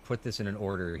just kind of put this in an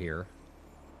order here,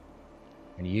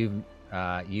 and you've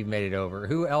made it over.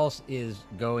 Who else is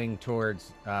going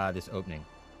towards this opening?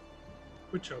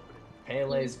 Which opening?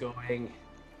 Pele's going.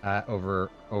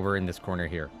 Over in this corner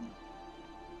here.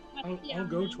 I'll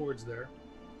go towards there.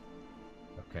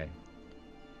 Okay.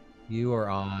 You are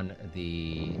on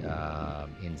the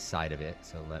inside of it,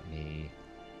 so let me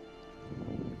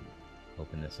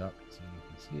open this up so you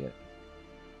can see it.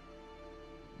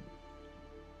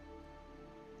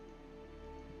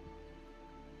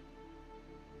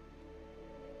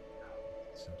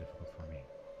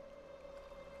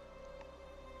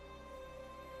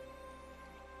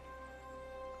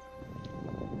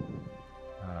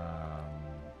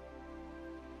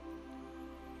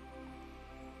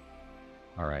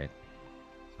 All right.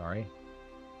 Sorry.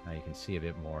 Now you can see a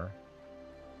bit more.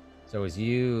 So as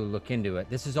you look into it,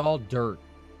 this is all dirt,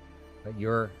 but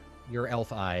your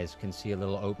elf eyes can see a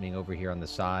little opening over here on the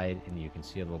side, and you can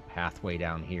see a little pathway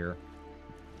down here.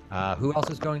 Who else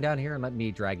is going down here? And let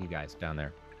me drag you guys down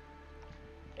there.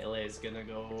 Ele's gonna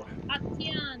go.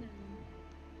 Tatiana.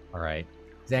 All right.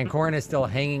 Zancorin is still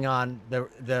hanging on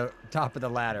the top of the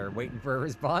ladder, waiting for a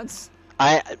response.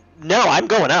 No, I'm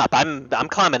going up. I'm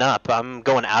climbing up. I'm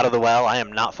going out of the well. I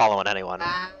am not following anyone.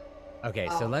 Okay,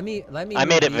 so let me. I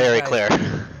made it very clear.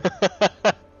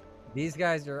 These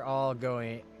guys are all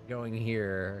going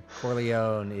here.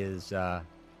 Corleone is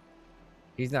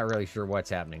he's not really sure what's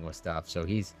happening with stuff, so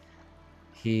he's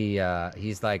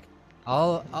like,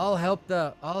 I'll help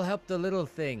the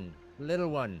little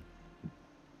one.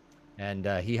 And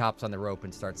he hops on the rope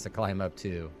and starts to climb up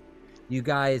too. You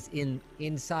guys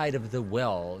inside of the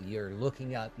well, you're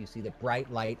looking up, you see the bright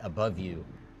light above you.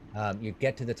 You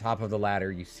get to the top of the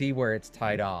ladder, you see where it's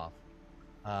tied off.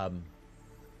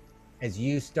 As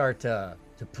you start to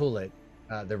pull it,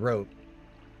 the rope,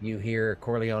 you hear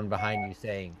Corleone behind you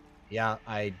saying, "Yeah,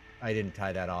 I didn't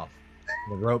tie that off."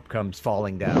 The rope comes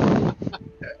falling down.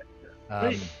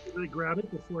 Wait, can I grab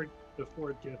it before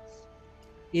it gets?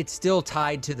 It's still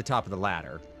tied to the top of the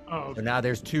ladder. Oh, okay. So now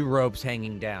there's 2 ropes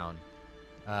hanging down,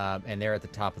 and they're at the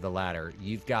top of the ladder.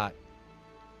 You've got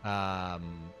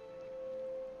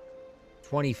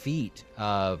 20 feet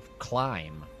of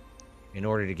climb in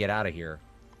order to get out of here.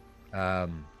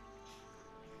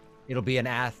 It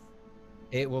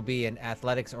will be an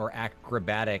athletics or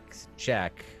acrobatics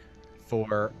check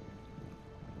for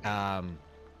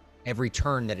every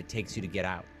turn that it takes you to get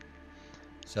out.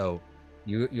 So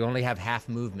you only have half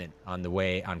movement on the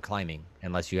way on climbing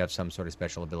unless you have some sort of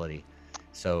special ability.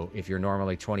 So if you're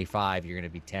normally 25, you're going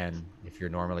to be 10. If you're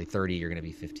normally 30, you're going to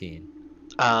be 15.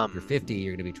 If you're 50,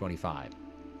 you're going to be 25.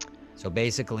 So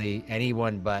basically,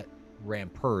 anyone but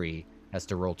Rampuri has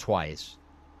to roll twice.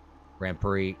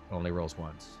 Rampuri only rolls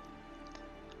once.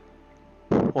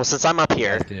 Well, since I'm up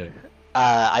here,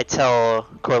 I tell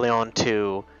Corleone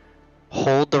to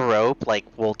hold the rope. Like,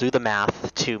 we'll do the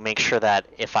math to make sure that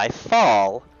if I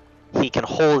fall, he can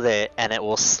hold it and it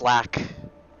will slack,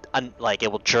 like it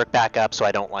will jerk back up so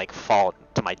I don't like fall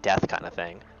to my death kind of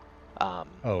thing.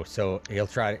 So he'll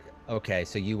try to. Okay,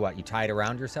 so you tie it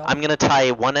around yourself? I'm gonna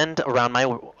tie one end around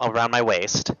my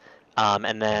waist,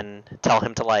 and then tell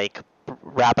him to like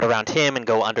wrap it around him and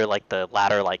go under like the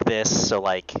ladder like this. So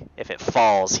like if it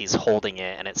falls, he's holding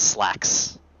it and it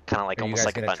slacks, kind of like almost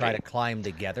like a bungee. You guys gonna try to climb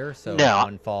together so no,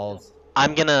 one falls?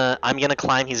 I'm gonna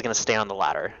climb. He's gonna stay on the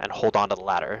ladder and hold on to the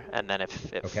ladder, and then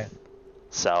if okay.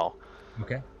 So.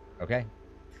 Okay.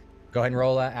 Go ahead and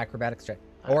roll acrobatics check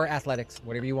or athletics,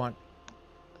 whatever you want.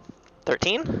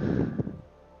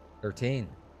 13.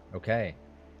 Okay.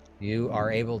 You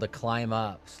are able to climb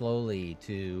up slowly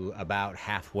to about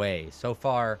halfway. So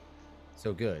far,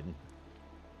 so good.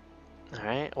 All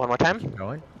right, one more time. Keep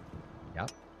going. Yep.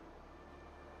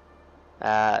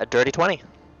 A dirty 20.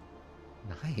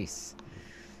 Nice.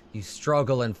 You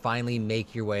struggle and finally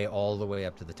make your way all the way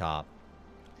up to the top.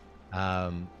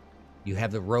 You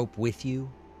have the rope with you.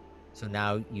 So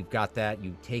now you've got that.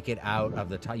 You take it out of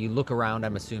the top. You look around.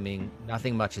 I'm assuming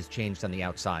nothing much has changed on the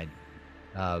outside.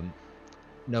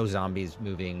 No zombies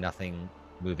moving, nothing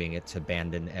moving. It's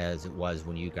abandoned as it was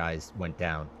when you guys went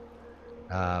down.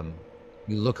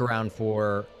 You look around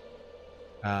for,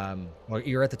 well,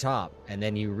 you're at the top, and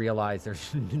then you realize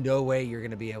there's no way you're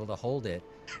going to be able to hold it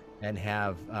and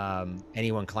have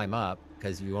anyone climb up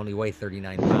because you only weigh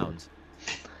 39 pounds.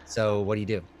 So what do you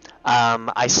do?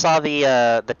 I saw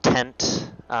the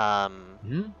tent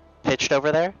pitched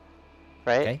over there,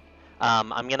 right? Okay.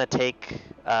 I'm gonna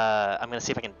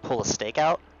see if I can pull a stake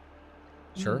out.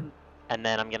 Sure. And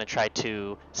then I'm gonna try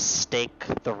to stake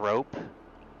the rope,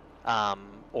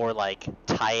 or like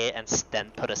tie it and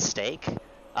then put a stake,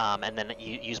 and then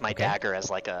use my dagger as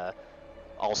like a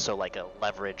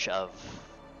leverage of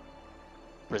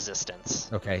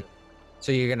resistance. Okay.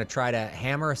 So you're gonna try to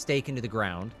hammer a stake into the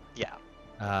ground. Yeah.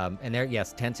 And there,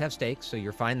 yes, tents have stakes, so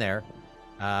you're fine there.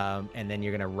 And then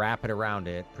you're gonna wrap it around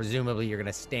it. Presumably, you're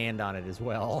gonna stand on it as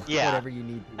well. Yeah. Whatever you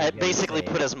need to. I basically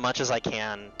put as much as I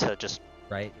can to just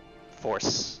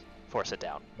force it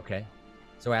down. Okay.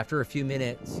 So after a few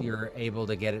minutes, you're able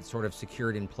to get it sort of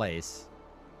secured in place.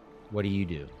 What do you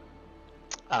do?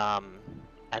 And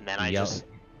then you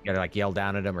gotta like yell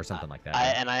down at him or something like that.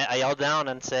 I yell down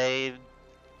and say,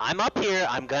 "I'm up here.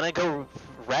 I'm gonna go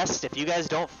rest. If you guys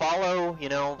don't follow,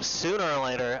 sooner or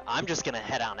later, I'm just gonna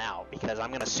head on out because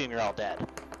I'm gonna assume you're all dead."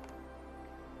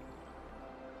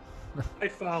 I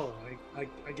follow. I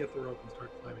get the rope and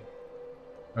start climbing.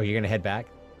 Oh, you're gonna head back?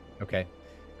 Okay.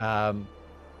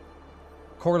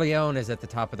 Corleone is at the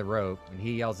top of the rope, and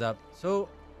he yells up, "So,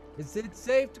 is it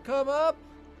safe to come up?"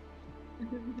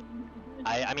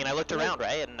 I mean, I looked around,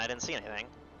 right, and I didn't see anything.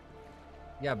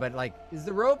 Yeah, but like, is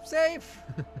the rope safe?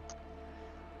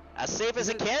 As safe as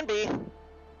it can be.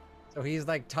 So he's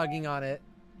like tugging on it.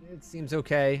 It seems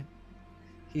okay.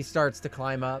 He starts to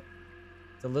climb up.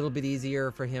 It's a little bit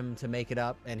easier for him to make it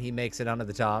up, and he makes it onto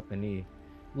the top, and he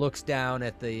looks down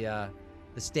at the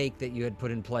stake that you had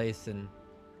put in place and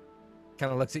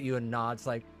kind of looks at you and nods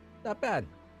like, not bad.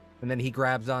 And then he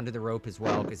grabs onto the rope as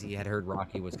well because he had heard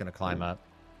Rocky was going to climb up.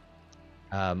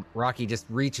 Rocky just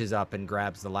reaches up and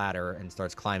grabs the ladder and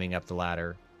starts climbing up the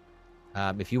ladder.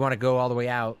 If you want to go all the way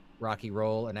out, Rocky,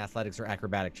 roll an athletics or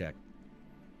acrobatic check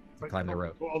to climb the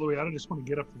rope. Go all the way out. I just want to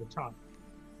get up to the top.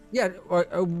 Yeah, or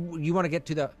you want to get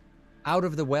to the out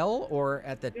of the well or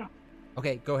at the... Yeah.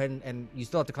 Okay, go ahead and you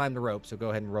still have to climb the rope, so go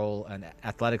ahead and roll an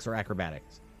athletics or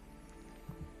acrobatics.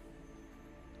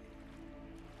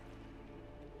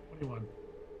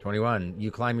 21.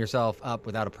 You climb yourself up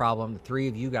without a problem. The three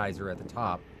of you guys are at the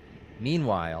top.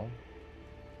 Meanwhile,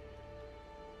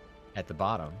 at the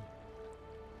bottom,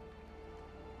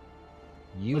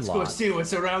 Let's go see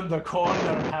what's around the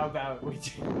corner. How about we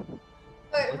do?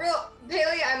 But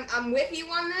Bailey, I'm with you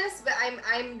on this, but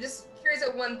I'm just curious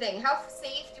of one thing. How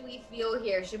safe do we feel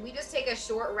here? Should we just take a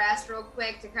short rest real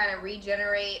quick to kind of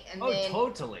regenerate and then...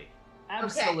 Totally.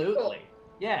 Absolutely. Okay, cool.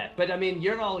 Yeah, but I mean,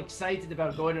 you're all excited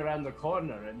about going around the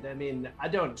corner, and I mean, I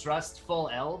don't trust full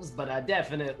elves, but I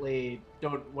definitely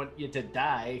don't want you to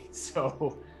die,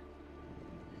 so...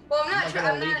 Well,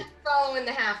 I'm not following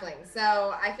the halfling,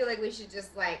 so I feel like we should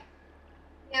just, like,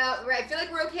 I feel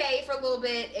like we're okay for a little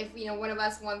bit if, one of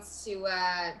us wants to,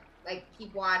 like,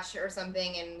 keep watch or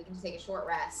something, and we can just take a short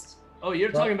rest. Oh,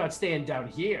 you're talking about staying down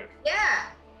here? Yeah.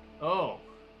 Oh.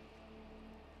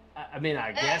 I mean,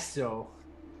 I guess so.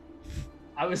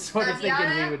 I was sort of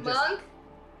thinking we would just... Monk,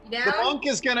 you down? The monk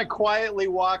is going to quietly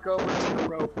walk over to the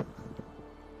rope.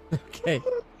 Okay.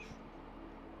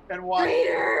 And walk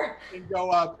and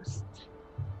go up.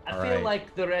 I feel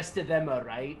like the rest of them are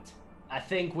right. I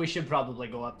think we should probably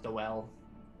go up the well.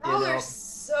 Oh, they're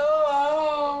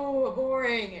so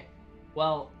boring.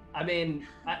 Well, I mean,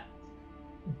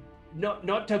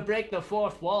 not to break the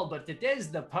fourth wall, but it is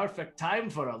the perfect time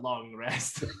for a long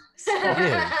rest. So,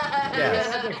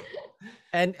 yeah.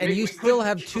 And you still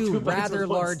have two rather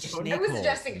large snake holes. I was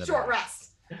suggesting a short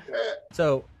rest.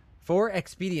 So, for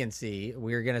expediency,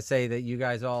 we're going to say that you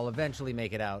guys all eventually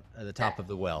make it out at the top of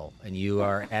the well, and you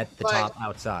are at the top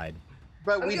outside.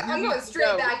 But I'm going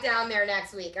straight back down there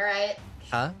next week, all right?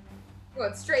 Huh? I'm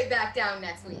going straight back down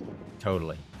next week.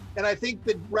 Totally. And I think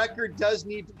the record does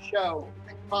need to show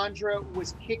that Chandra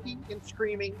was kicking and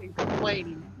screaming and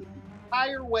complaining the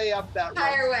entire way up that road.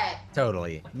 Entire way.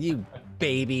 Totally. You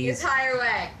babies. The entire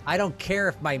way. I don't care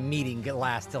if my meeting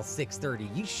lasts till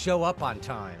 6:30. You show up on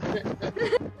time.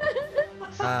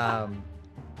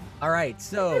 All right,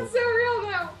 so... It's so real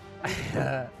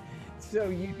now. So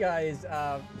you guys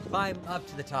climb up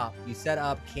to the top. You set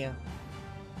up camp.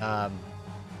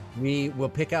 We will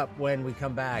pick up when we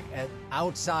come back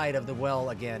outside of the well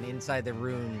again, inside the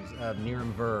ruins of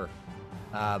Niramvur,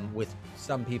 with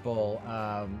some people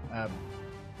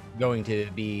going to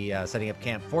be setting up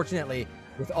camp. Fortunately,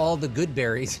 with all the good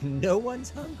berries, no one's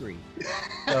hungry.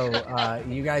 So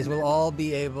you guys will all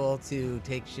be able to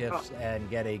take shifts and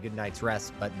get a good night's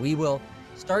rest. But we will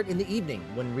start in the evening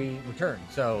when we return.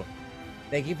 So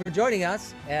thank you for joining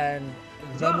us, and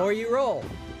the more you roll.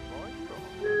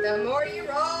 The more you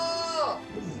roll.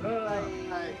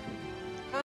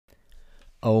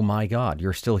 Oh my God,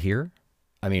 you're still here?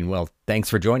 I mean, well, thanks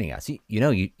for joining us.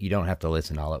 You don't have to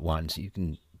listen all at once. You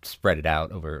can spread it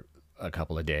out over a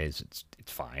couple of days.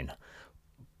 It's fine.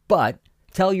 But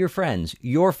tell your friends,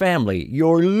 your family,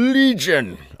 your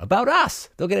Legion about us.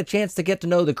 They'll get a chance to get to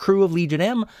know the crew of Legion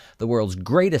M, the world's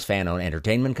greatest fan-owned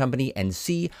entertainment company, and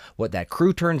see what that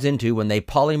crew turns into when they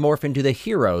polymorph into the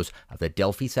heroes of the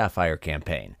Delphi Sapphire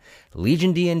campaign.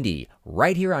 Legion D&D,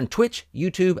 right here on Twitch,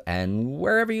 YouTube, and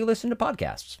wherever you listen to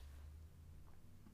podcasts.